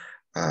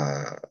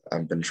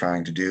I've been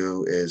trying to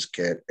do is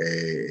get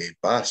a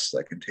bus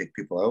that can take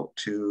people out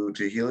to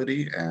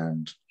Hereditary,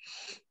 and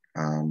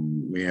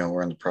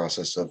we're in the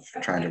process of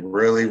trying to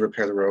really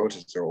repair the roads.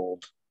 It's their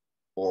old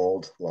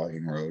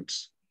logging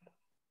roads,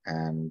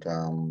 and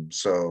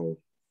so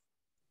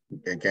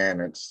again,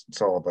 it's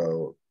all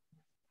about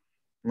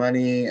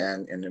money,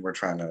 and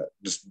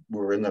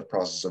we're in the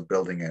process of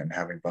building it and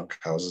having bunk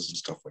houses and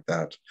stuff like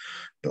that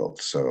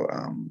built. So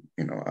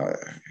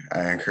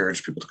I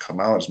encourage people to come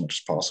out as much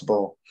as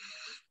possible,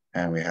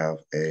 and we have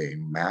a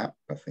map.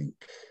 I think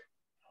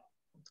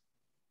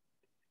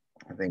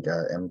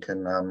M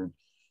can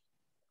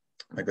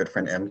my good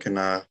friend M can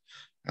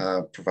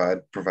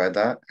provide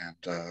that, and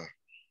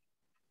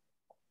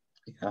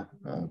yeah.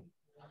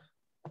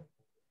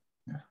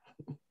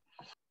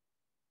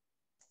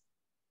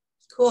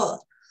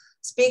 Cool.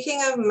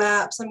 Speaking of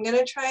maps, I'm going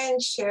to try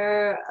and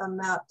share a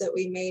map that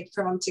we made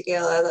for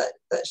Mamtagila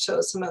that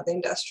shows some of the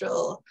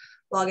industrial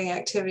logging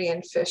activity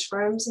and fish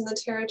farms in the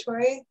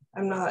territory.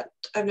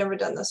 I've never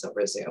done this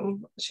over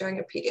Zoom, sharing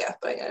a PDF,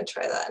 but I'm going to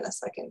try that in a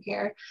second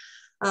here.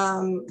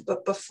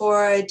 But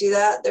before I do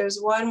that,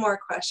 there's one more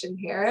question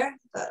here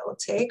that we'll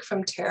take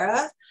from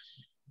Tara.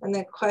 And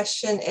the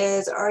question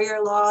is, are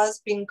your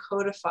laws being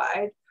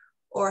codified,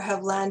 or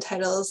have land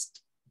titles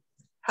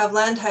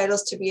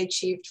to be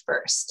achieved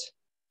first?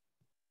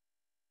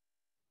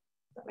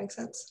 That makes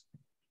sense.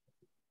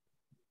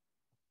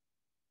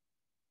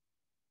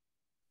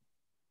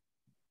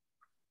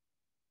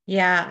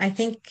 Yeah, I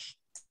think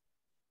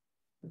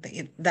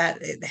that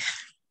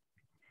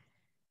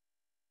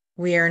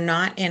we are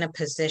not in a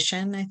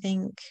position, I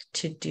think,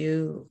 to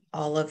do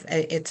all of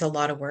it. It's a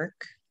lot of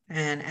work.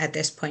 And at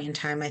this point in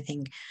time, I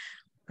think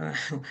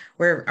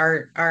we're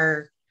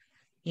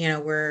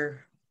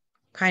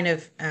kind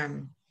of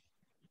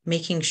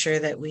making sure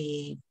that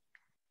we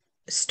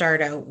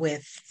start out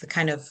with the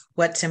kind of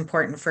what's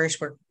important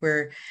first.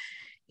 We're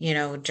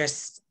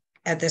just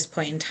at this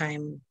point in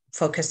time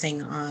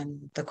focusing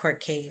on the court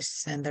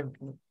case and the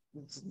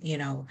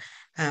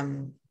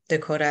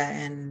Dakota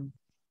and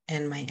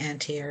my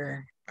auntie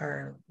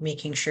are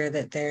making sure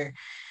that they're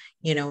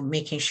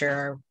making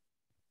sure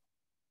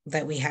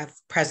that we have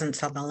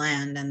presence on the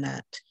land, and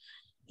that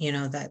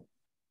that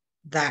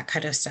that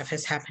kind of stuff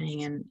is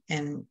happening,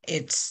 and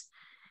it's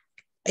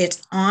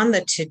on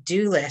the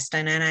to-do list,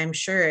 and I'm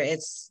sure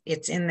it's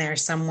in there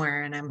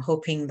somewhere, and I'm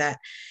hoping that,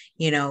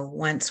 you know,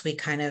 once we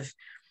kind of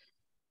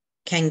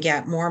can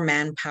get more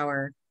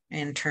manpower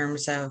in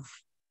terms of,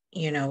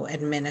 you know,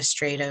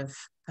 administrative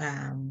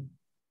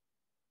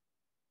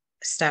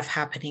stuff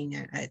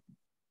happening,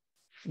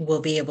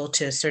 we'll be able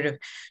to sort of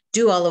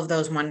do all of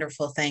those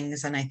wonderful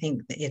things. And I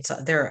think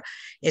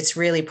it's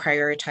really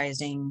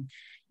prioritizing,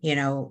 you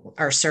know,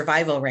 our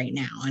survival right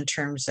now in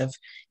terms of,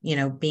 you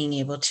know, being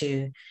able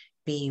to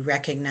be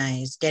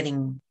recognized,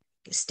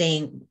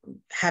 staying,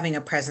 having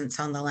a presence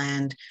on the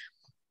land,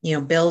 you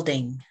know,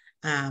 building,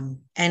 and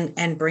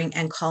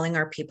calling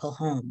our people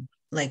home.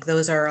 Like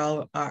those are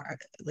all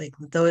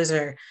those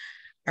are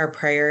our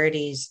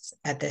priorities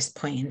at this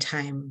point in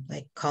time,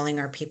 like calling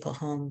our people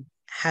home,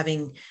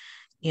 having,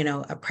 you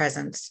know, a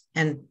presence.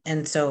 And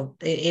so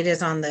it is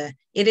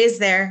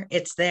there,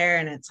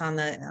 and it's on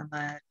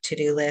the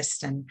to-do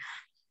list. And,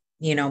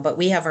 you know, but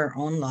we have our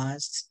own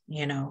laws,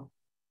 you know,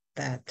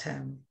 that,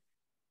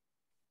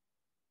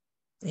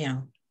 you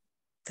know,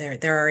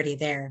 they're already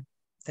there.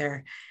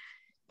 They're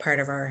part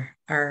of our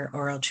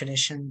oral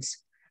traditions.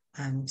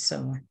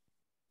 So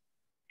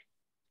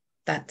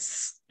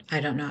that's, I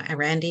don't know.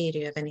 Rande, do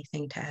you have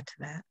anything to add to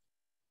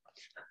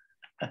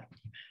that?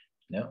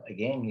 No,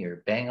 again,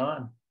 you're bang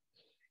on.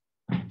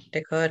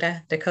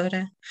 Dakota.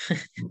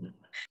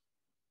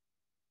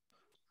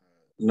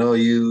 No,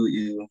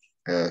 you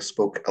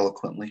spoke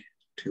eloquently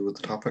too with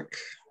the topic,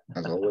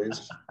 as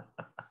always.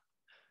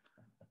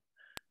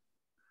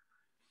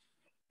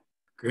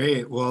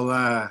 Great.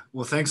 Well,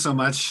 thanks so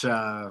much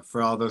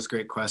for all those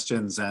great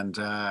questions and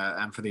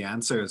for the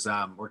answers.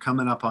 We're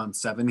coming up on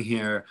 7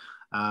 here.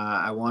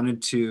 I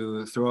wanted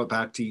to throw it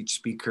back to each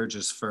speaker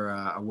just for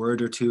a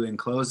word or two in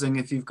closing,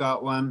 if you've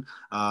got one.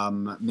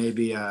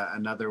 Maybe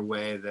another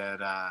way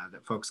that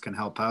folks can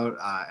help out.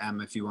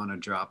 Em, if you want to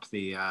drop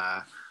the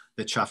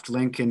chuffed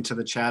link into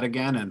the chat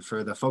again. And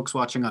for the folks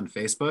watching on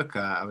Facebook,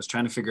 I was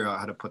trying to figure out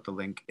how to put the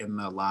link in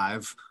the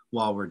live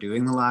while we're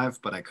doing the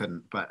live, but I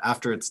couldn't. But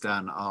after it's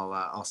done,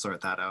 I'll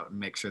sort that out and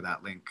make sure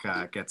that link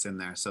gets in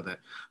there so that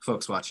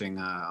folks watching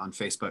on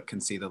Facebook can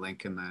see the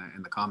link in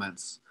the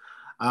comments.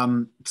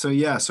 So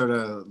yeah, sort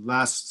of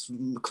last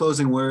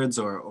closing words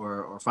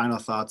or final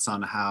thoughts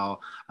on how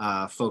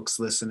folks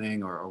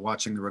listening or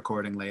watching the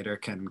recording later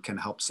can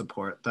help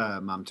support the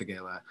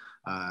Mamtegela.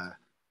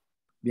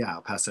 Yeah,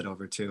 I'll pass it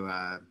over to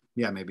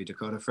maybe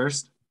Dakota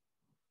first.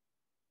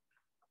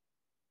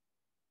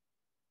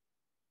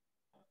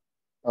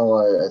 Oh,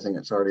 I think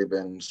it's already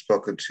been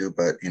spoken to,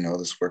 but you know,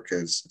 this work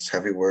it's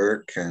heavy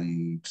work,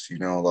 and you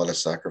know, a lot of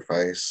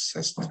sacrifice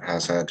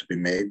has had to be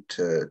made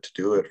to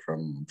do it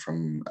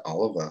from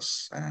all of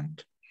us,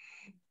 and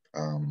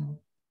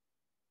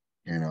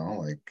you know,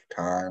 like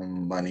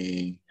time,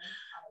 money.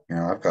 You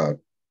know, I've got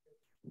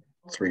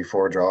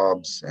 3-4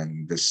 jobs,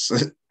 and this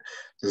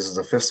this is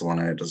the 5th one,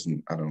 and it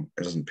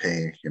doesn't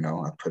pay. You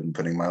know, I've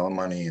putting my own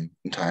money and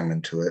time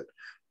into it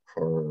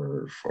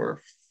for 4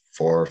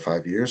 or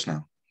 5 years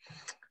now.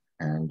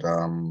 And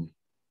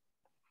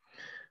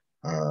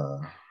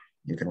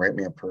you can write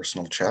me a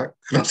personal check.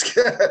 But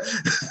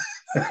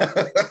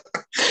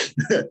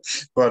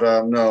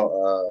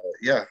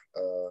yeah,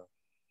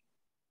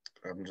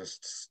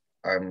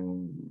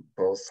 I'm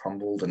both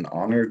humbled and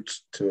honored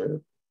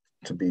to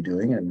be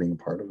doing it and being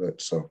part of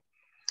it. So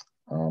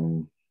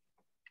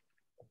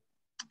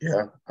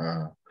yeah,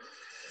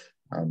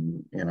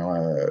 you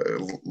know,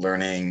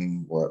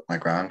 learning what my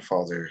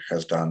grandfather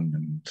has done,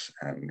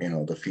 and you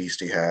know, the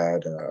feast he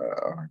had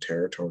on our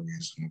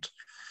territories, and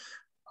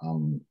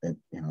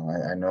you know,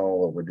 I know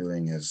what we're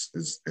doing is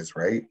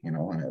right, you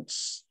know,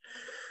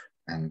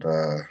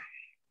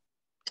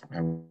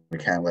 and we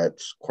can't let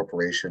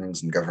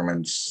corporations and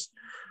governments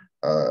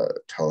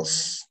tell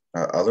us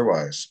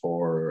otherwise,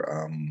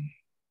 or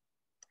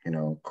you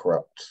know,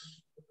 corrupt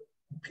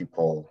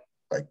people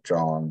like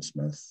John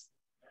Smith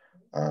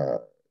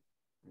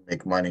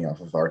make money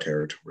off of our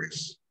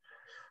territories,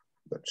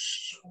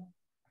 which,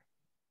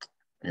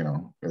 you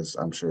know,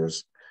 I'm sure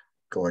is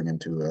going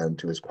into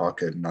his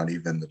pocket, not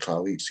even the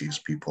Tla'awi'tsi's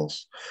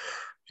peoples,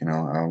 you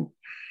know.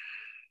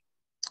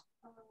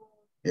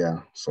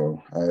 Yeah,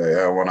 so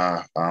I want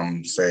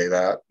to say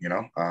that, you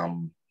know,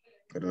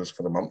 it was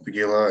for the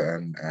Mamtegela,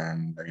 and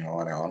you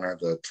know, and I honor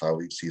the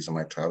Tla'awi'tsi's on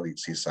my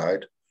Tla'awi'tsi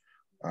side.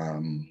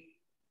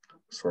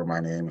 That's where my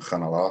name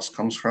Khanalas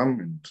comes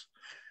from,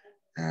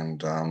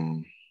 and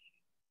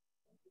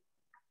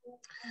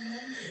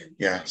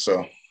yeah,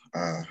 so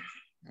you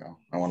know,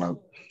 I want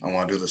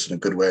to do this in a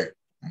good way,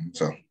 and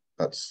so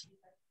that's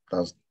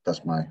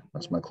my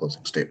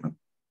closing statement.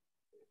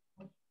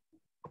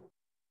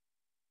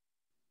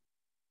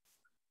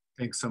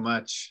 Thanks so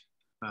much,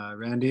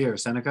 Rande or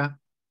Seneca.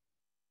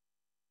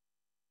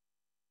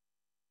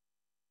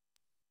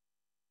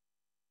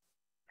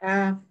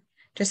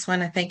 Just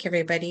want to thank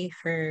everybody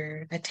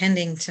for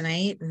attending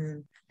tonight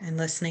and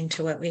listening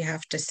to what we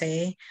have to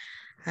say.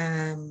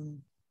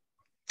 And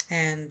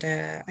And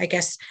I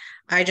guess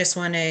I just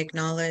want to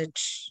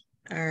acknowledge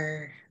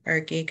our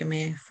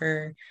Gigame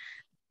for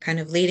kind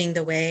of leading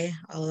the way,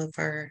 all of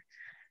our,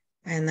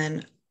 and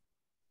then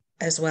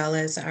as well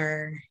as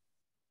our,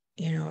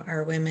 you know,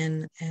 our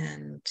women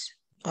and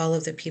all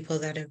of the people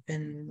that have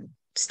been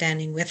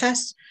standing with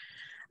us.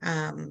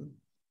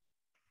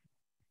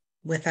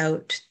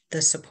 Without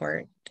the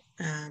support,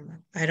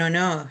 I don't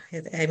know.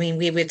 I mean,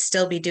 we would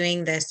still be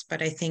doing this,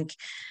 but I think,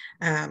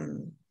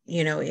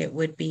 you know, it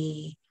would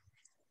be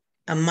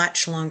a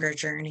much longer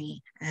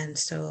journey. And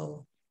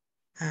so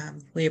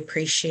we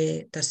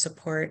appreciate the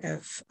support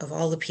of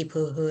all the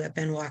people who have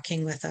been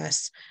walking with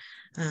us.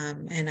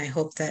 And I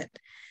hope that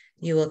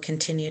you will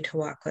continue to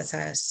walk with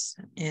us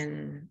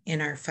in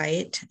our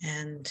fight.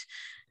 And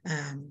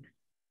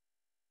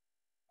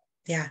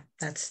yeah,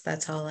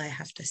 that's all I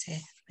have to say.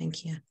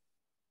 Thank you.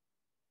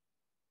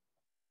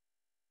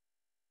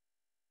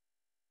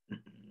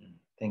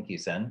 Thank you,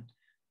 Sen.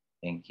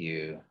 Thank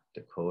you,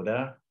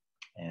 Dakota.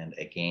 And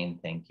again,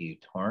 thank you,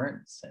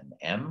 Torrance and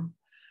M,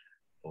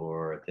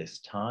 for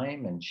this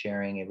time and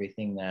sharing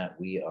everything that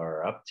we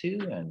are up to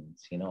and,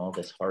 you know, all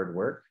this hard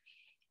work.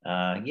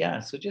 Yeah,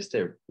 so just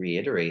to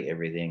reiterate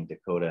everything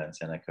Dakota and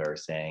Seneca are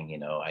saying, you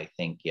know, I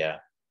think, yeah,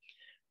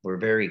 we're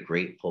very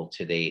grateful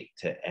to date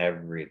to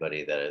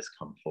everybody that has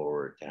come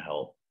forward to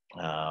help.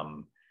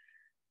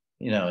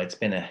 You know, it's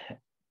been a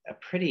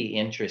pretty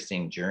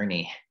interesting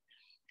journey.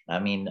 I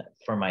mean,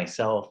 for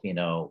myself, you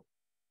know,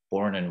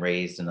 born and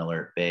raised in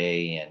Alert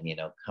Bay and, you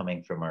know,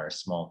 coming from our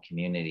small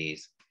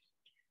communities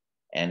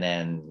and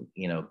then,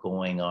 you know,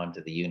 going on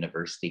to the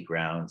university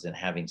grounds and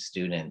having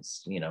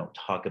students, you know,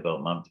 talk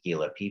about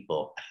Mamtagila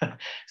people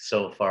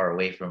so far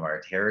away from our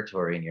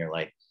territory. And you're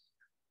like,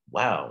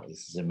 wow,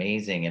 this is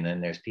amazing. And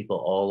then there's people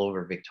all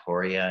over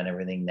Victoria and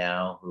everything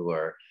now who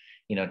are,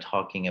 you know,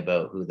 talking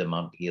about who the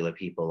Mamtagila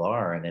people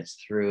are. And it's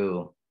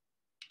through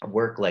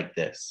work like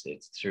this.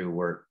 It's through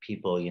work,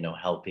 people, you know,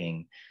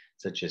 helping,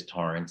 such as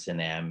Torrance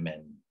and M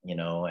and, you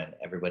know, and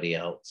everybody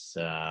else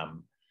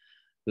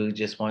who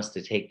just wants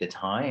to take the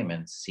time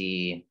and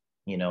see,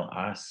 you know,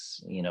 us,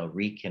 you know,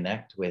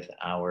 reconnect with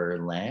our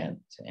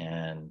land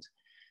and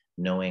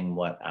knowing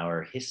what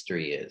our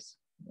history is.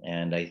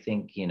 And I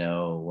think, you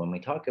know, when we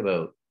talk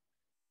about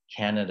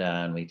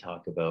Canada and we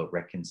talk about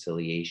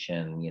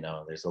reconciliation, you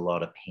know, there's a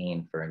lot of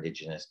pain for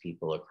Indigenous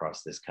people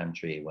across this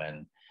country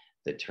when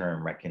the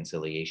term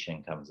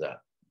reconciliation comes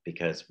up,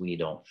 because we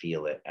don't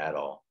feel it at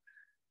all.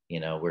 You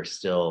know, we're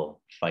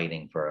still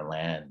fighting for our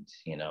land.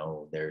 You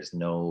know, there's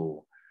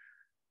no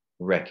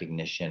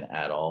recognition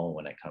at all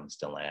when it comes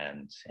to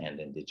land and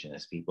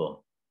Indigenous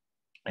people.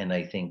 And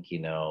I think, you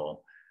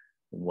know,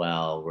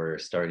 while we're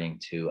starting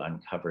to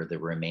uncover the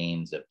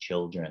remains of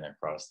children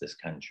across this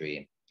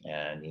country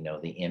and, you know,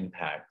 the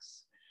impact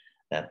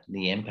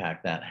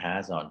that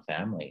has on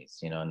families,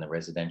 you know, and the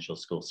residential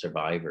school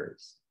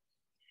survivors,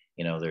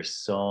 you know, there's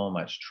so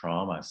much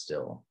trauma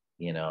still,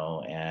 you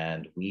know,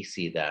 and we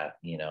see that,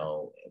 you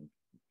know,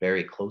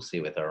 very closely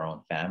with our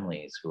own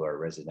families who are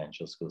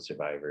residential school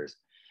survivors.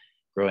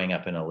 Growing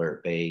up in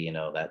Alert Bay, you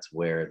know, that's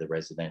where the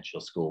residential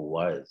school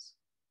was,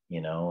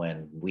 you know,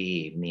 and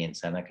me and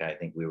Seneca, I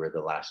think we were the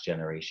last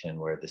generation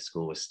where the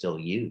school was still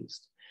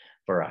used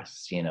for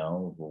us, you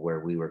know,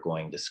 where we were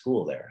going to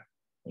school there,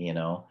 you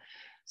know.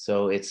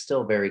 So it's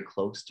still very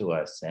close to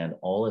us. And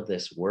all of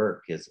this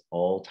work is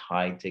all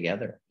tied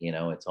together. You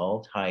know, it's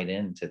all tied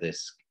into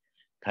this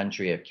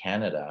country of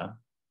Canada,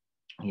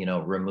 you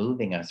know,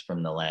 removing us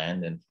from the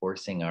land and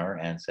forcing our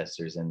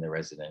ancestors in the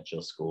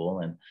residential school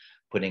and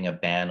putting a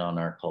ban on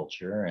our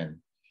culture and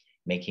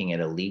making it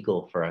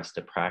illegal for us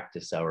to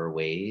practice our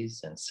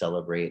ways and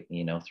celebrate,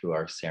 you know, through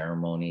our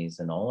ceremonies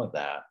and all of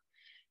that.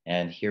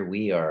 And here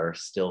we are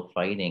still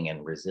fighting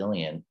and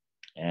resilient.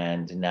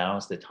 And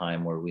now's the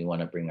time where we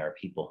want to bring our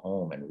people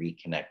home and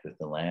reconnect with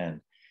the land.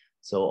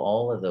 So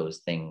all of those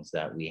things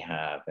that we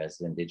have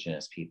as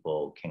Indigenous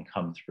people can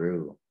come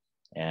through,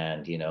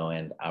 and, you know,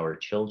 and our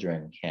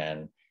children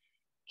can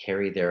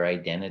carry their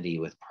identity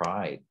with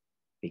pride,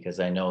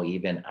 because I know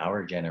even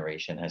our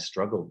generation has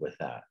struggled with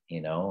that, you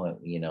know,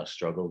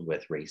 struggled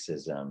with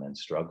racism and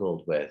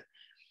struggled with,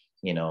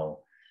 you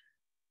know,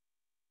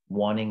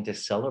 wanting to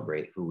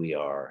celebrate who we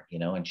are, you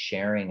know, and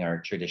sharing our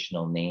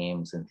traditional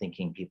names and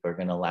thinking people are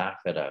going to laugh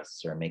at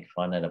us or make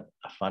fun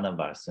of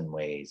us in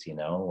ways, you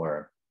know,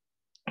 or,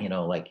 you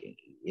know, like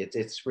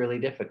it's really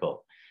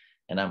difficult.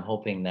 And I'm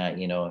hoping that,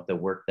 you know, the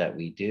work that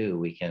we do,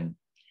 we can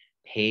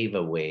pave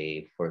a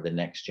way for the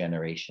next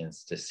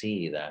generations to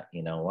see that,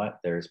 you know what,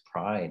 there's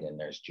pride and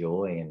there's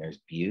joy and there's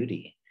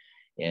beauty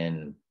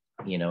in,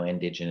 you know,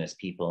 Indigenous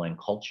people and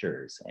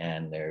cultures.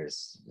 And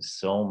there's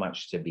so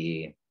much to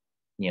be,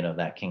 you know,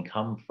 that can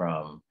come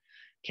from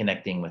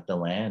connecting with the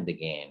land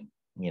again,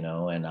 you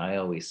know. And I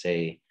always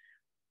say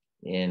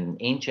in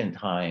ancient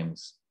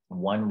times,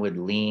 one would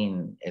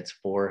lean its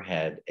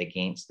forehead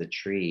against the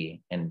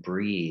tree and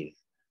breathe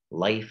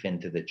life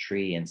into the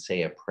tree and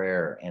say a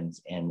prayer, and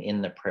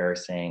in the prayer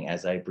saying,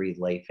 as I breathe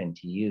life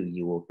into you,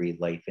 you will breathe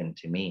life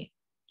into me.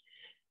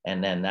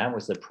 And then that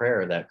was the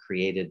prayer that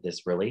created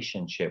this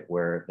relationship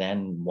where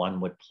then one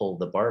would pull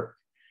the bark.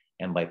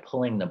 And by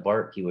pulling the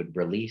bark, you would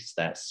release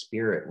that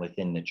spirit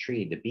within the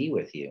tree to be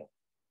with you.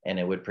 And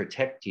it would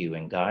protect you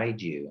and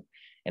guide you.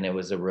 And it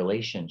was a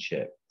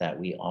relationship that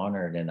we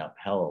honored and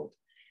upheld.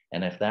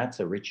 And if that's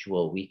a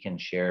ritual we can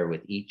share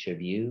with each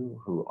of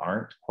you who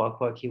aren't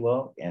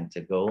Kwakwaka'wakw, and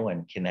to go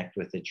and connect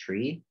with the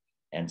tree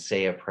and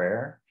say a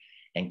prayer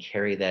and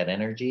carry that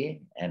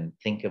energy and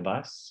think of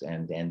us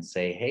and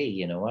say, hey,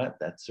 you know what,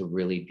 that's a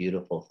really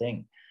beautiful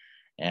thing.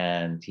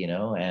 And, you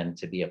know, and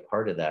to be a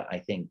part of that, I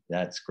think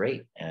that's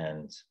great.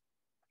 And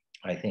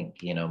I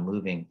think, you know,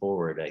 moving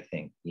forward, I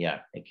think, yeah,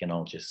 it can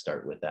all just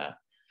start with that.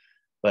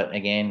 But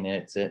again,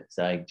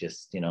 I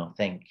just, you know,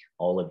 thank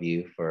all of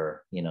you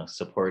for, you know,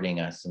 supporting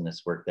us in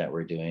this work that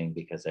we're doing,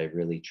 because I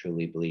really,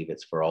 truly believe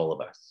it's for all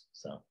of us.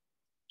 So,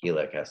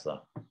 Gila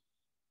Kesla.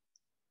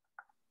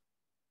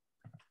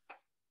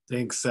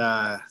 Thanks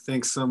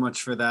so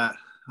much for that.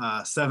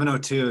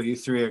 7:02, you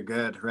three are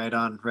good, right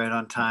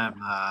on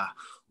time.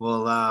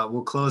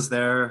 We'll close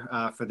there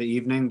for the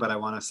evening, but I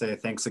want to say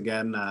thanks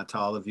again to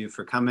all of you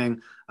for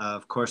coming.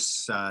 Of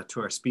course,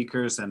 to our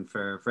speakers, and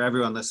for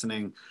everyone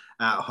listening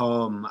at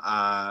home.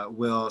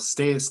 We'll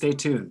stay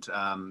tuned.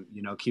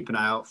 You know, keep an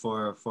eye out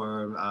for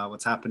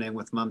what's happening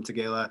with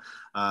Mamtagila.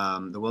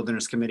 The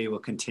Wilderness Committee will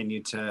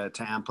continue to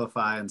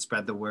amplify and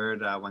spread the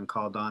word when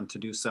called on to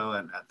do so,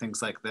 and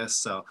things like this.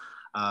 So.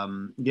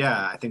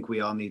 Yeah, I think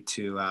we all need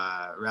to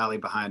rally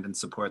behind and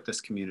support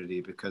this community,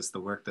 because the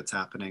work that's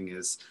happening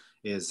is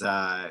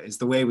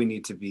the way we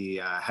need to be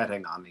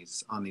heading on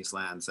these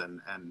lands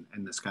and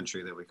in this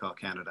country that we call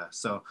Canada.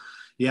 So,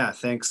 yeah,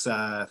 thanks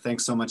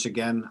so much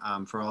again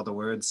for all the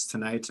words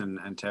tonight,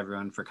 and to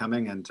everyone for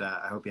coming. And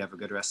I hope you have a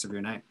good rest of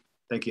your night.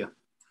 Thank you.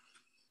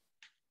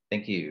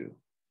 Thank you.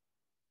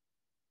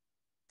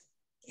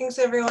 Thanks,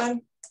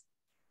 everyone.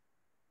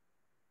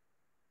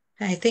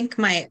 I think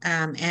my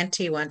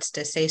auntie wants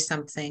to say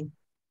something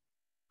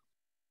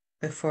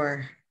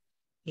before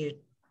you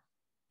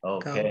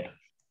Okay.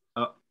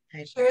 go.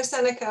 Oh. Sure,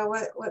 Seneca,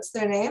 what's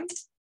their name?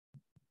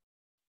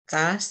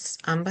 Sas,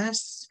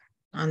 Ambas,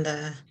 on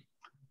the...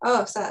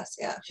 Oh, Sas,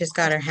 yeah. She's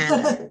got her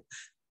hand up.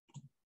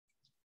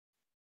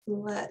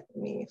 Let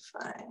me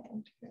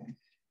find her.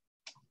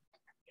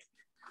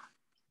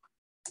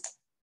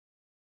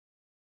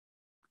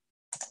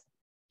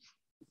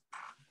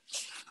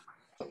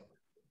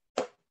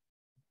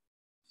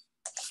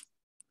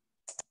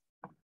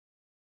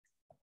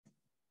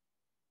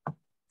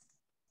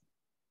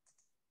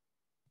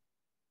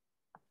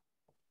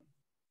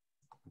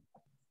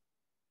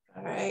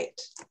 All right.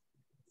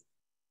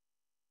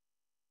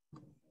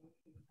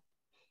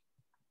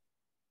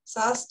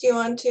 Sas, do you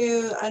want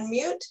to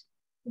unmute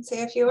and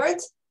say a few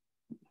words?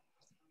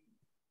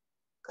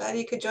 Glad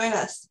you could join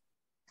us.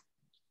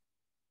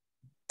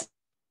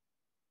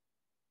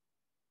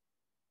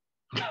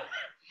 Can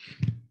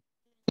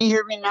you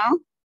hear me now?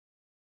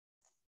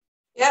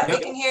 Yep, we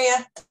can hear you.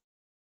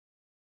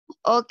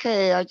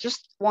 Okay, I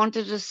just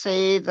wanted to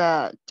say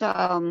that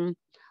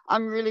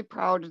I'm really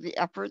proud of the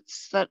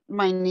efforts that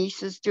my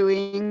niece is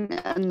doing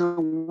and the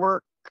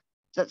work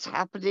that's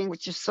happening,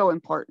 which is so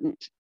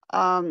important.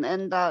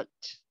 And that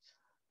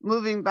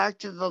moving back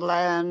to the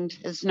land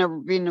has never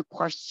been a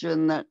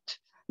question that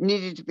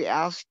needed to be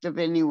asked of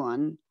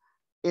anyone.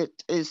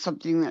 It is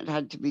something that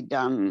had to be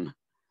done.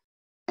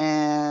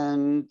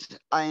 And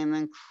I am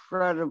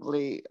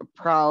incredibly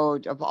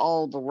proud of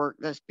all the work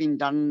that's been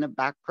done in the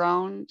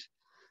background.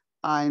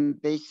 I'm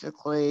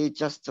basically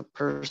just a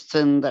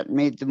person that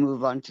made the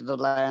move onto the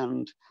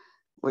land,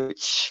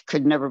 which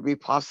could never be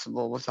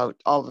possible without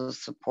all the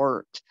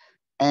support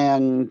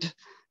and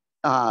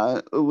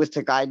with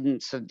the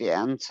guidance of the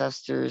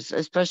ancestors,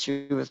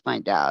 especially with my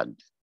dad.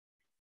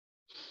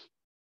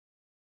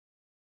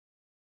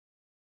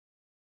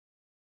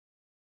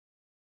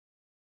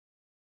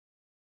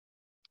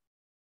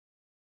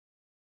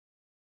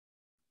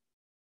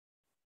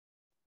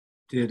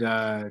 Did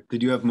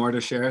you have more to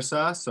share,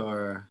 Sas,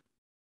 or?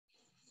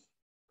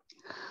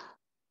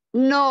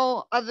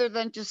 No, other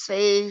than to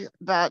say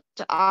that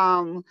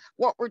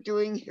what we're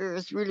doing here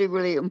is really,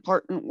 really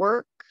important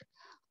work.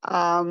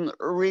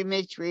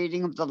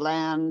 Rematriating of the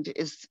land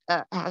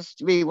has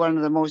to be one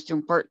of the most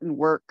important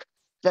work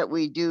that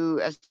we do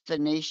as a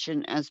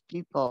nation, as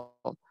people.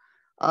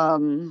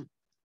 The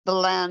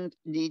land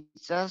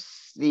needs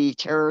us. The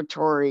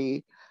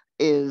territory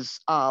is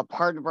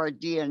part of our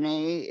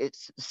DNA.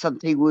 It's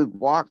something we've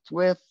walked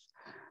with.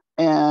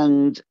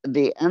 And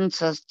the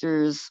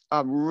ancestors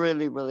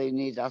really, really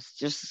need us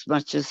just as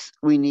much as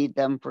we need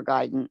them for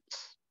guidance.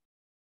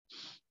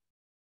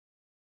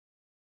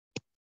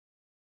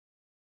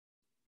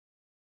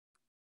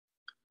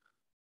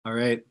 All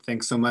right,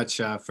 thanks so much.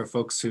 For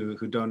folks who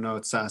don't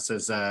know, Sas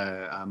is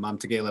a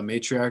Mamtagila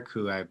matriarch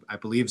who I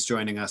believe is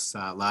joining us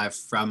live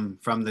from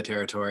the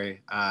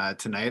territory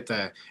tonight.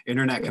 The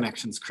internet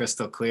connection's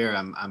crystal clear.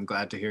 I'm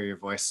glad to hear your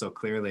voice so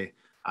clearly.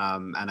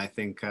 And I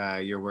think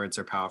your words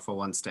are powerful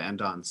ones to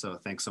end on. So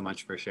thanks so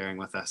much for sharing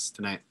with us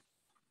tonight.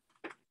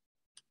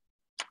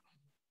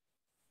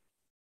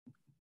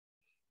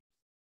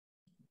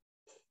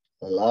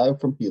 Live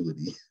from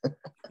Helidy.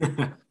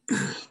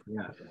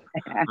 Yeah.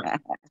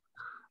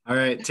 All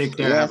right. Take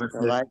care. Yes,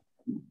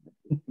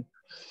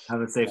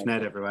 Have a safe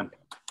night, everyone.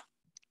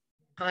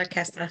 Hola,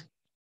 Kesta.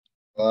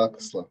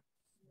 Kwakwa.